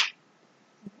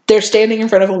 they're standing in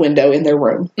front of a window in their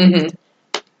room.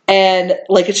 And,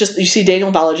 like, it's just, you see Daniel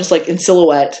and Vala just, like, in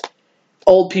silhouette.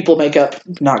 Old people makeup,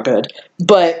 not good.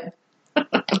 But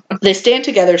they stand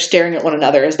together staring at one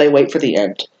another as they wait for the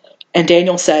end. And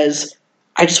Daniel says,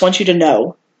 "I just want you to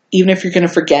know, even if you're going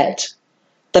to forget,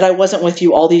 that I wasn't with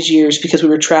you all these years because we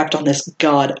were trapped on this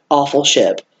god-awful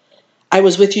ship. I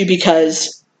was with you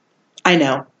because I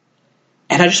know.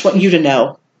 And I just want you to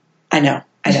know. I know.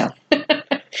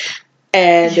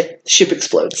 And ship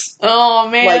explodes. Oh,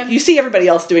 man. Like, you see everybody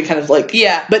else doing kind of, like...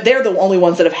 Yeah. But they're the only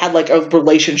ones that have had, like, a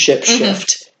relationship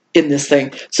shift in this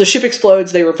thing. So ship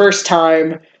explodes, they reverse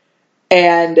time,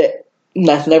 and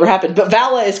nothing ever happened. But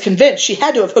Vala is convinced she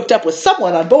had to have hooked up with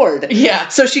someone on board. Yeah.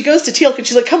 So she goes to Teal'c, and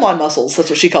she's like, "Come on, Muscles." That's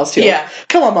what she calls Teal'c. Yeah.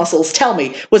 "Come on, Muscles, tell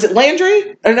me. Was it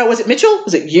Landry? Or no, was it Mitchell?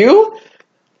 Was it you?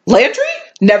 Landry?"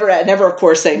 Never, of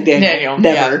course, saying Daniel.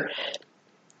 Never. Yeah.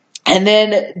 And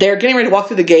then they're getting ready to walk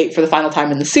through the gate for the final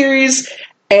time in the series,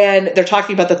 and they're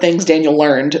talking about the things Daniel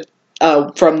learned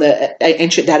from the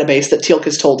ancient database that Teal'c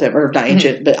has told him, or not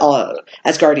ancient, but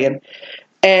Asgardian.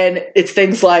 And it's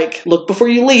things like, look before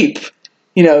you leap.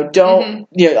 You know, don't,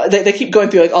 they keep going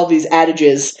through, like, all these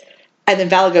adages. And then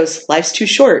Vala goes, "Life's too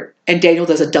short." And Daniel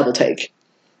does a double take.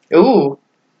 Ooh.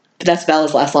 But that's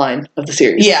Vala's last line of the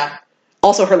series. Yeah.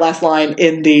 Also her last line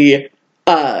in the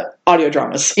audio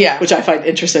dramas. Yeah. Which I find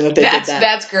interesting that they did that.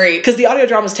 That's great. Because the audio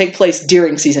dramas take place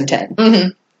during season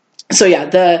 10. So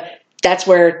yeah, that's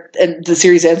where the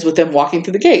series ends with them walking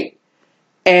through the gate.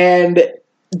 And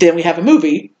then we have a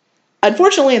movie.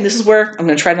 Unfortunately, and this is where I'm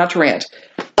going to try not to rant,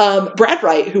 Brad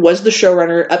Wright, who was the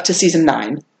showrunner up to season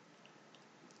 9,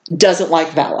 doesn't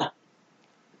like Vala.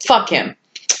 Fuck him.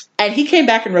 And he came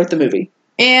back and wrote the movie.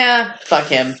 Yeah, fuck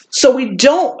him. So we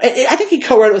don't... I think he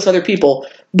co-wrote it with other people,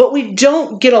 but we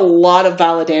don't get a lot of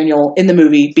Vala Daniel in the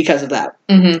movie because of that.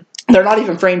 They're not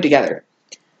even framed together.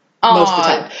 Most of the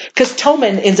time. Because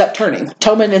Tommen ends up turning.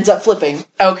 Tommen ends up flipping.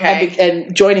 Okay.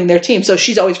 And joining their team. So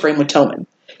she's always framed with Tommen,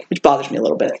 which bothers me a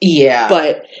little bit. Yeah.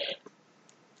 But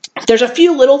there's a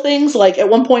few little things. Like, at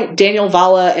one point, Daniel,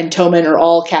 Vala, and Tommen are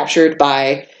all captured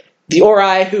by the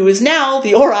Ori, who is now...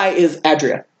 The Ori is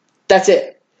Adria. That's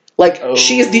it. Like,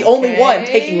 she is the only one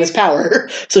taking this power.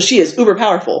 So she is uber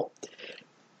powerful.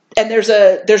 there's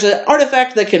an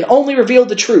artifact that can only reveal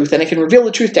the truth, and it can reveal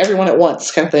the truth to everyone at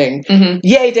once, kind of thing.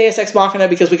 Yay, Deus Ex Machina,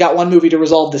 because we got one movie to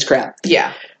resolve this crap.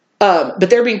 Yeah. But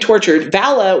they're being tortured.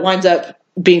 Vala winds up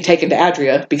being taken to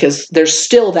Adria because there's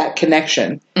still that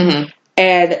connection.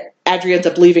 And Adria ends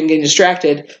up leaving, getting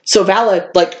distracted. So Vala,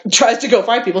 like, tries to go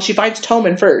find people. She finds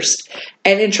Tommen first.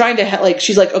 And in trying to,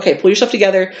 she's like, okay, pull yourself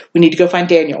together. We need to go find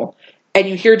Daniel. And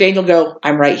you hear Daniel go,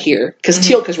 I'm right here. Because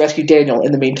Teal'c has rescued Daniel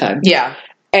in the meantime. Yeah.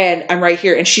 And I'm right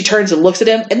here. And she turns and looks at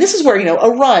him. And this is where, a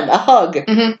run, a hug.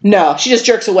 No, she just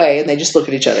jerks away and they just look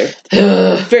at each other.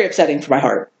 Very upsetting for my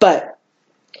heart. But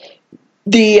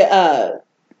the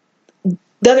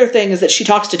other thing is that she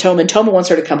talks to Tommen. Tommen wants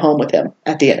her to come home with him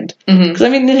at the end. Because,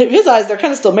 in his eyes, they're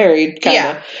kind of still married, kind of.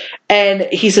 Yeah. And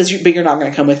he says, but you're not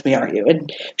going to come with me, are you?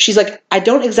 And she's like, I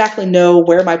don't exactly know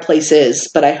where my place is,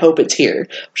 but I hope it's here.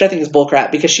 Which I think is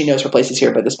bullcrap, because she knows her place is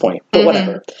here by this point. But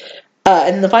whatever.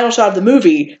 And in the final shot of the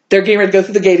movie, they're getting ready to go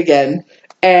through the gate again.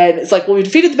 And it's like, well, we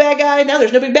defeated the bad guy. Now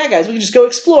there's no big bad guys. We can just go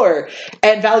explore.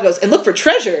 And Val goes, and look for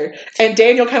treasure. And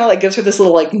Daniel kind of gives her this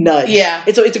little nudge. Yeah.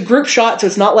 It's a group shot, so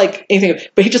it's not anything.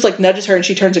 But he just nudges her and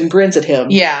she turns and grins at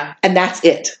him. Yeah. And that's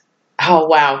it. Oh,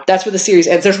 wow. That's where the series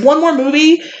ends. There's one more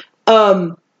movie.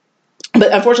 But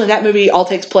unfortunately that movie all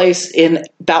takes place in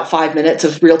about 5 minutes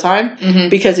of real time.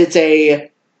 Because it's a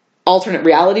alternate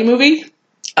reality movie.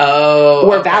 Oh.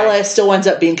 Where Vala still ends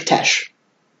up being Katesh.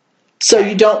 So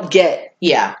you don't get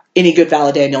any good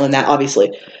Vala Daniel in that,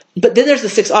 obviously. But then there's the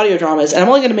 6 audio dramas, and I'm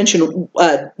only going to mention,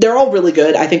 they're all really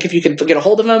good. I think if you can get a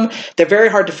hold of them, they're very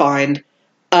hard to find,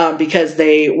 because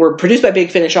they were produced by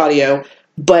Big Finish Audio,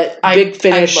 but Big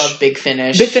Finish... I love Big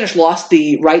Finish. Big Finish lost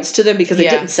the rights to them because they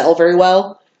didn't sell very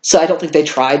well, so I don't think they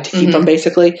tried to keep them,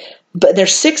 basically. But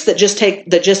there's 6 that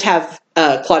just have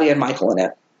Claudia and Michael in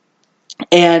it.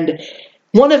 And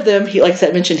one of them, like I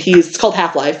said, mentioned, it's called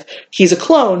Half-Life. He's a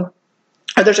clone.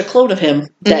 Or there's a clone of him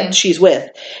that she's with.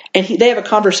 And they have a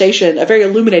conversation, a very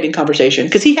illuminating conversation,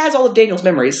 because he has all of Daniel's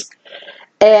memories.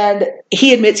 And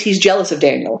he admits he's jealous of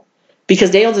Daniel.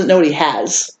 Because Daniel doesn't know what he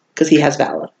has, because he has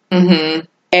Vala.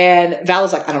 And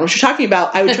Vala's like, I don't know what you're talking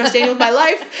about. I would trust Daniel with my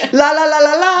life. La, la, la,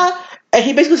 la, la. And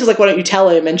he basically says, why don't you tell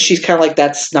him? And she's kind of like,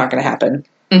 that's not going to happen.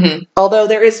 Although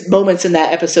there is moments in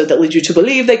that episode that lead you to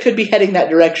believe they could be heading that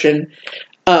direction.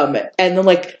 And then,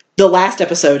 the last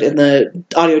episode in the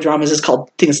audio dramas is called,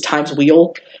 I think it's Time's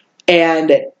Wheel,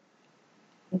 and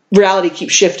reality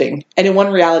keeps shifting. And in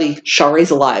one reality, Share's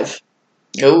alive.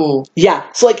 Oh. Yeah.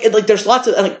 So, there's lots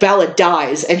of, Vala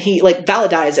dies, and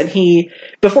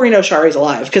before you know Share's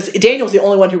alive, because Daniel's the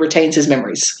only one who retains his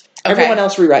memories. Okay. Everyone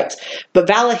else rewrites. But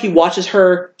Vala, he watches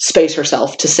her space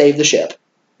herself to save the ship.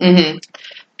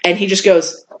 And he just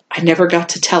goes, I never got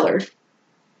to tell her.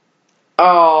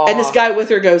 Oh. And this guy with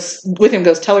him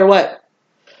goes, tell her what?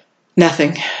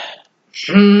 Nothing.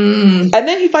 And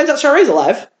then he finds out Share's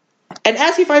alive. And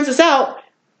as he finds this out,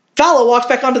 Vala walks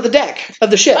back onto the deck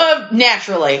of the ship.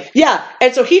 Naturally. Yeah.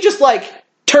 And so he just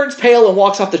turns pale and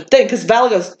walks off the thing because Vala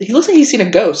goes, he looks like he's seen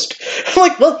a ghost. I'm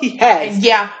like, well, he has.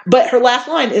 Yeah. But her last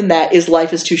line in that is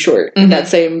life is too short in that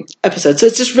same episode. So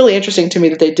it's just really interesting to me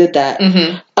that they did that.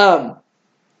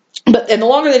 But the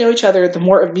longer they know each other, the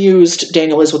more amused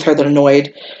Daniel is with her than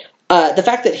annoyed. The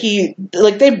fact that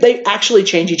they actually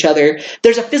change each other.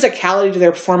 There's a physicality to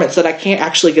their performance that I can't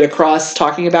actually get across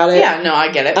talking about it. Yeah, no,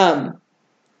 I get it.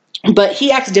 But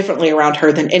he acts differently around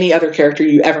her than any other character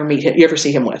you ever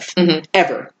see him with.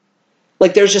 Ever.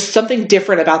 There's just something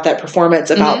different about that performance,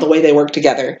 about the way they work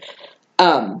together.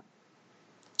 And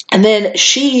then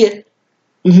she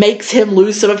makes him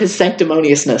lose some of his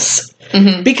sanctimoniousness.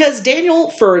 Because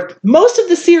Daniel, for most of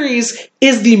the series,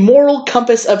 is the moral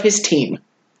compass of his team.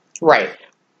 Right.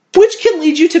 Which can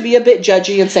lead you to be a bit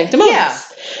judgy and sanctimonious. Yeah.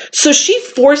 So she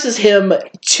forces him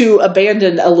to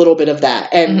abandon a little bit of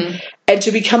that and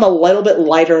to become a little bit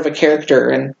lighter of a character.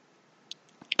 And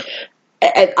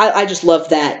I just love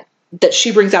that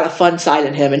she brings out a fun side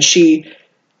in him, and she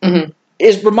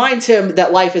reminds him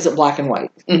that life isn't black and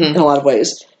white in a lot of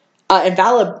ways. And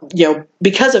Vala,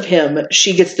 because of him,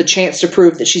 she gets the chance to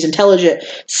prove that she's intelligent,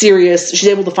 serious. She's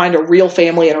able to find a real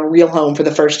family and a real home for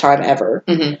the first time ever.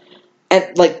 And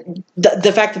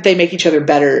the fact that they make each other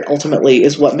better ultimately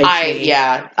is what makes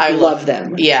I love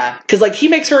them. Yeah, because he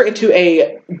makes her into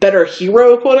a better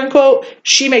hero, quote unquote.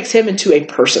 She makes him into a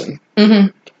person.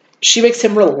 She makes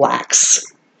him relax.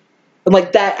 And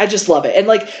that, I just love it. And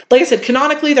like I said,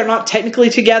 canonically, they're not technically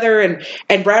together.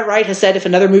 And Brad Wright has said if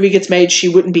another movie gets made, she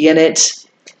wouldn't be in it.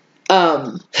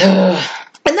 And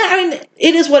that,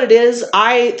 it is what it is.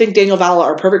 I think Daniel and Vala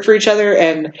are perfect for each other,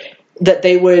 and that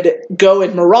they would go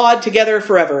and maraud together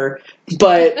forever.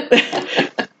 But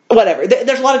whatever.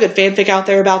 There's a lot of good fanfic out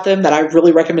there about them that I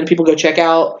really recommend people go check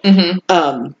out.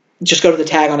 Just go to the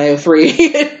tag on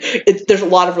AO3. There's a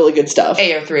lot of really good stuff.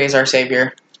 AO3 is our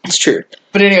savior. It's true.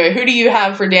 But anyway, who do you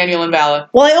have for Daniel and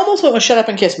Vala? Well, I almost went with Shut Up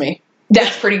and Kiss Me.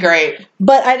 That's pretty great.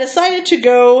 But I decided to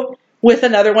go with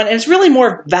another one, and it's really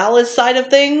more Vala's side of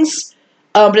things.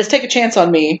 But it's Take a Chance on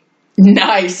Me.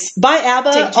 Nice. By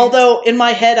ABBA, although in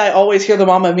my head I always hear the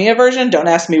Mamma Mia version. Don't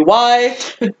ask me why,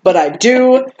 but I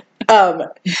do.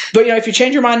 But, if you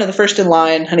change your mind on the first in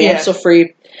line, honey, I'm still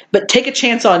free. But Take a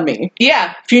Chance on Me.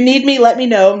 Yeah. If you need me, let me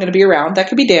know. I'm going to be around. That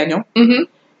could be Daniel. Mm-hmm.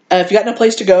 If you got no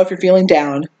place to go, if you're feeling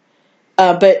down.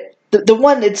 But the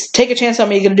one, it's Take a Chance on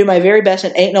Me. Going to do my very best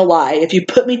and ain't no lie. If you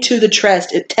put me to the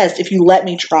test, if you let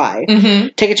me try. Mm-hmm.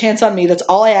 Take a chance on me. That's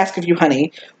all I ask of you,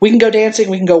 honey. We can go dancing.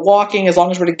 We can go walking as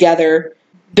long as we're together.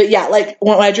 But yeah, like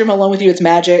when I dream alone with you, it's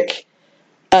magic.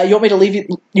 You want me to leave you?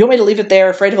 You want me to leave it there?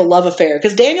 Afraid of a love affair?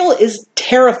 Because Daniel is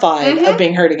terrified of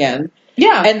being hurt again.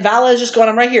 Yeah, and Vala is just going,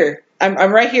 "I'm right here.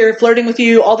 I'm right here, flirting with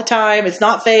you all the time. It's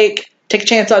not fake. Take a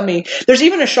chance on me." There's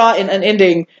even a shot in an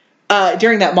ending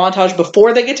during that montage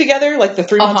before they get together, like the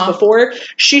 3 months before.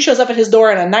 She shows up at his door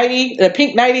in a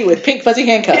pink nightie with pink fuzzy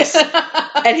handcuffs,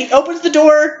 and he opens the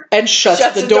door and shuts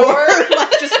the door.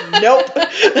 Like, just nope.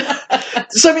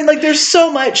 So I mean, like, there's so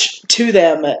much to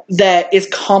them that is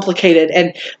complicated,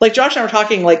 and like Josh and I were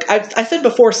talking, like I said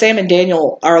before, Sam and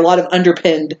Daniel are a lot of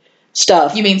underpinned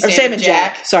stuff. You mean Sam and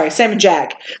Jack? Sorry, Sam and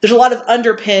Jack. There's a lot of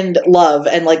underpinned love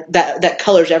and like that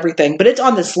colors everything, but it's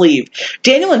on the sleeve.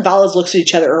 Daniel and Vala's looks at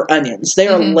each other are onions. They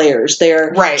are layers. They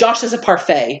are Josh is a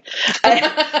parfait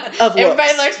of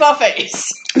Everybody likes parfaits.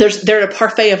 They're a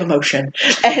parfait of emotion,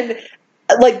 and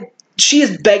like she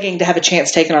is begging to have a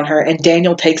chance taken on her, and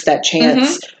Daniel takes that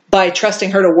chance by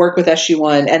trusting her to work with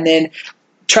SG1, and then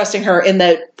trusting her in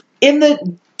the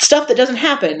stuff that doesn't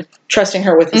happen, trusting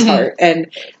her with his heart. And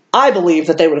I believe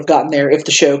that they would have gotten there if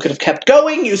the show could have kept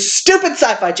going, you stupid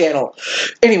Sci-Fi Channel.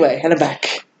 Anyway, and I'm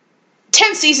back.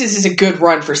 10 seasons is a good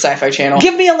run for Sci-Fi Channel.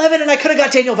 Give me 11 and I could have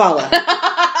got Daniel Vala.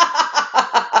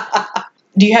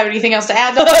 Do you have anything else to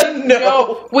add?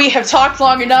 No. We have talked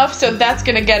long enough, so that's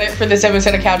going to get it for this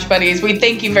episode of Couch Buddies. We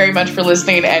thank you very much for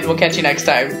listening, and we'll catch you next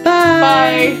time. Bye.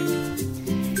 Bye.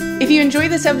 If you enjoyed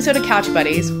this episode of Couch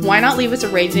Buddies, why not leave us a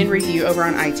rating and review over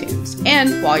on iTunes?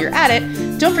 And while you're at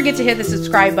it, don't forget to hit the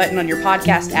subscribe button on your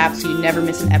podcast app so you never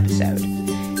miss an episode.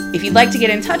 If you'd like to get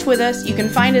in touch with us, you can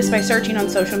find us by searching on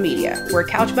social media. We're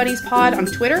Couch Buddies Pod on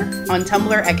Twitter, on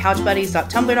Tumblr at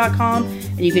couchbuddies.tumblr.com,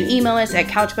 and you can email us at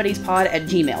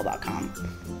couchbuddiespod@gmail.com.